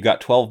on, if you've got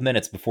 12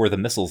 minutes before the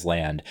missiles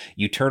land,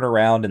 you turn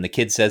around and the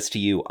kid says to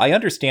you, I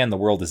understand the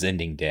world is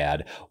ending,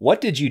 Dad. What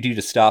did you do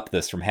to stop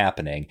this from happening?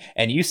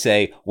 And you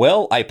say,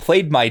 well, I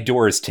played my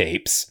Doors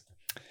tapes.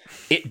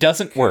 It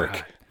doesn't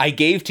work. I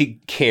gave to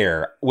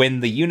CARE. When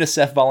the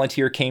UNICEF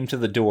volunteer came to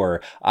the door,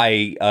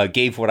 I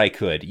gave what I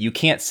could. You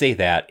can't say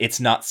that.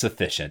 It's not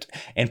sufficient.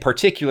 And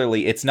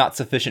particularly, it's not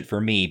sufficient for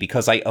me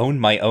because I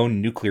own my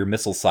own nuclear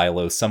missile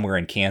silo somewhere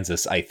in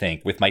Kansas, I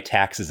think, with my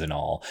taxes and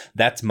all.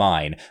 That's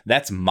mine.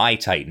 That's my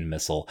Titan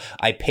missile.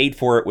 I paid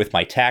for it with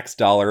my tax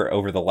dollar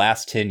over the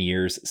last 10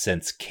 years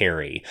since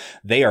Carrie.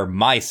 They are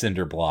my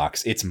cinder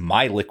blocks. It's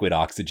my liquid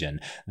oxygen.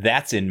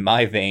 That's in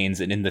my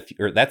veins and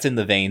that's in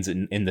the veins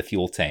and in the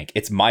fuel tank.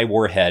 It's my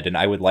warhead. And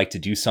I would like to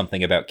do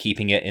something about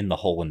keeping it in the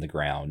hole in the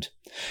ground.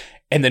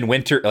 And then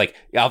Winter, like,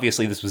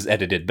 obviously this was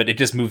edited, but it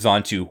just moves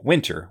on to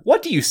Winter.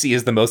 What do you see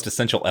as the most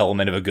essential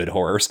element of a good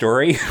horror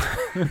story?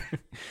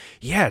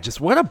 Yeah,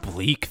 just what a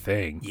bleak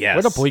thing. Yes.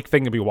 What a bleak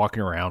thing to be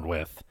walking around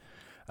with.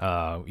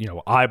 You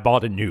know, I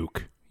bought a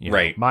nuke. You know,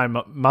 right.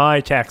 My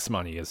tax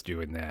money is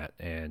doing that.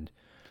 And,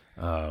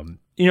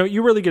 you know,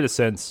 you really get a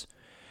sense...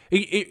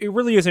 It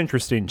really is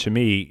interesting to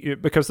me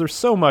because there's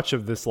so much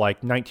of this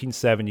like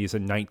 1970s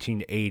and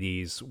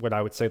 1980s, what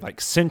I would say like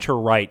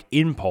center-right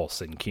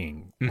impulse in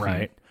King,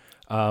 right?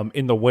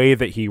 In the way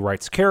that he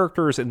writes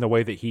characters, in the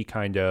way that he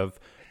kind of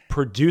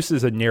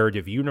produces a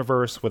narrative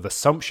universe with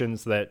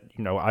assumptions that,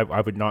 you know,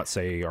 I would not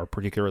say are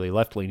particularly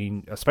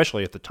left-leaning,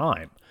 especially at the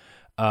time.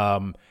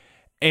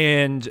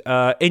 And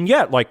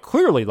yet, like,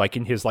 clearly, like,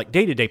 in his, like,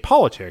 day-to-day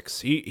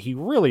politics, he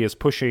really is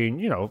pushing,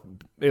 you know,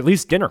 at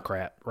least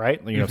Democrat,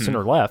 right? You know,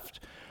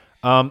 center-left.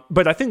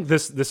 But I think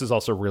this is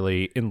also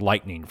really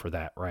enlightening for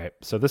that, right?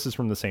 So this is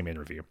from the same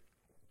interview.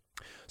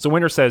 So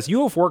Winter says,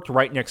 you have worked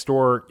right next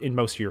door in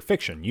most of your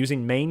fiction,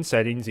 using Maine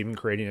settings, even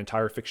creating an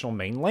entire fictional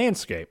Maine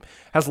landscape.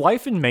 Has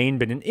life in Maine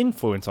been an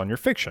influence on your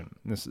fiction?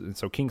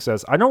 So King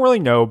says, I don't really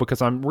know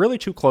because I'm really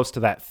too close to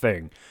that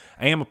thing.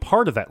 I am a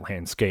part of that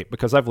landscape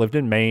because I've lived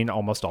in Maine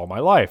almost all my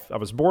life. I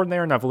was born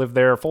there and I've lived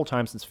there full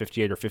time since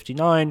 58 or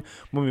 59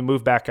 when we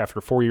moved back after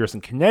 4 years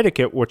in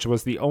Connecticut, which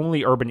was the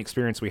only urban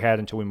experience we had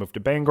until we moved to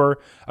Bangor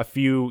a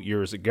few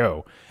years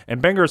ago.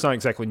 And Bangor is not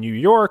exactly New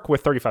York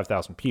with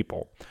 35,000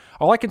 people.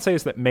 All I can say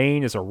is that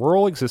Maine is a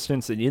rural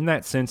existence, and in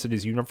that sense it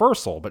is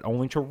universal, but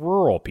only to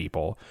rural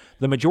people.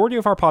 The majority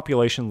of our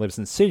population lives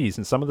in cities,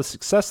 and some of the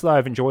success that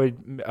I've enjoyed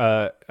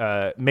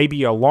may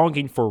be a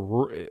longing for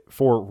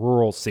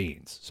rural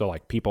scenes. So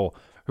like people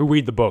who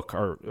read the book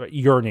are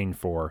yearning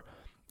for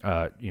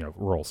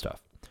rural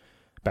stuff.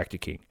 Back to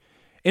King.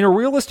 In a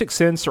realistic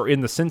sense, or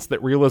in the sense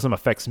that realism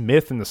affects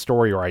myth in the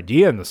story or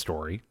idea in the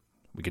story,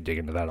 we could dig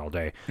into that all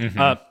day.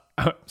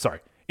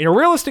 In a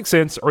realistic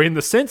sense, or in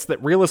the sense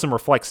that realism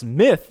reflects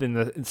myth in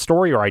the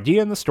story or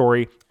idea in the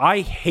story, I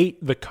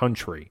hate the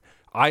country.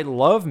 I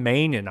love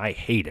Maine and I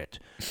hate it.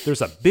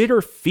 There's a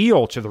bitter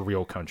feel to the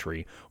real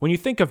country. When you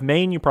think of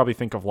Maine, you probably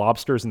think of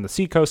lobsters in the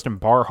seacoast and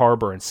Bar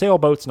Harbor and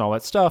sailboats and all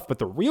that stuff, but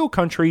the real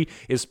country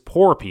is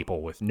poor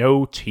people with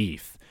no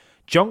teeth.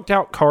 Junked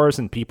out cars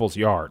in people's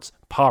yards,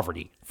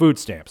 poverty, food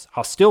stamps,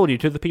 hostility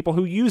to the people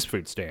who use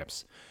food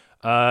stamps,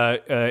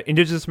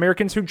 indigenous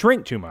Americans who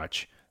drink too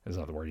much. That's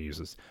not the word he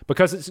uses,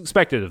 because it's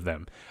expected of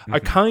them. Mm-hmm.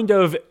 A kind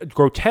of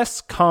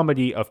grotesque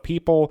comedy of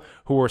people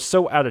who are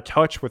so out of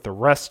touch with the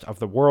rest of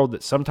the world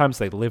that sometimes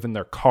they live in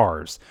their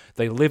cars.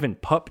 They live in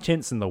pup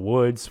tents in the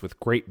woods with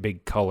great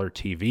big color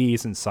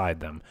TVs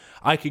inside them.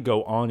 I could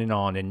go on,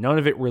 and none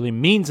of it really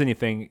means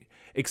anything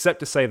except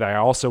to say that I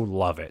also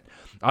love it.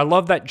 I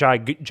love that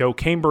Joe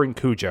Camber in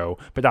Cujo,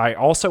 but I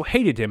also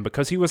hated him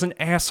because he was an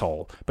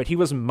asshole. But he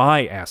was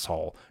my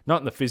asshole.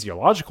 Not in the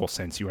physiological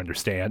sense, you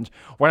understand.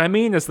 What I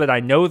mean is that I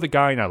know the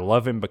guy and I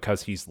love him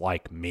because he's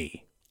like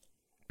me.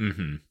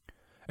 Mm-hmm.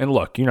 And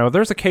look,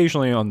 there's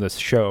occasionally on this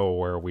show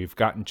where we've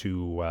gotten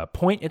to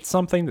point at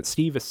something that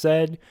Steve has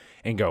said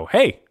and go,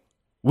 hey,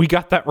 we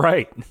got that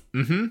right.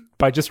 Mm-hmm.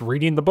 By just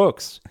reading the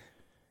books.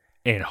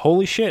 And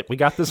holy shit, we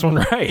got this one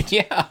right.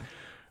 Yeah.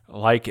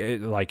 Like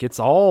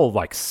it's all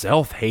like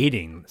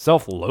self-hating,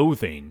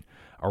 self-loathing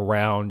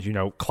around,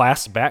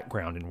 class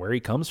background and where he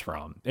comes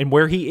from and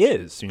where he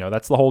is.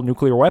 That's the whole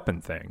nuclear weapon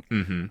thing.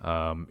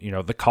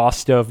 Mm-hmm. The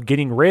cost of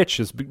getting rich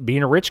is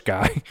being a rich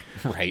guy.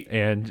 Right.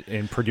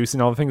 And producing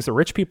all the things that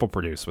rich people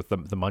produce with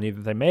the money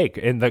that they make.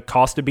 And the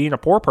cost of being a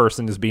poor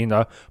person is being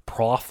a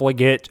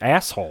profligate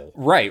asshole.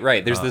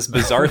 Right. There's this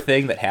bizarre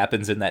thing that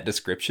happens in that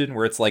description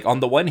where it's like, on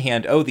the one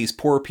hand, these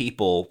poor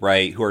people,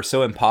 right, who are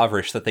so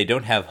impoverished that they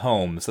don't have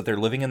homes, that they're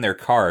living in their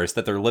cars,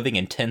 that they're living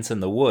in tents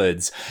in the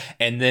woods.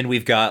 And then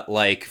we've got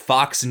like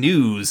Fox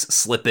News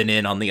slipping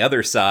in on the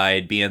other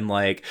side being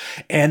like,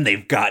 and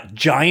they've got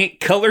giant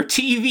color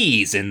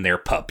TVs in their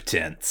pup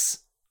tents.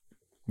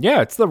 Yeah,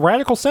 it's the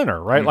radical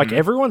center, right? Mm-hmm. Like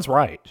everyone's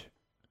right.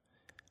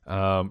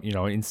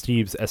 In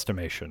Steve's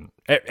estimation,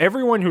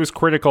 everyone who is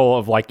critical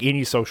of like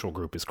any social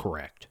group is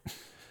correct.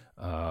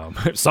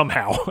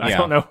 Somehow, yeah. I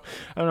don't know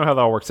how that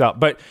all works out,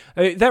 but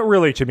that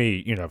really, to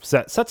me,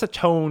 sets a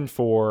tone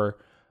for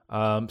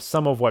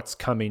some of what's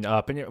coming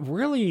up, and it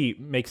really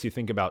makes you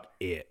think about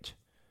it.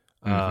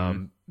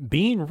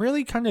 Being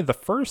really kind of the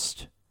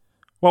first,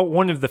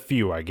 one of the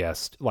few, I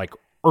guess, like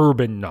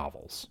urban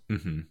novels.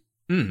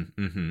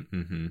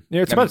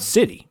 It's about a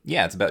city.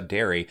 Yeah, it's about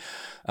Derry.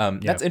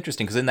 That's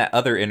interesting because in that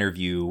other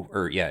interview,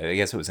 I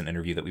guess it was an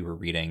interview that we were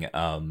reading.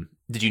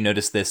 Did you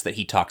notice that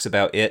he talks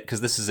about it?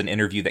 Because this is an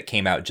interview that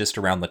came out just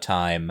around the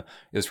time.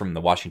 It was from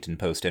the Washington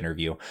Post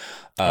interview.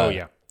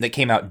 That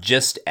came out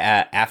just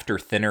after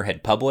Thinner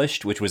had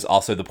published, which was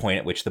also the point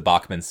at which the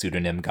Bachman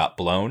pseudonym got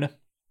blown.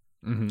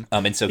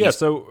 Mm-hmm. And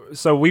so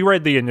so we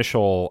read the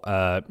initial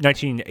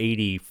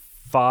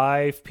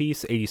 1985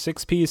 piece,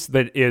 86 piece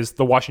that is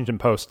the Washington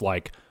Post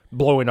like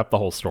blowing up the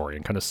whole story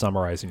and kind of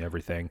summarizing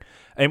everything.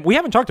 And we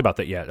haven't talked about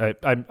that yet.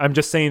 I'm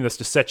just saying this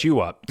to set you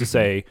up to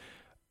say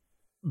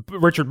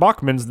Richard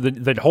Bachman's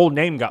the whole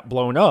name got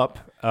blown up,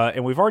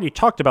 and we've already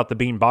talked about the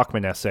Bean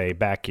Bachman essay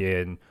back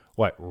in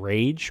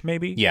Rage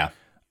maybe. Yeah.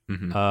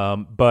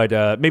 Mm-hmm.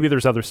 But maybe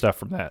there's other stuff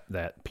from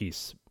that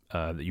piece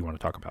that you want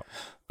to talk about.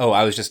 Oh,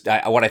 I was just,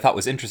 what I thought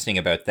was interesting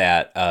about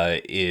that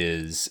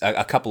is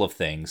a couple of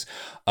things.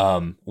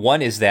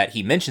 One is that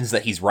he mentions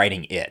that he's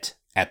writing it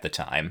at the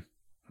time.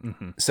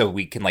 Mm-hmm. So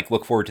we can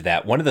look forward to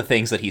that. One of the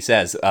things that he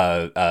says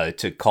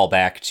to call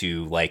back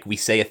to, we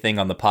say a thing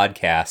on the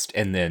podcast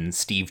and then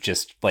Steve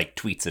just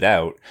tweets it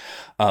out.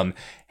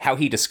 How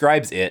he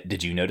describes it,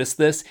 did you notice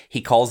this?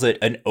 He calls it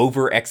an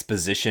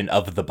over-exposition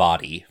of the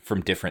body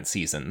from different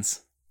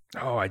seasons.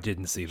 Oh, I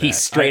didn't see that. He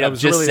straight up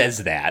just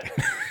says that.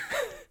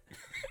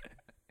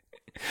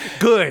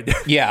 Good.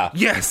 Yeah.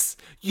 Yes.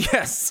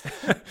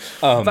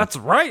 That's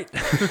right.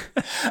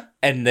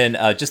 And then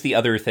just the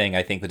other thing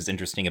I think that is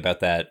interesting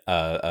about that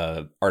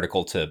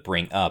article to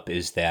bring up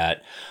is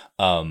that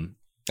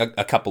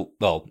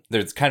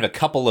there's kind of a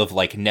couple of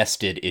like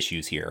nested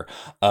issues here.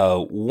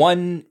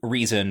 One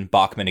reason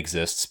Bachman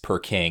exists, per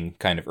King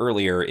kind of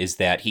earlier, is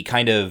that he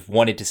kind of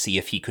wanted to see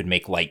if he could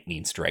make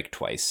lightning strike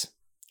twice,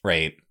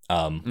 right?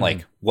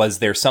 Like, is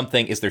there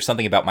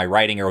something about my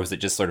writing, or was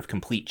it just sort of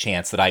complete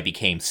chance that I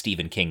became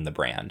Stephen King the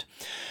brand?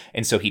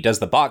 And so he does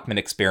the Bachman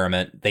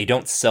experiment. They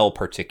don't sell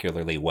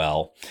particularly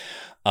well.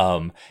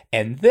 And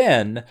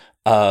then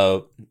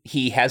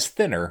he has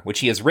Thinner,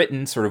 which he has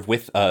written sort of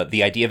with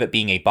the idea of it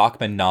being a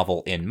Bachman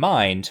novel in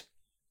mind,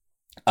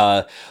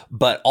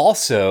 but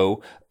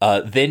also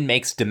then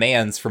makes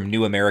demands from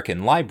New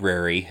American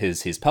Library,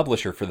 his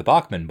publisher for the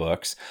Bachman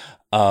books.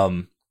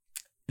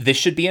 This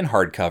should be in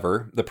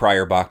hardcover. The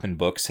prior Bachman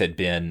books had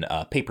been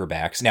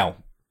paperbacks. Now,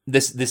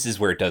 this is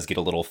where it does get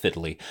a little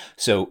fiddly.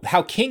 So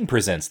how King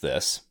presents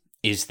this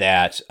is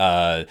that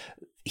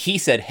he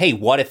said, hey,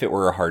 what if it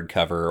were a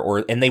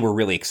hardcover? And they were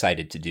really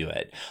excited to do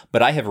it.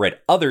 But I have read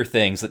other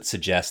things that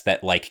suggest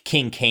that like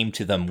King came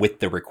to them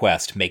with the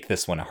request, make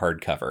this one a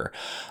hardcover.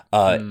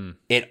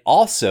 It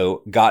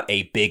also got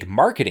a big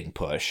marketing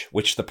push,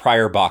 which the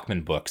prior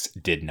Bachman books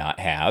did not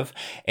have.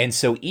 And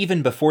so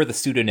even before the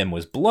pseudonym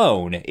was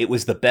blown, it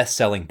was the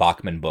best-selling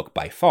Bachman book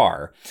by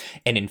far.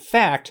 And in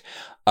fact,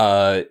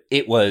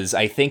 it was,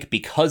 I think,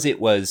 because it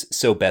was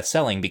so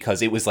best-selling,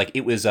 because it was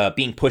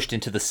being pushed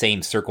into the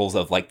same circles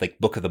of like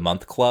Book of the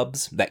Month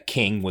clubs that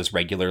King was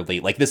regularly,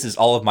 like, this is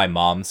all of my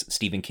mom's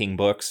Stephen King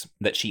books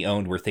that she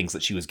owned were things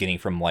that she was getting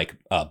from like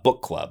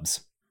book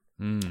clubs.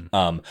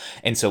 And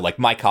so like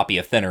my copy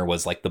of Thinner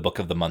was like the Book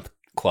of the Month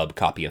club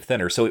copy of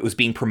Thinner. So it was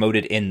being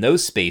promoted in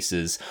those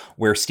spaces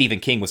where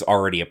Stephen King was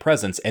already a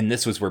presence. And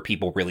this was where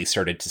people really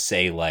started to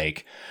say,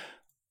 like,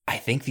 I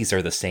think these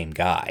are the same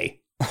guy.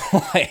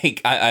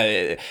 Like,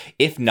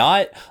 if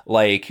not,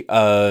 like,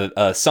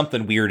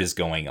 something weird is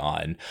going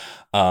on.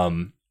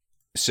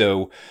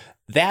 So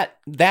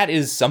that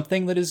is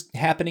something that is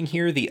happening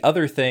here. The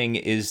other thing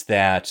is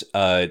that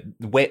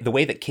the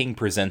way that King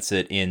presents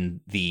it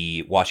in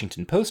the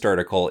Washington Post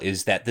article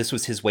is that this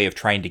was his way of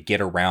trying to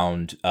get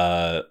around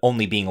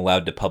only being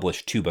allowed to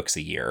publish 2 books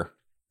a year.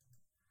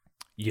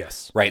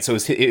 Yes. Right. So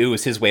it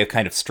was his way of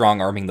kind of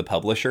strong-arming the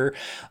publisher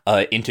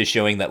into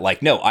showing that,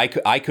 like, no,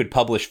 I could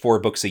publish 4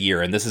 books a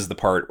year. And this is the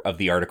part of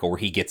the article where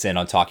he gets in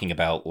on talking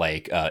about,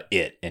 like,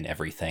 it and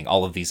everything,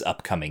 all of these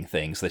upcoming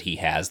things that he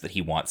has that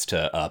he wants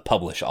to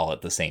publish all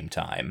at the same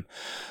time.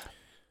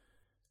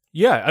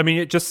 Yeah, I mean,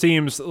 it just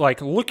seems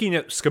like, looking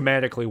at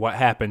schematically what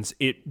happens,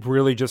 it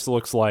really just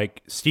looks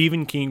like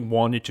Stephen King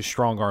wanted to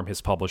strong-arm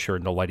his publisher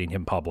into letting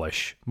him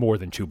publish more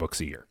than 2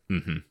 books a year.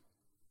 Mm-hmm.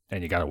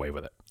 And you got away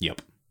with it.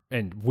 Yep.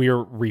 And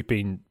we're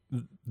reaping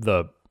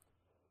the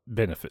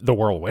benefit, the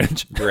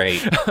whirlwind, right,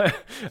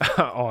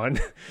 on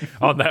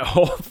that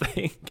whole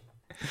thing.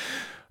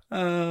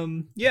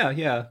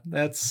 Yeah,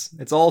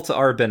 it's all to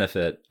our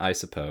benefit, I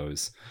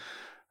suppose.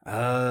 Do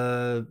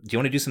you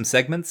want to do some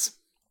segments?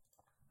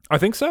 I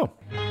think so.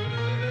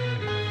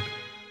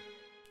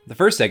 The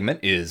first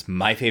segment is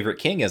My Favorite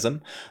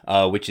Kingism,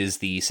 which is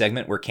the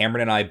segment where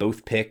Cameron and I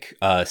both pick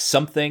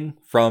something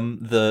from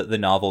the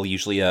novel,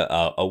 usually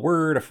a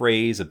word, a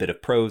phrase, a bit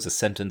of prose, a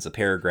sentence, a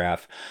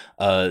paragraph,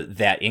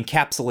 that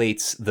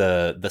encapsulates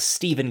the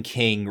Stephen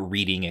King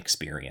reading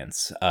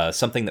experience.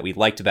 Something that we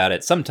liked about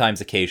it, sometimes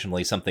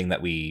occasionally something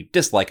that we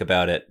dislike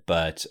about it,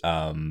 but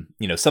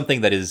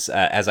something that is,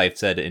 as I've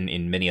said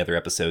in many other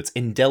episodes,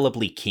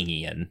 indelibly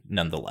Kingian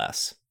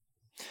nonetheless.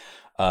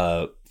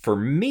 For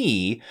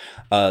me,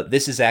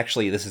 this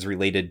is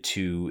related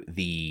to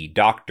the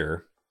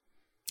doctor,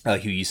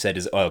 who you said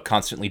is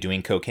constantly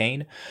doing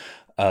cocaine.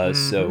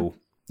 So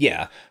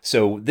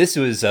this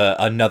was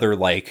another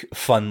like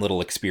fun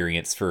little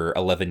experience for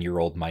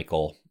 11-year-old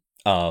Michael.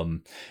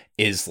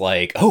 Is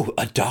like, oh,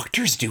 a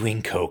doctor's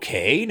doing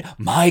cocaine?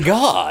 My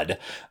God!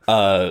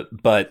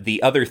 But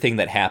the other thing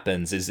that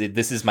happens is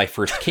this is my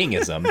first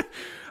Kingism.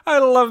 I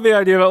love the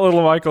idea about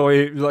little Michael.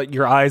 Like,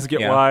 your eyes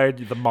get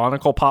wide, the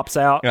monocle pops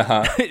out,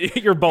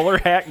 your bowler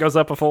hat goes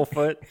up a full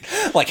foot.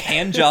 Like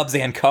hand jobs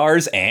and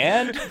cars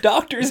and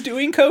doctors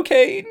doing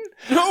cocaine.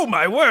 Oh,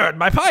 my word,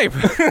 my pipe.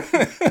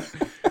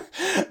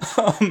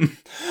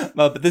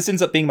 But this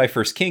ends up being my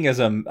first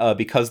Kingism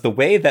because the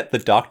way that the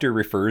doctor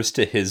refers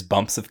to his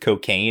bumps of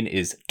cocaine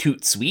is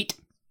toot sweet.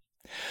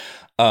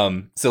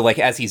 So like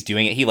as he's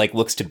doing it, he like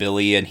looks to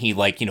Billy and he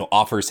like,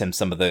 offers him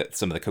some of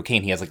the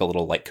cocaine. He has like a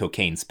little like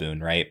cocaine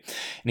spoon, right?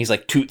 And he's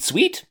like, toot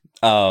sweet.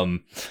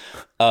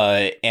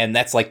 And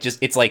that's like just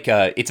it's like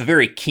it's a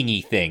very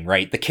kingy thing,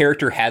 right? The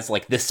character has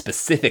like this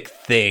specific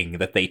thing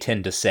that they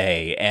tend to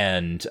say,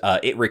 and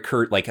it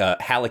recurred like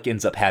Halleck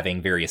ends up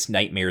having various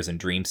nightmares and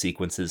dream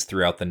sequences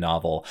throughout the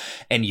novel,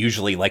 and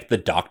usually like the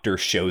doctor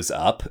shows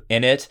up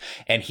in it,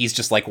 and he's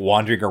just like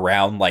wandering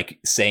around like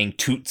saying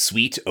 "toot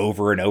sweet"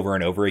 over and over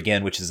and over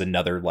again, which is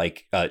another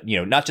like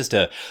not just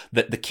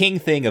the king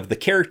thing of the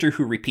character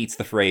who repeats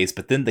the phrase,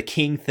 but then the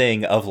king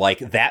thing of like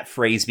that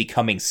phrase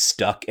becoming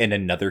stuck in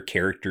another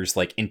character's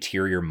like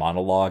interior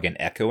monologue and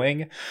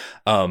echoing.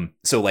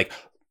 So like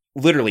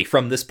literally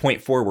from this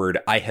point forward,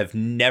 I have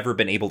never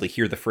been able to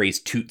hear the phrase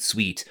 "toot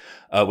sweet"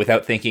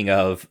 without thinking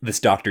of this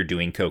doctor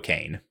doing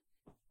cocaine.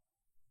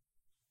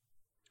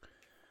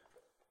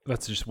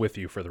 That's just with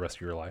you for the rest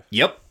of your life.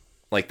 Yep.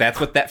 Like that's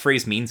what that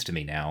phrase means to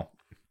me now.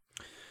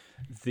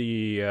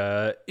 We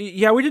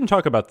didn't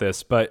talk about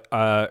this, but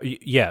I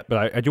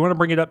do want to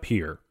bring it up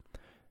here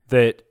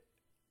that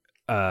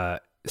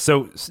so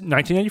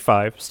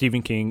 1985,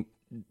 Stephen King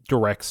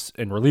directs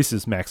and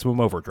releases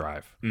Maximum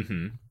Overdrive.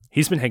 Mm-hmm.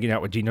 He's been hanging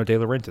out with Dino De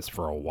Laurentiis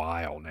for a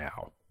while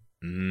now.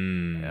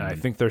 And I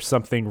think there's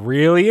something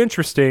really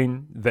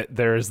interesting that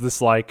there's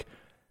this like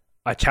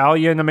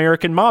Italian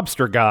American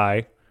mobster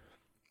guy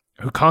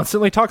who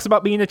constantly talks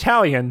about being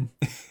Italian,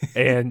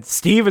 and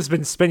Steve has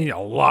been spending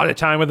a lot of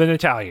time with an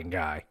Italian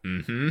guy,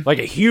 like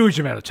a huge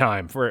amount of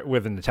time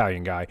with an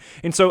Italian guy.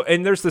 And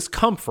there's this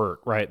comfort,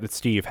 right, that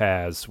Steve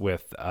has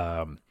with, this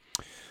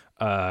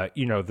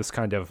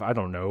kind of, I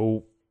don't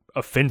know,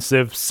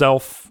 offensive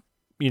self,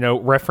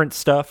 reference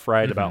stuff,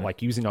 right, about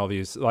like using all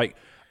these, like,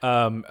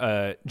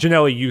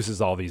 Janelli uses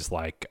all these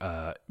like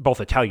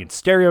both Italian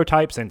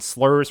stereotypes and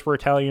slurs for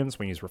Italians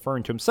when he's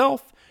referring to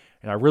himself.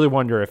 And I really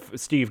wonder if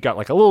Steve got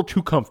like a little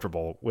too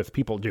comfortable with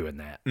people doing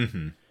that. Mm-hmm.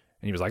 And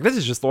he was like, this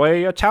is just the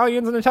way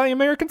Italians and Italian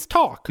Americans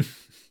talk.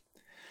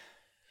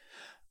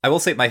 I will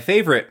say my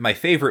favorite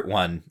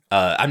one.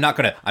 I'm not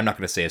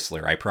gonna say a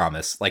slur. I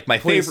promise. Like my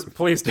favorite.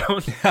 Please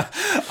don't.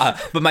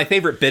 But my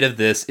favorite bit of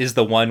this is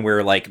the one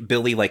where like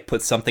Billy like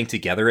puts something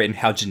together, and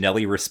how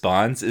Janelli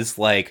responds is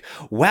like,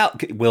 "Wow,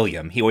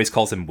 William." He always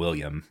calls him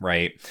William,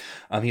 right?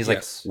 He's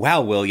yes. like,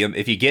 "Wow, William.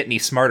 If you get any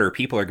smarter,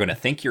 people are going to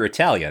think you're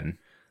Italian."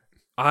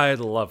 I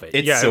love it.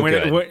 It's so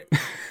good.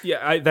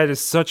 That is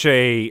such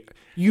a...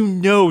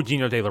 Dino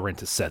De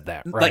Laurentiis said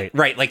that, right?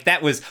 Right. Like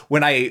that was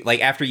when I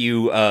like after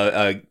you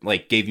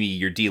like gave me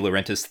your De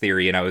Laurentiis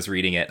theory and I was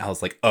reading it, I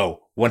was like,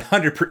 oh,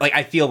 100%. Like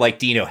I feel like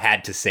Dino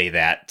had to say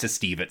that to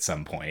Steve at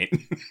some point.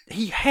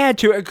 He had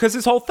to, because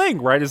his whole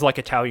thing, right, is like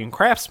Italian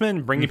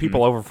craftsmen bringing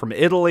people over from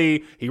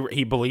Italy.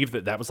 He believed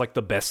that was like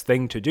the best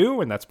thing to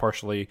do, and that's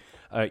partially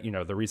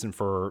the reason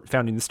for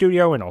founding the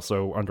studio and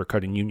also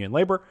undercutting union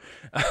labor.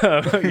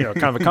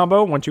 Kind of a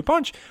combo, 1-2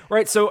 punch,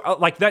 right? So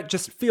like that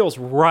just feels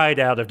right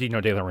out of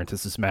Dino De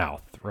Laurentiis'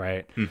 mouth,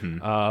 right?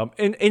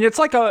 And it's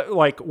like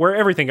where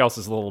everything else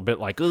is a little bit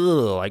like, ugh,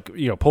 like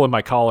pulling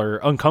my collar,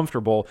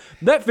 uncomfortable.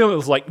 That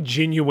feels like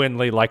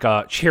genuinely like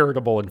a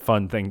charitable and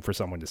fun thing for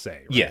someone to say.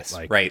 Right? Yes,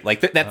 like, right. Like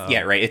that's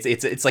yeah, right.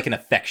 It's like an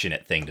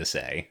affectionate thing to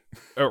say.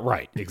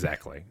 Right,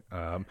 exactly.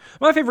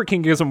 My favorite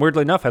Kingism,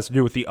 weirdly enough, has to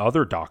do with the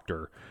other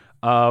doctor.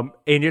 And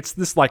it's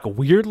this like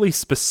weirdly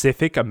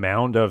specific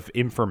amount of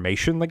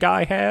information the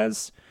guy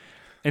has.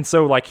 And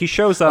so like he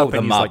shows up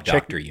and he's like,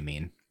 doctor, you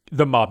mean?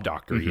 The mob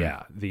doctor,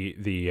 yeah.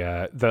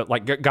 The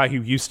like guy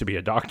who used to be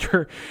a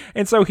doctor.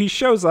 And so he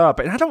shows up,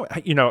 and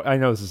I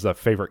know this is a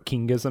favorite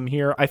Kingism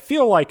here. I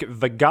feel like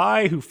the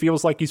guy who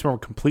feels like he's from a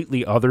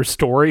completely other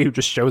story who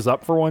just shows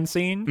up for one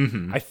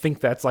scene, I think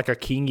that's like a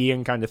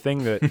Kingian kind of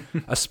thing that,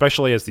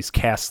 especially as these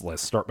cast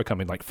lists start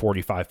becoming like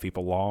 45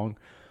 people long,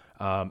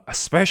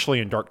 especially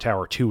in Dark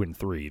Tower 2 and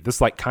 3, this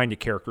like kind of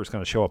character is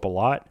going to show up a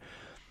lot.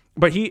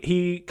 But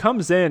he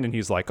comes in and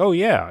he's like, oh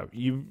yeah,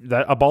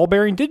 a ball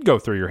bearing did go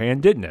through your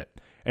hand, didn't it?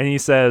 And he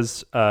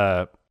says,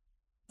 then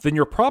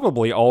you're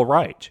probably all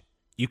right.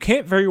 You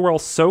can't very well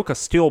soak a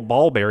steel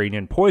ball bearing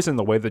in poison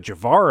the way the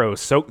Jivaro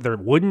soak their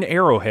wooden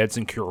arrowheads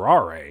in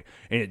curare,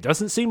 and it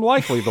doesn't seem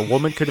likely the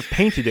woman could have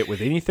painted it with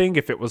anything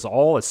if it was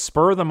all as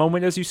spur of the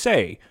moment as you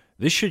say.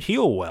 This should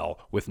heal well,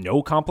 with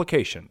no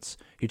complications.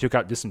 He took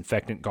out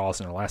disinfectant,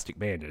 gauze, and elastic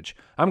bandage.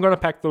 I'm going to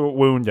pack the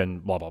wound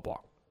and blah, blah, blah.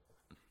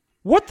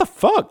 What the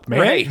fuck, man?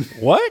 Right.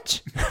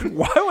 What?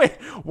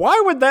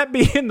 Why would that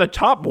be in the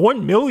top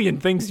 1 million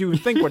things you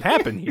would think would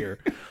happen here?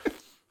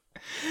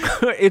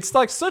 It's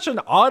like such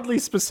an oddly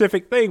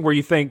specific thing where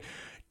you think,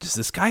 does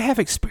this guy have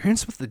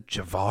experience with the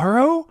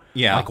Jivaro?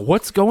 Yeah. Like,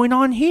 what's going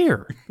on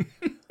here?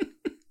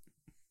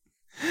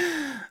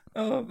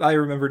 Oh, I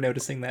remember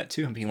noticing that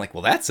too and being like,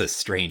 well, that's a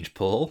strange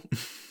pull.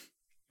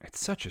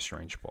 It's such a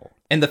strange pull.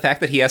 And the fact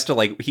that he has to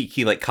like,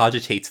 he like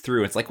cogitates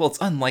through. It's like, well,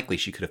 it's unlikely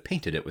she could have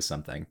painted it with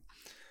something.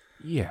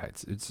 Yeah,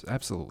 it's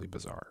absolutely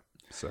bizarre.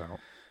 So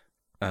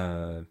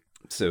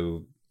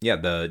yeah,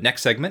 the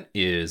next segment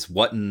is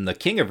What in the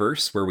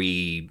Kingiverse, where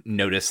we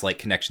notice like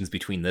connections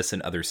between this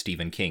and other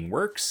Stephen King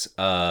works.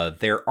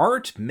 There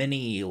aren't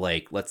many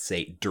like, let's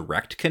say,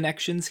 direct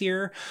connections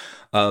here,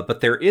 but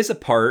there is a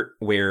part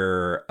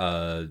where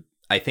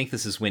I think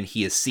this is when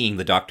he is seeing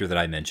the doctor that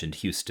I mentioned,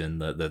 Houston,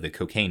 the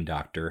cocaine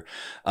doctor,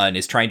 and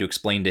is trying to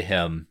explain to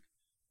him,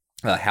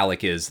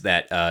 Halleck is,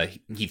 that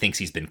he thinks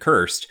he's been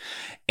cursed.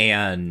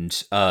 And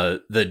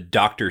the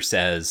doctor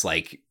says,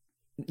 like,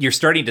 you're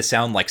starting to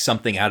sound like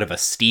something out of a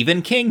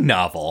Stephen King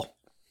novel.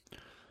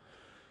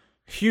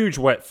 Huge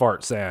wet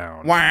fart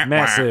sound.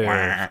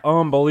 Massive,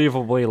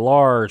 unbelievably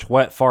large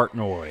wet fart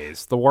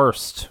noise. The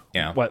worst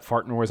wet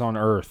fart noise on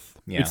Earth.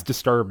 Yeah. It's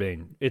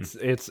disturbing.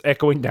 It's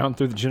echoing down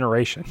through the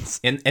generations.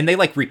 And they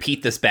like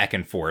repeat this back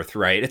and forth,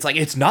 right? It's like,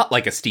 it's not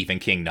like a Stephen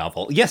King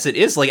novel. Yes, it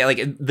is.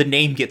 Like the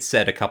name gets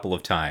said a couple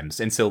of times.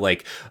 And so,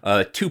 like,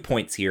 2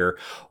 points here.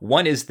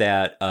 One is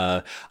that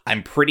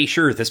I'm pretty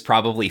sure this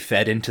probably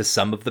fed into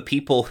some of the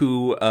people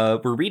who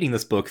were reading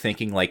this book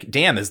thinking, like,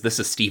 damn, is this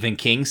a Stephen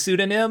King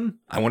pseudonym?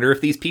 I wonder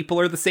if these people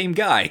are the same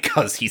guy,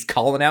 because he's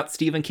calling out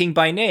Stephen King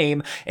by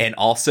name. And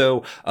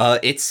also,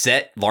 it's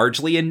set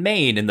largely in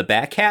Maine in the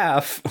back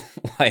half.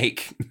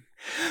 Like,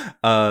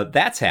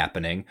 that's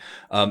happening.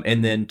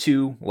 And then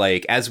 2,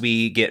 like, as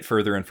we get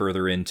further and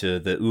further into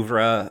the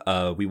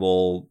oeuvre, we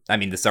will, I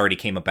mean, this already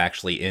came up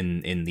actually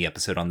in the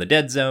episode on the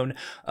Dead Zone.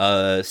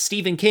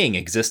 Stephen King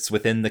exists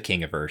within the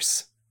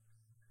Kingiverse.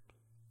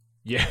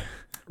 Yeah.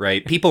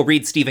 Right? People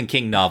read Stephen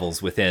King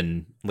novels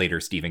within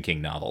later Stephen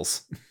King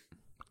novels.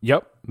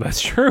 Yep,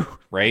 that's true.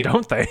 Right?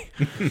 Don't they?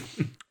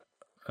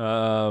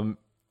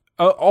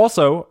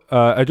 Also,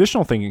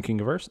 additional thing in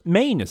Kingiverse,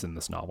 Maine is in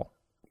this novel.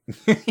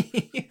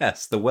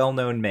 Yes, the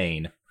well-known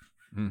Maine.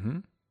 Mm-hmm.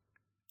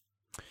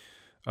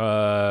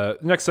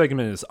 Next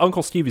segment is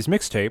Uncle Stevie's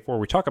Mixtape, where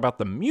we talk about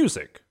the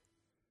music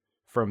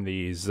from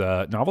these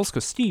novels,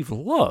 because Steve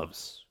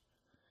loves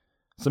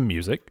some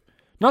music.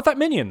 Not that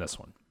many in this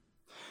one.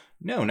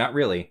 No, not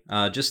really.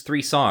 Just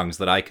 3 songs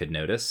that I could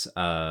notice.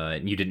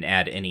 You didn't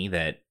add any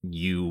that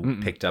you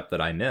picked up that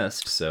I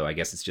missed, so I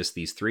guess it's just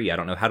these 3. I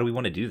don't know. How do we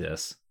want to do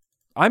this?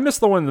 I missed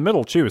the one in the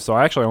middle, too, so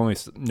I actually only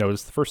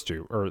noticed the first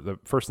 2, or the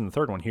first and the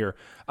third one here.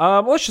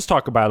 Let's just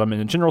talk about them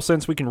in a general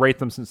sense. We can rate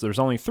them since there's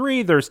only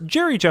 3. There's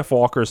Jerry Jeff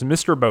Walker's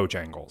Mr.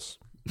 Bojangles.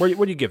 What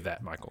do you give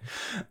that, Michael?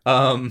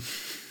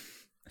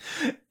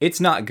 It's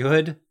not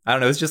good. I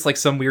don't know. It's just like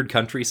some weird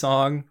country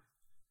song.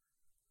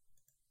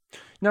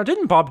 Now,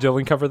 didn't Bob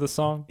Dylan cover this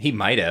song? He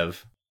might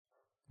have.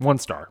 1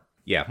 star.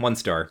 Yeah, 1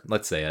 star.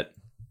 Let's say it.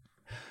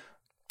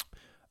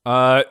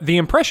 The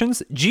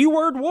Impressions,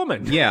 G-Word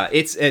Woman. Yeah,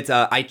 it's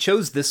I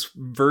chose this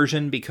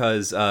version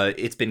because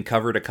it's been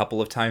covered a couple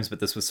of times, but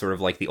this was sort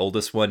of like the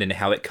oldest one, and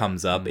how it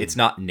comes up, it's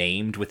not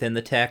named within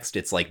the text.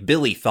 It's like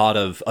Billy thought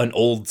of an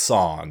old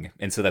song,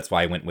 and so that's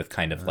why I went with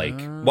kind of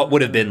like what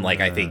would have been like,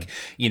 I think,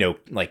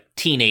 like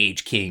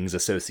Teenage Kings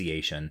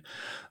Association.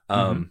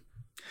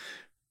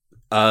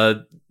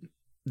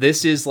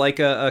 This is like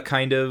a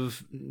kind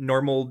of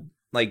normal,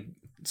 like,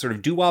 sort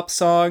of doo-wop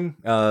song.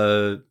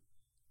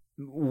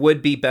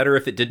 Would be better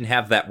if it didn't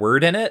have that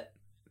word in it.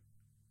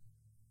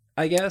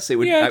 I guess it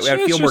would. Yeah,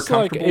 I'd feel more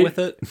comfortable like with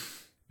it.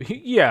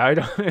 Yeah, I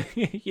don't.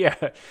 Yeah,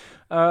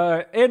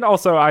 and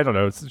also I don't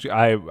know.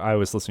 I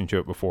was listening to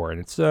it before, and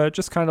it's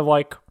just kind of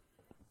a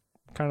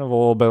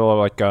little bit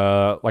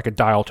of like a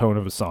dial tone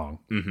of a song.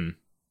 Mm-hmm.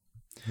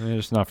 It's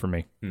just not for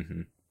me.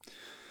 Mm-hmm.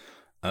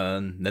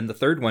 Then the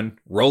third one,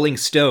 Rolling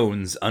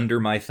Stones, Under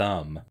My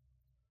Thumb.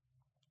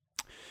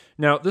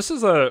 Now, this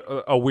is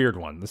a weird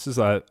one. This is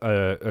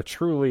a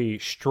truly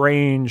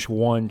strange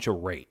one to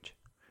rate.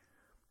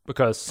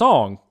 Because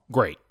song,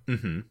 great.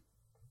 Mm-hmm.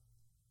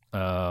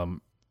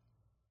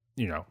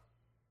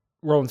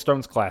 Rolling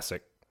Stones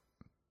classic.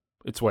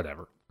 It's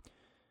whatever.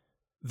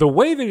 The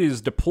way that it is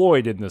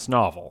deployed in this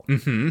novel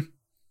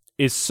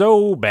is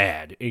so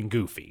bad and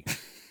goofy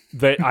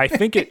that I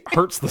think it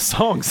hurts the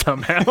song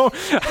somehow.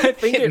 I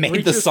think it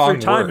made the song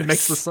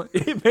worse.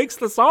 It makes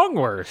the song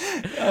worse.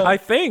 I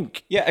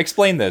think. Yeah,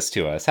 explain this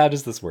to us. How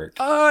does this work?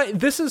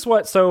 This is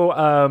what.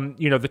 So,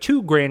 the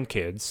 2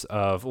 grandkids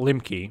of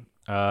Limke,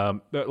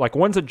 like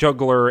one's a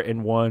juggler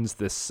and one's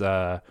this.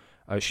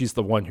 She's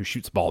the one who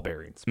shoots ball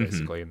bearings,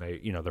 basically, and they,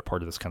 they're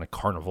part of this kind of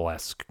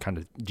carnival-esque kind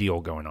of deal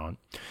going on.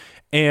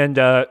 And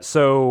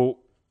so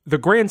the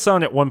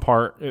grandson at one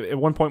point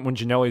when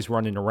Janelle's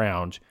running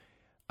around.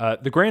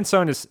 The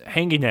grandson is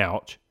hanging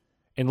out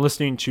and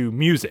listening to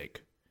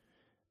music.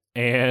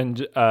 And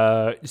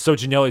so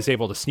Janelle's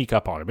able to sneak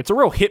up on him. It's a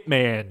real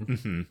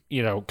Hitman,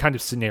 kind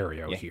of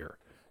scenario here.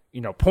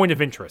 Point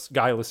of interest,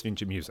 guy listening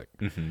to music.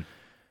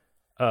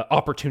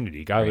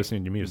 Opportunity, guy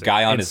listening to music.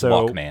 Guy on his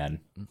Walkman.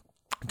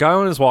 Guy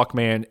on his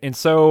Walkman. And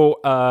so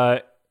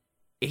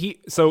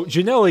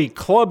Janelle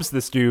clubs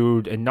this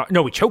dude and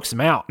he chokes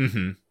him out.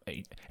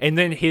 And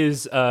then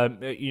his,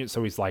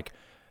 so he's like,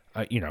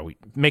 he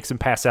makes him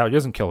pass out. He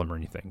doesn't kill him or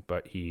anything,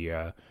 but he,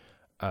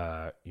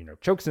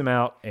 chokes him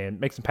out and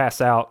makes him pass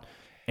out.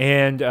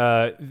 And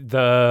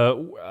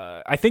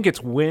I think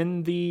it's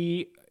when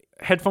the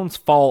headphones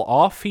fall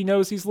off, he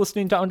knows he's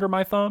listening to Under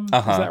My Thumb. Is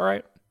that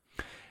right?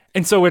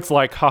 And so it's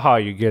like, haha,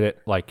 you get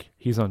it. Like,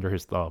 he's under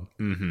his thumb.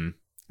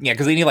 Yeah,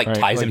 because then he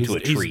ties him to a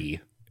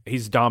tree.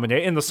 He's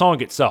dominating. And the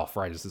song itself,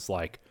 right, is this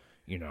like,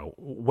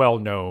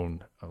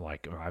 well-known,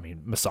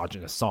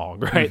 misogynist song,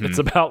 right? It's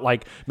about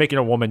like making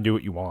a woman do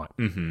what you want.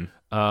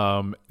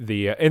 And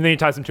then he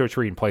ties him to a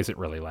tree and plays it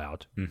really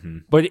loud.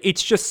 But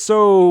it's just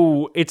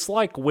it's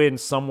like when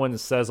someone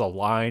says a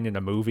line in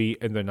a movie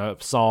and then a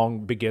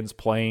song begins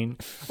playing.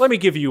 Let me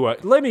give you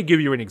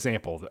an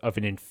example of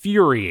an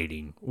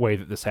infuriating way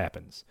that this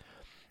happens.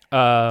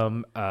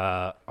 Hold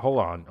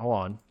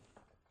on.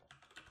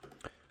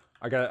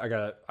 I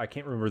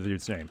can't remember the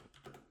dude's name.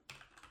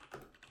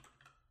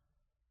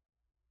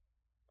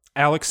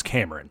 Alex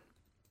Cameron,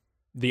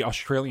 the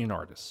Australian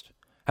artist,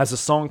 has a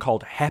song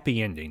called Happy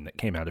Ending that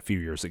came out a few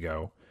years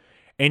ago.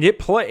 And it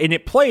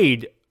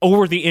played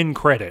over the end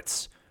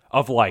credits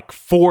of like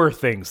 4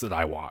 things that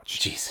I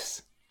watched.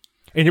 Jesus.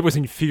 And it was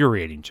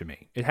infuriating to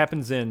me. It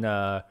happens in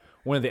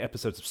one of the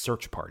episodes of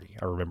Search Party.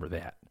 I remember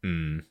that.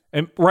 And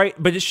right,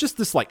 but it's just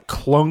this like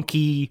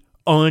clunky,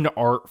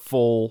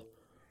 unartful,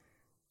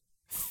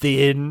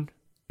 thin.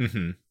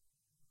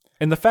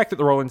 And the fact that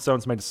the Rolling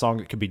Stones made a song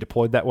that could be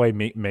deployed that way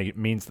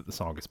means that the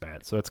song is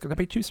bad. So it's going to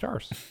be 2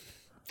 stars.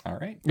 All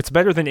right. It's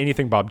better than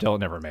anything Bob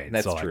Dylan ever made.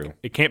 That's true. Like,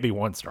 it can't be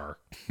 1 star,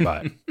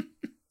 but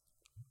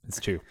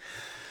it's 2.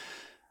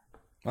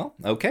 Well,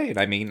 okay.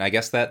 I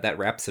guess that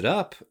wraps it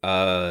up.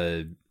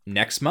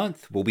 Next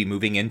month, we'll be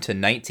moving into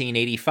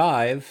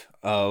 1985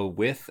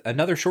 with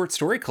another short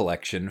story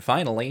collection,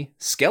 finally,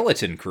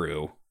 Skeleton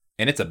Crew.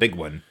 And it's a big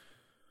one.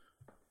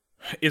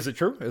 Is it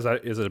true? Is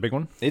it a big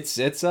one? It's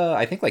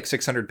I think like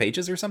 600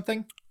 pages or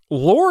something.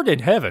 Lord in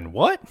heaven,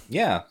 what?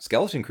 Yeah,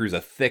 Skeleton Crew's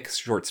a thick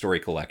short story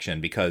collection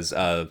because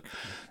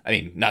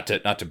not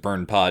to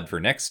burn pod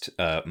for next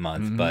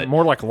month, but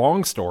more like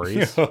long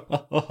stories.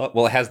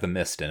 Well, it has The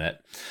Mist in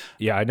it.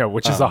 Yeah, I know,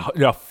 which is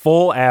a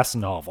full ass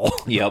novel.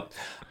 Yep.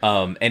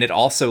 And it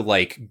also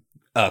like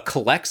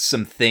collects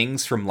some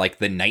things from like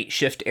the Night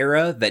Shift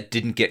era that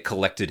didn't get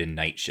collected in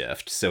Night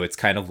Shift. So it's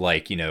kind of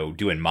like,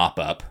 doing mop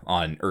up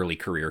on early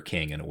career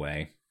King in a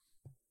way.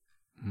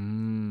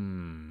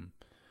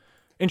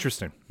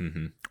 Interesting.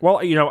 Well,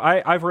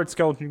 I've read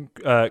Skeleton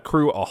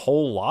Crew a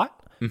whole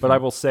lot, but I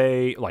will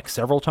say like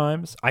several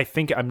times. I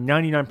think I'm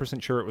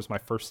 99% sure it was my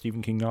first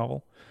Stephen King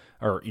novel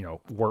or,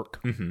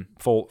 work,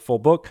 full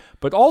book.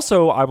 But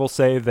also I will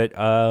say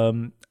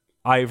that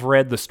I've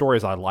read the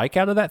stories I like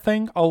out of that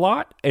thing a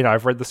lot, and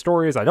I've read the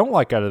stories I don't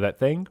like out of that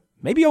thing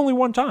maybe only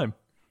 1 time.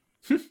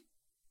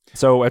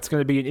 So it's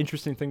going to be an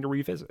interesting thing to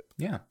revisit.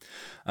 Yeah.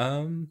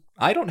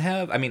 I don't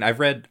have, I've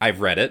read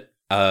it.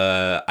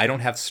 I don't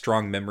have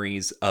strong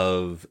memories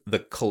of the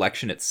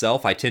collection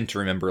itself. I tend to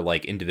remember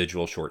like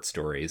individual short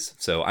stories.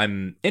 So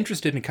I'm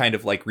interested in kind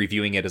of like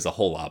reviewing it as a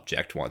whole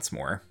object once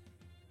more.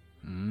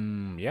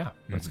 Yeah,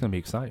 that's going to be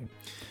exciting.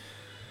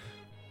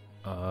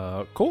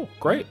 Cool.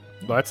 Great.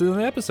 Well, that's the end of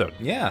the episode.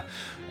 Yeah.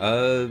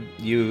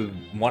 You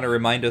want to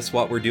remind us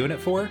what we're doing it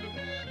for?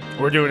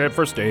 We're doing it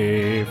for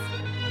Steve.